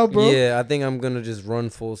a mile, bro. Yeah, I think I'm gonna just run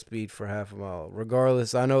full speed for half a mile.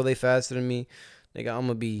 Regardless, I know they faster than me. Nigga, I'm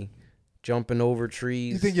gonna be jumping over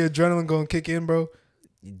trees. You think your adrenaline gonna kick in, bro?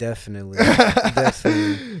 Definitely.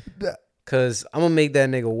 Definitely. Cause I'm gonna make that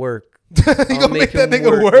nigga work. You gonna make that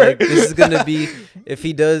nigga work? Like, this is gonna be, if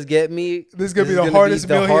he does get me, this is gonna be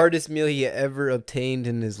the hardest meal he ever obtained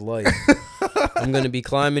in his life. I'm gonna be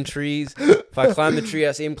climbing trees. If I climb the tree,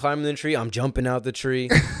 I see him climbing the tree, I'm jumping out the tree.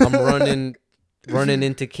 I'm running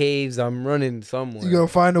into caves. I'm running somewhere. You gonna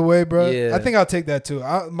find a way, bro? Yeah. I think I'll take that too.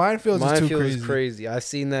 Minefield is too crazy. Is crazy. I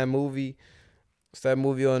seen that movie. What's that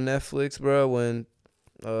movie on Netflix, bro? When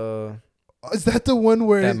is that the one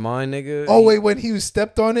where that mine nigga? Oh wait, when he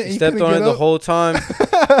stepped on it, he stepped on it the whole time.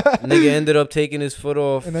 Nigga ended up taking his foot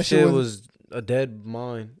off. And that shit was a dead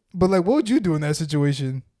mine. But like, what would you do in that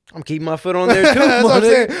situation? I'm keeping my foot on there too. That's what I'm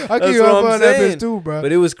saying. I keep you up on that bitch too, bro.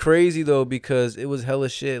 But it was crazy though because it was hella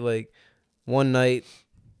shit. Like one night,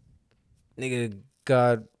 nigga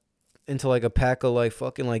got into like a pack of like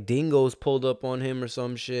fucking like dingoes pulled up on him or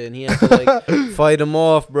some shit, and he had to like fight them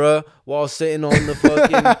off, bro, while sitting on the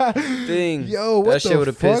fucking thing. Yo, what that shit would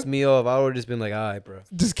have pissed me off. I would have just been like, all right, bro,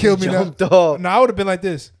 just kill me now. Off. No, I would have been like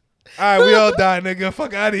this. All right, we all die, nigga.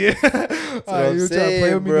 Fuck out of here. All right, you trying to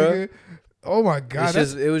play with me, bro. nigga? Oh my god,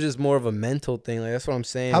 It was just more of a mental thing. Like that's what I'm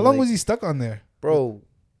saying. how long like, was he stuck on there, bro?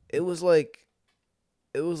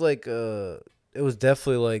 It was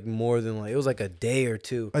definitely like more than like it was like a day or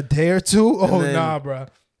two. A day or two? Oh then- nah, bro.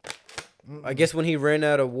 I guess when he ran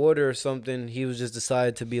out of water or something, he was just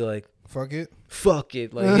decided to be like, Fuck it. fuck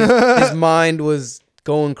it. Like his mind was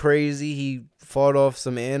going crazy. He fought off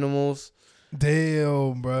some animals,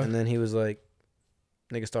 Damn, bro. and then he was like,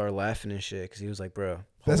 nigga started laughing and shit because he was like, bro.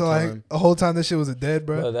 That's like the whole time this shit was a dead,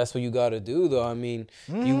 bro. Bro, that's what you gotta do though. I mean,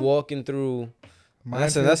 you walking through.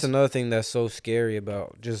 That's Minefields. another thing that's so scary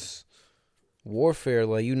about just warfare.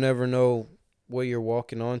 Like you never know what you're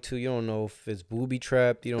walking onto. You don't know if it's booby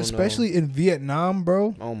trapped. You don't Especially know. in Vietnam,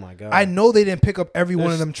 bro. Oh my god. I know they didn't pick up every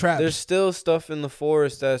one of them traps. There's still stuff in the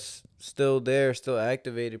forest that's still there, still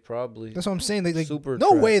activated probably. That's what I'm saying. They Super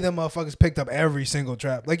no trap. way them motherfuckers picked up every single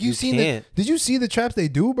trap. Like You seen can't. did you see the traps they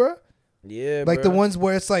do, bro? Yeah, Like bruh. the ones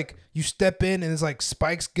where it's like you step in and it's like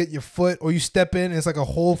spikes get your foot, or you step in and it's like a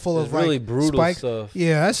hole full It's of really like brutal spikes. stuff.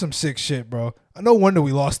 Yeah, that's some sick shit, bro. No wonder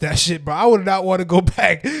we lost that shit, bro. I would not want to go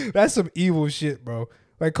back. That's some evil shit, bro.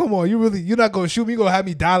 Like, come on, you're not gonna shoot me? You gonna have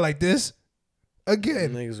me die like this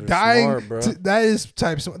again? Them niggas were Dying, smart, bro. that is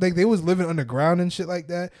type. Like they was living underground and shit like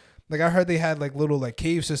that. Like I heard they had like little like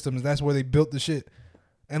cave systems. That's where they built the shit.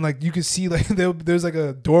 And like you could see like there's like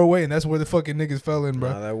a doorway, and that's where the fucking niggas fell in,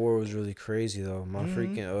 bro. Nah, that war was really crazy though. My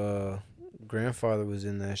freaking grandfather was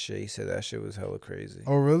in that shit. He said that shit was hella crazy.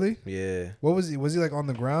 Oh really? Yeah. What was he? Was he like on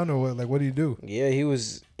the ground or what? Like what did he do? Yeah, he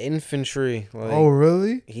was infantry. Like, Oh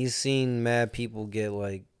really? he's seen mad people get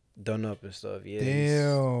like done up and stuff. Yeah.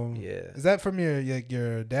 Damn. Yeah. Is that from your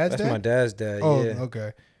dad's That's dad? my dad's dad. Oh yeah.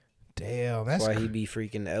 okay. Damn, That's that's why he be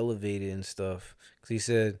freaking elevated and stuff. Cause he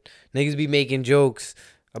said niggas be making jokes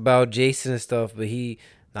about Jason and stuff, but he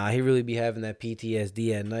really be having that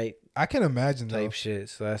PTSD at night I can imagine type though. shit.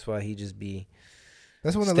 So that's why he just be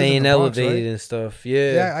That's when they live in staying the Bronx, elevated right? and stuff.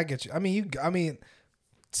 Yeah. Yeah, I get you. I mean,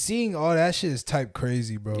 seeing all that shit is type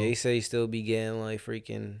crazy, bro. Yeah, he say he still be getting like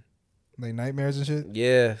freaking Like nightmares and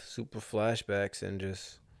shit. super flashbacks and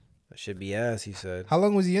just that should be ass. He said. How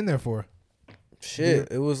long was he in there for? Shit,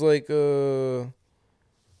 it was like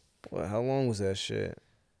what? How long was that shit?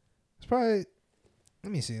 It's probably.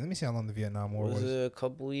 Let me see how long the Vietnam War was. Was it a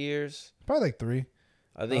couple years? Probably like 3.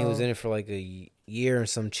 I think he was in it for like a year and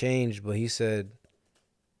some change, but he said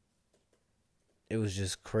it was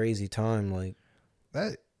just crazy time. Like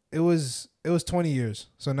That it was 20 years.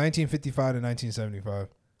 So 1955 to 1975.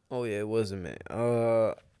 oh yeah, it wasn't man.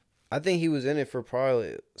 I think he was in it for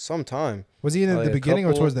probably some time. Was he in it at Like the a beginning or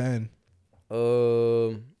couple- towards the end?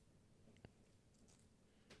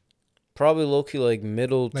 Probably low key like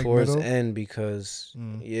middle Like towards middle? end because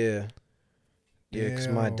Mm. yeah, because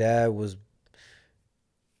my Damn. dad was.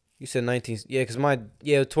 You said 19. Yeah,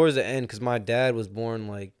 because towards the end because my dad was born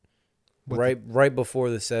like What right before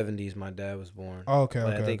the 70s. My dad was born. Oh, okay,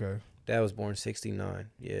 Like, I okay, think- okay. Dad was born 69.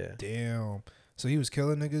 Yeah. Damn. So he was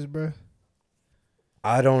killing niggas, bro.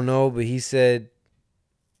 I don't know, but he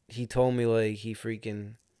told me like he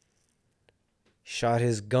freaking shot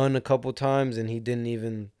his gun a couple times and he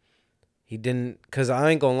didn't, cause I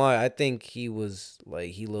ain't gonna lie, I think he was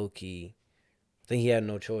like, he low key, I think he had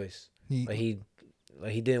no choice. He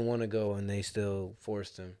didn't want to go and they still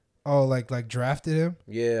forced him. Oh, like drafted him.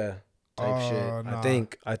 Yeah. Type shit. Nah.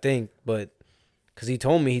 I think, but cause he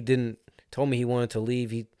told me he wanted to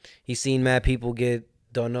leave. He seen mad people get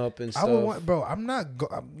done up and stuff. I would want, bro. I'm not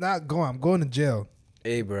going. I'm going to jail.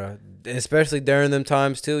 Hey, bro. Especially during them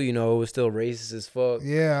times too. You know, it was still racist as fuck.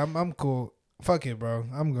 Yeah, I'm cool. Fuck it, bro.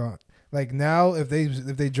 I'm going. Like now, if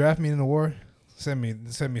they draft me in the war, send me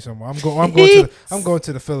somewhere. I'm going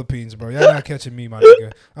to the Philippines, bro. Y'all not catching me, my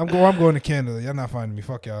nigga. I'm going to Canada. Y'all not finding me.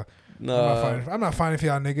 Fuck y'all. No. I'm not finding for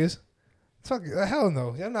y'all niggas. Fuck hell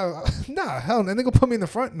no. Y'all not. Nah, hell no. They gonna put me in the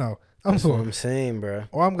front. No, That's what I'm saying, bro.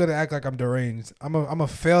 Or I'm gonna act like I'm deranged. I'm gonna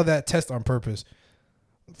fail that test on purpose.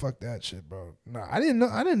 Fuck that shit, bro. Nah, I didn't know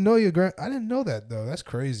I didn't know that though. That's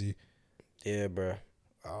crazy. Yeah, bro.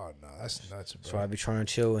 Oh no, that's nuts, bro. So I be trying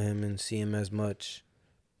to chill with him and see him as much.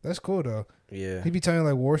 That's cool though. Yeah. He be telling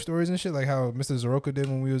like war stories and shit, like how Mr. Zaroka did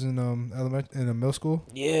when we was in middle school.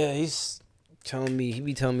 Yeah, he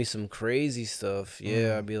be telling me some crazy stuff.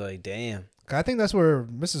 Yeah, I'd be like, damn. I think that's where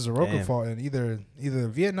Mr. Zaroka Damn. fought in either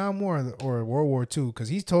Vietnam War or World War II. Because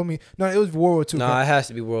he told me it was World War II. No, it has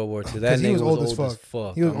to be World War II. That he nigga was was old as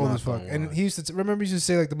fuck. He was I'm old not as fuck, gonna and lie. he used to remember he used to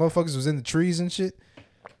say like the motherfuckers was in the trees and shit.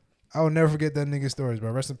 I will never forget that nigga stories,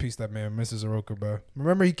 bro. Rest in peace, that man, Mr. Zaroka, bro.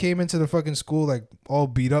 Remember he came into the fucking school like all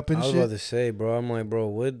beat up and I was shit. about to say, bro. I'm like, bro,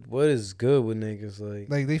 what is good with niggas?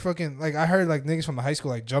 Like they fucking like I heard like niggas from the high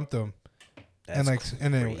school like jumped him and like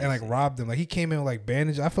and like robbed him. Like he came in with like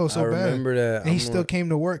bandage. I felt so bad. I remember that. And he still came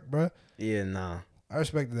to work, bro. Yeah, nah. I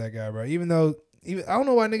respected that guy, bro. Even I don't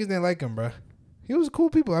know why niggas didn't like him, bro. He was cool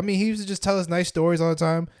people. I mean, he used to just tell us nice stories all the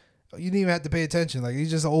time. You didn't even have to pay attention. Like he's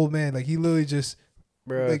just an old man. Like he literally just,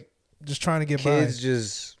 bro, like just trying to get kids by.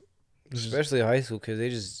 just, especially high school kids, they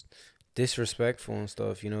just disrespectful and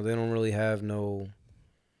stuff. You know, they don't really have no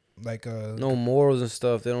morals and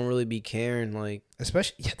stuff. They don't really be caring. Like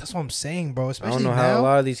especially that's what I'm saying, bro. Especially I don't know now, how a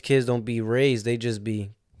lot of these kids don't be raised. They just be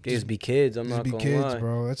kids. I'm not gonna lie,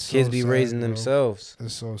 bro. That's kids so be sad, raising bro. themselves.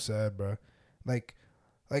 It's so sad, bro.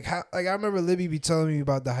 Like how I remember Libby be telling me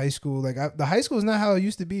about the high school. Like the high school is not how it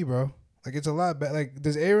used to be, bro. Like it's a lot better. Like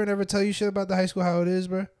does Aaron ever tell you shit about the high school how it is,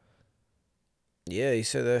 bro? Yeah, he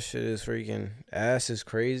said that shit is freaking ass is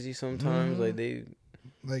crazy sometimes. Like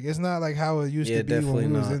it's not like how it used to be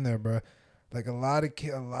when we was in there, bro. Like a lot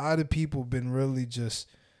of people been really just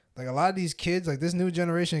like a lot of these kids, like this new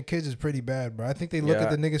generation of kids is pretty bad, bro. I think they look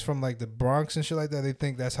at the niggas from like the Bronx and shit like that. They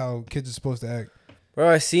think that's how kids are supposed to act. Bro,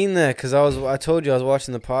 I seen that because I told you I was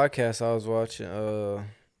watching the podcast. I was watching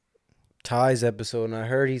Ty's episode, and I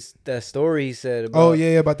heard that story he said about. Oh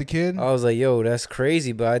yeah, about the kid. I was like, yo, that's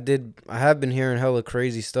crazy. But I have been hearing hella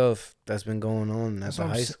crazy stuff that's been going on at the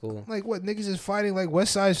high school. Like what niggas is fighting like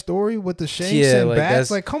West Side Story with the shanks and like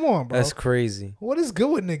bats. Like come on, bro. That's crazy. What is good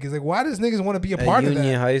with niggas? Like why does niggas want to be a part of that?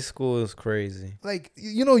 Union High School is crazy. Like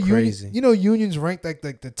unions ranked like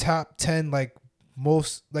the top 10 like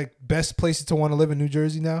most like best places to want to live in New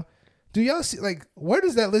Jersey now. Do y'all see like where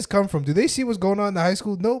does that list come from? Do they see what's going on in the high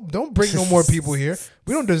school? No, don't bring no more people here.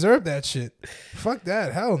 We don't deserve that shit. Fuck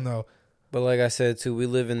that. Hell no. But like I said too, we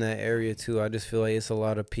live in that area too. I just feel like it's a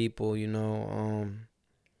lot of people, you know.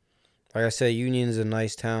 Like I said, Union's a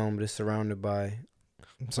nice town, but it's surrounded by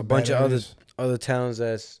a bunch of other towns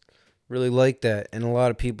that's really like that, and a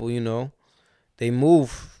lot of people, you know, they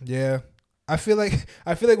move. Yeah. I feel like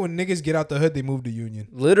when niggas get out the hood, they move to Union.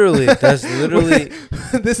 Literally, that's literally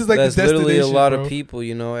this is like that's the literally a lot bro. of people.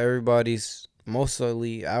 You know, everybody's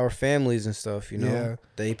mostly our families and stuff. You know,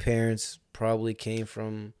 they parents probably came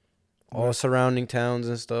from all surrounding towns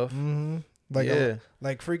and stuff. Mm-hmm.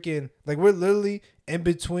 Like freaking like we're literally in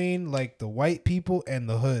between like the white people and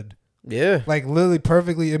the hood. Yeah, like literally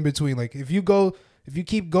perfectly in between. Like if you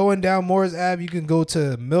keep going down Morris Ave, you can go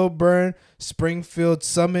to Millburn, Springfield,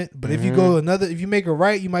 Summit. But if you go if you make a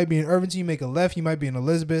right, you might be in Irvington. You make a left, you might be in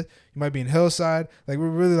Elizabeth. You might be in Hillside. Like we're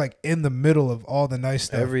really like in the middle of all the nice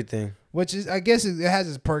stuff. Everything. Which is, I guess it has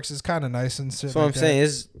its perks. It's kind of nice and shit. So like I'm saying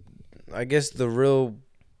is, I guess the real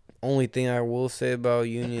only thing I will say about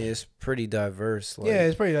Union is pretty diverse. Like, yeah,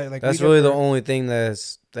 it's pretty like that's really the only thing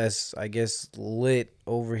that's I guess lit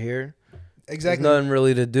over here. Exactly. There's nothing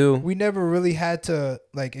really to do. We never really had to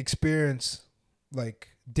like experience like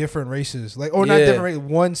different races, like or not different race.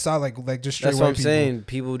 One side, like just straight. That's what I'm people. saying.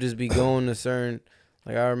 People just be going to certain.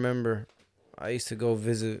 Like I remember, I used to go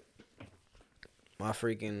visit my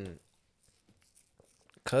freaking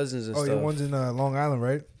cousins and stuff. Oh, your one's in Long Island,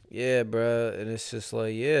 right? Yeah, bro. And it's just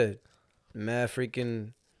like mad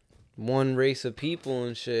freaking one race of people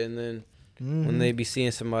and shit. And then when they be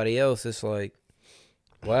seeing somebody else, it's like,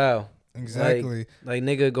 wow. Exactly. Like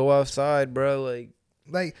nigga, go outside, bro.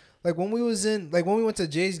 Like when we went to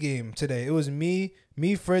Jay's game today, it was me,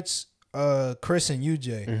 Fritz, Chris, and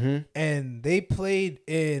UJ, and they played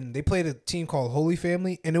a team called Holy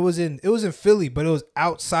Family, and it was in Philly, but it was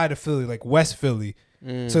outside of Philly, like West Philly,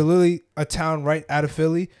 so literally a town right out of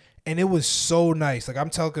Philly, and it was so nice. Like I'm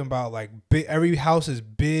talking about like big, every house is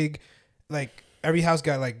big, like every house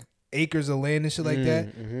got like acres of land and shit like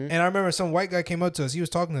that. And I remember some white guy came up to us. He was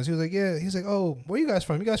talking to us. He was like, yeah. He's like, oh, where you guys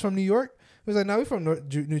from? You guys from New York? He was like, no, we from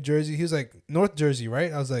New Jersey. He was like, North Jersey,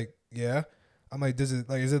 right? I was like, yeah. I'm like, is it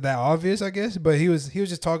that obvious? I guess. But he was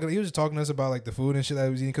just talking to us about like the food and shit that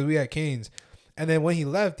he was eating because we had Cane's. And then when he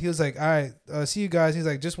left, he was like, all right, see you guys. He's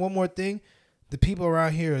like, just one more thing. The people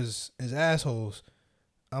around here is assholes.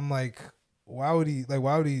 I'm like, why would he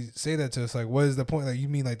say that to us? Like, what is the point? Like, you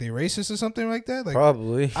mean like they racist or something like that? Like,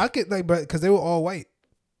 probably. I could like, but because they were all white.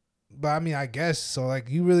 But I mean, I guess so. Like,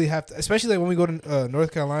 you really have to, especially like when we go to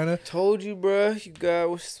North Carolina. Told you, bro. You got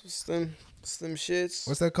what's them shits?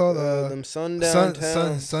 What's that called? Them sundown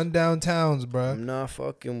towns. Sundown towns, bro. I'm not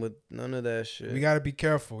fucking with none of that shit. We gotta be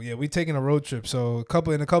careful. Yeah, we taking a road trip, so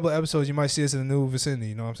in a couple episodes, you might see us in the new vicinity.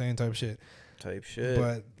 You know what I'm saying? Type shit.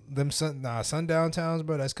 But them sundown towns,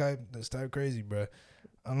 bro. That's type crazy, bro.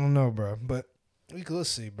 I don't know, bro. But Let's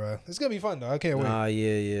see, bro. It's gonna be fun though. I can't wait.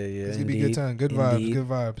 Yeah. It's gonna be a good time. Good vibes. Good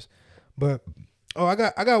vibes. But I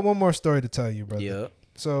got one more story to tell you, brother. Yeah.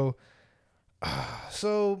 So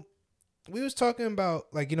we was talking about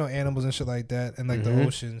like animals and shit like that, and like the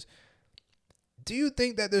oceans. Do you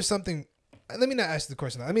think that there's something? Let me not ask the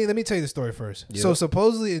question. Let me tell you the story first. Yep. So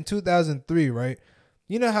supposedly in 2003, right?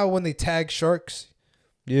 You know how when they tag sharks.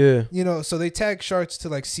 Yeah. So they tag sharks to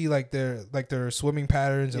like see like their swimming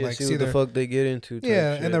patterns and like see what the fuck they get into.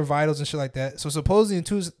 Yeah, and their vitals and shit like that. So supposedly in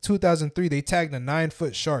 2003 they tagged a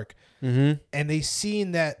 9-foot shark, and they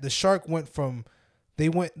seen that the shark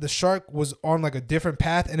the shark was on like a different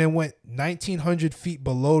path and it went 1,900 feet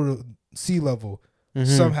below the sea level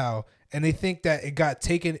somehow, and they think that it got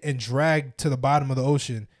taken and dragged to the bottom of the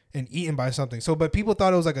ocean and eaten by something. So, but people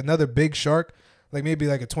thought it was like another big shark. Like maybe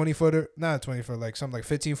like a 20-footer, not a 20-footer, like something like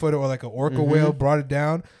 15-footer or like an orca whale brought it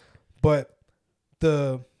down. But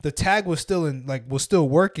the tag was still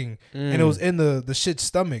working and it was in the shit's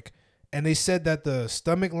stomach. And they said that the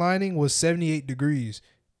stomach lining was 78 degrees.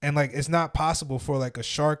 And like it's not possible for like a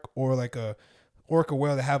shark or like a orca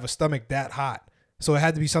whale to have a stomach that hot. So it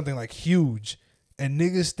had to be something like huge. And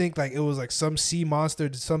niggas think like it was like some sea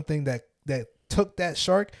monster, something that took that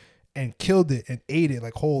shark and killed it and ate it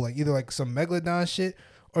like whole, like either like some megalodon shit,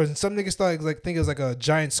 or some niggas thought like think it was like a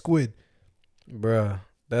giant squid. Bruh,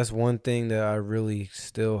 that's one thing that I really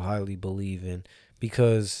still highly believe in,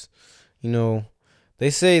 because they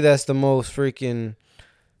say that's the most freaking.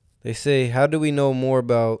 They say, how do we know more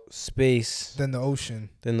about space than the ocean?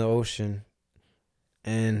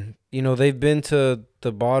 And they've been to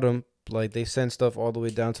the bottom, like they sent stuff all the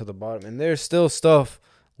way down to the bottom, and there's still stuff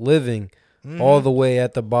living. All the way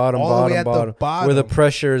at the bottom, where the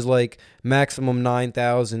pressure is like maximum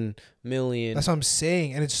 9,000 million. That's what I'm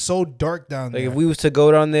saying, and it's so dark down there. Like if we was to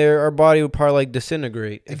go down there, our body would probably like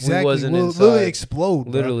disintegrate. Exactly, if we wasn't we'll inside. literally explode.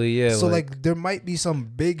 Literally, bro. yeah. So like there might be some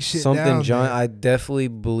big shit. Something down giant. there. I definitely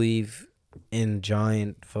believe in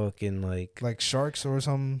giant fucking like sharks or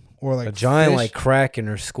something, or like a giant fish. like kraken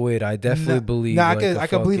or squid. I definitely believe. I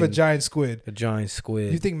could believe a giant squid. A giant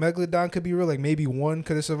squid. You think megalodon could be real? Like maybe one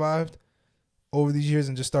could have survived over these years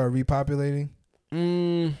and just started repopulating.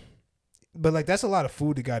 But like that's a lot of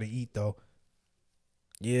food they got to eat though.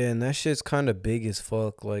 Yeah, and that shit's kind of big as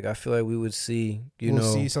fuck. Like I feel like we would see,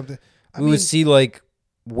 see something. We would see like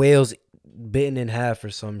whales bitten in half or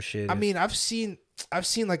some shit. I mean, I've seen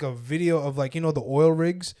like a video of like the oil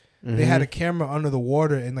rigs. They had a camera under the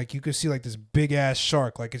water and like you could see like this big ass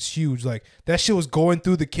shark, like it's huge. Like that shit was going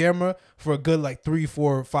through the camera for a good like 3,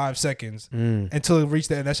 4, 5 seconds until it reached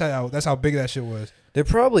that. And that's how big that shit was. There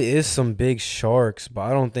probably is some big sharks, but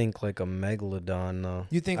I don't think like a megalodon. No,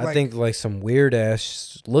 you think? I think like some weird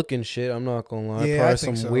ass looking shit. I'm not gonna lie. Yeah, probably I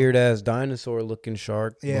think some so. Weird ass dinosaur looking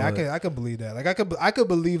shark. Yeah, I could believe that. Like I could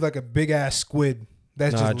believe like a big ass squid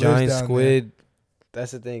that's just giant lives down squid. There.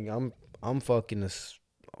 That's the thing. I'm fucking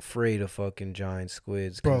afraid of fucking giant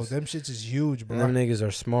squids. Bro, them shits is huge, bro. Them niggas are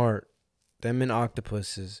smart. Them and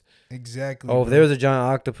octopuses. Exactly. Oh, if there was a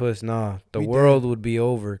giant octopus, the world would be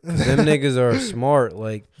over. Them niggas are smart.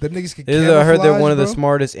 Like them niggas can I heard they're one of the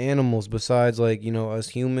smartest animals besides like us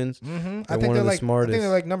humans. I think they're smartest. I think they're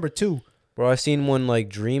like number 2. Bro, I seen one like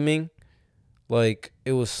dreaming, like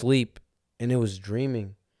it was sleep and it was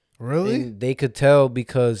dreaming. Really? And they could tell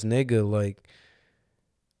because nigga like.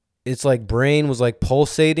 It's like brain was like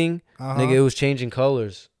pulsating. Nigga, it was changing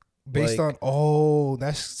colors. Based like, on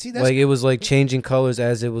that's like it was like changing colors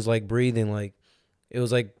as it was like breathing. Like it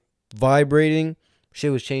was like vibrating.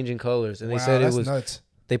 Shit was changing colors. And they said it was nuts.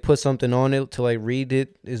 They put something on it to like read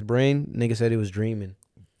it, his brain. Nigga said it was dreaming.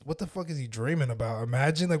 What the fuck is he dreaming about?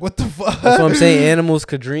 Imagine like what the fuck? That's what I'm saying. Animals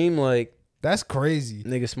could dream like that's crazy.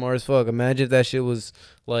 Nigga smart as fuck. Imagine if that shit was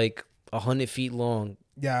like 100 feet long.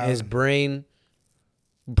 Yeah. His brain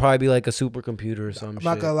probably be like a supercomputer or some shit. I'm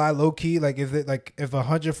not gonna lie, low key, like if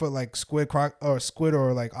 100-foot like squid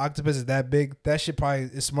or like octopus is that big, that shit probably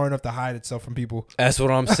is smart enough to hide itself from people. That's what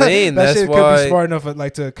I'm saying. that That's shit why could be smart enough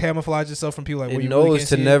like to camouflage itself from people. Like it knows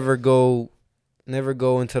to never go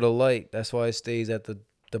into the light. That's why it stays at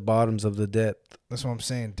the bottoms of the depth. That's what I'm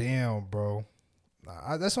saying. Damn, bro.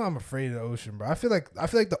 That's why I'm afraid of the ocean, bro. I feel like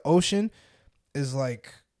the ocean is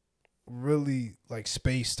like really like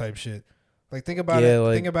space type shit. Like think about it.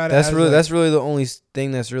 Like, think about it. That's really the only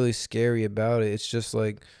thing that's really scary about it. It's just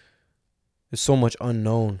like there's so much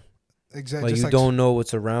unknown. Exactly. Like you don't know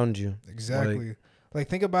what's around you. Exactly. Like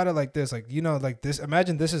think about it like this. Like like this.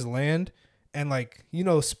 Imagine this is land, and like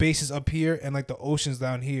space is up here, and like the ocean's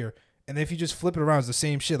down here. And if you just flip it around, it's the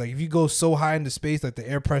same shit. Like if you go so high into space, like the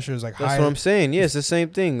air pressure is like high. That's what I'm saying. Yeah, it's the same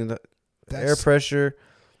thing. The air pressure.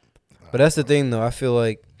 But that's the thing, though. I feel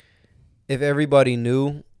like if everybody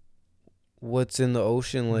knew what's in the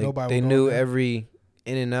ocean, like Nobody they would go knew there? every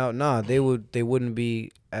in and out, they wouldn't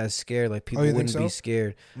be as scared. Like people you think wouldn't be so?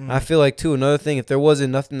 scared. Mm. I feel like too, another thing, if there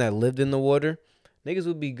wasn't nothing that lived in the water, niggas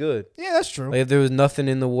would be good. Yeah, that's true. Like if there was nothing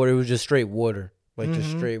in the water, it was just straight water. Like just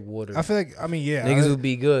Mhm. straight water. I feel like, yeah. Niggas would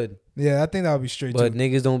be good. Yeah, I think that would be straight But too.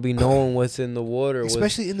 niggas don't be knowing what's in the water.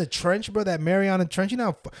 Especially in the trench, bro. That Mariana Trench. You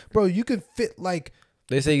know, bro, you could fit like.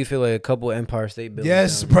 They say you feel like a couple Empire State Buildings.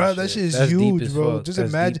 Yes, down bro. there, That shit is That's deep huge, as bro. fuck. Just That's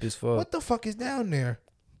imagine deep as fuck. what the fuck is down there.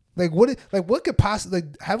 Like what could possibly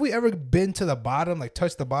have we ever been to the bottom? Like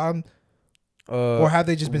touched the bottom, or have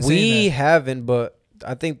they just been saying We that? haven't, but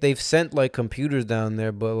I think they've sent like computers down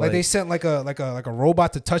there. But Like they sent like a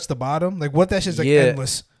robot to touch the bottom. Like what that shit's like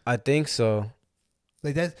endless. I think so.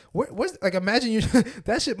 Like that, what's like? Imagine you.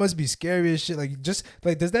 That shit must be scary as shit. Like just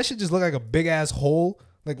like does that shit just look like a big ass hole?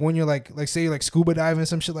 Like when you're like say you're like scuba diving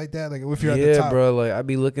some shit like that. Like if you're at the top. Bro. Like I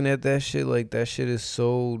be looking at that shit. Like that shit is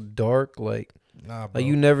so dark. Like Nah, bro. like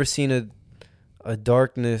you never seen a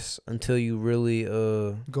darkness until you really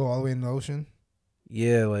go all the way in the ocean.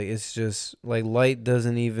 Yeah, like it's just like light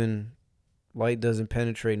doesn't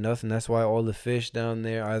penetrate nothing. That's why all the fish down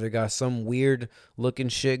there either got some weird looking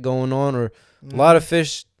shit going on, or a lot of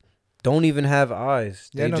fish don't even have eyes.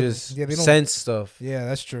 Yeah, they no, just yeah, they don't- sense stuff. Yeah,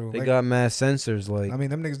 that's true. They Like, got mad sensors. Like I mean,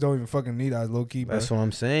 them niggas don't even fucking need eyes, low key. that's Bro. what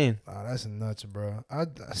I'm saying. Oh, that's nuts, bro. I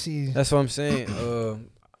see. That's what I'm saying.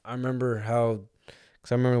 I remember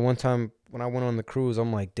because I remember one time when I went on the cruise,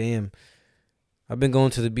 I'm like, damn, I've been going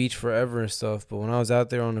to the beach forever and stuff, but when I was out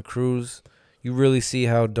there on the cruise, you really see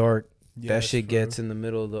how dark that shit gets in the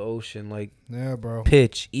middle of the ocean. Like, yeah, bro.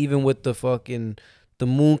 Pitch. Even with the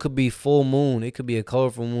moon could be full moon. It could be a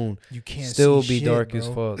colorful moon. You can't still see be shit, dark bro. as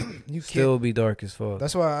fuck. You Still can't. be dark as fuck.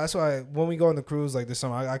 That's why when we go on the cruise like this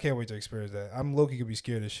summer, I can't wait to experience that. I'm low key could be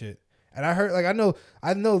scared as shit. And I heard, like, I know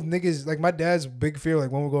niggas, like, my dad's big fear,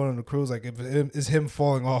 like, when we're going on the cruise, like, is him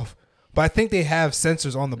falling off. But I think they have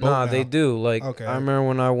sensors on the boat now. They do. Like, Okay. I remember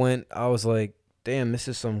when I went, I was like, damn, this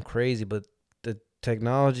is something crazy. But the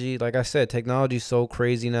technology, like I said, technology's so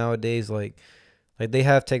crazy nowadays. Like they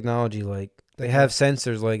have technology. Like, they have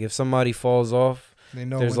sensors. Like, if somebody falls off, They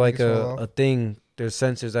know there's, when like, niggas fall a off. thing. There's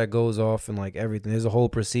sensors that goes off and, like, everything. There's a whole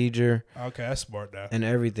procedure Okay, that's smart now. and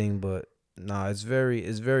everything. But, nah, it's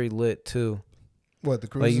very lit, too. What, the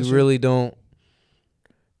cruise? Like, and you shit? really don't,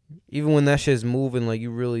 even when that shit's moving, like,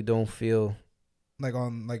 you really don't feel, Like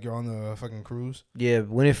you're on the fucking cruise? yeah,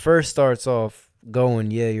 when it first starts off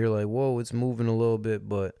going, yeah, you're like, whoa, it's moving a little bit,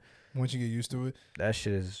 but Once you get used to it? that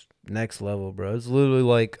shit is next level, bro. It's literally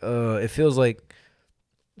like, it feels like,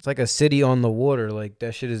 it's like a city on the water. Like,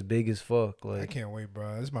 that shit is big as fuck. I Like, can't wait,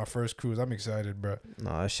 bro. This is my first cruise. I'm excited, bro.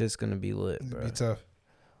 nah, that shit's gonna be lit, It's bro. gonna be tough.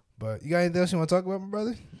 But you got anything else you want to talk about, my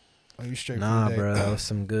brother? Are you straight Nah, for the day? bro, that was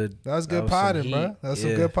some good. That was good was some podding, bro. heat. That was some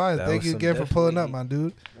Yeah, good podding. that Thank was you some again for pulling up, definitely my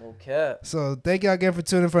dude. No cap. So thank y'all again for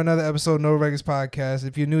tuning in for another episode of No Records Podcast.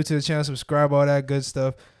 If you're new to the channel, subscribe, all that good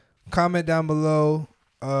stuff. Comment down below.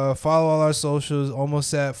 Follow all our socials.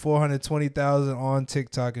 Almost at 420,000 on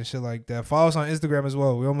TikTok and shit like that. Follow us on Instagram as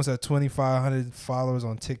well. We almost at 2,500 followers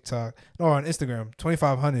on TikTok. No, on Instagram.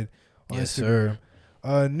 2,500 on Yes, Instagram.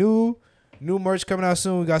 sir. New merch coming out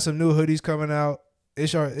soon. We got some new hoodies coming out. It's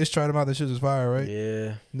tried them out. The shit was fire, right?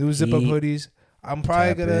 Yeah. New zip up Heat. hoodies. I'm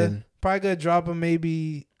probably Tap gonna in. drop them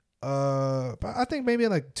maybe. I think maybe in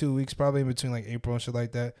like 2 weeks, probably in between like April and shit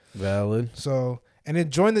like that. Valid. So, and then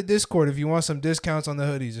join the Discord if you want some discounts on the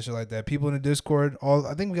hoodies and shit like that. People in the Discord,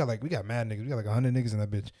 I think we got mad niggas. We got like 100 niggas in that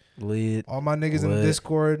bitch. Lit. All my niggas in the Lit.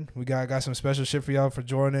 Discord. We got some special shit for y'all for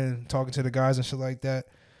joining and talking to the guys and shit like that.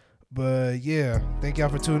 But yeah, thank y'all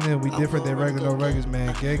for tuning in. We different than regular No Regulars,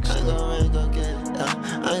 man. Gangsta.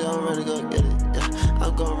 I ain't gonna really go get it.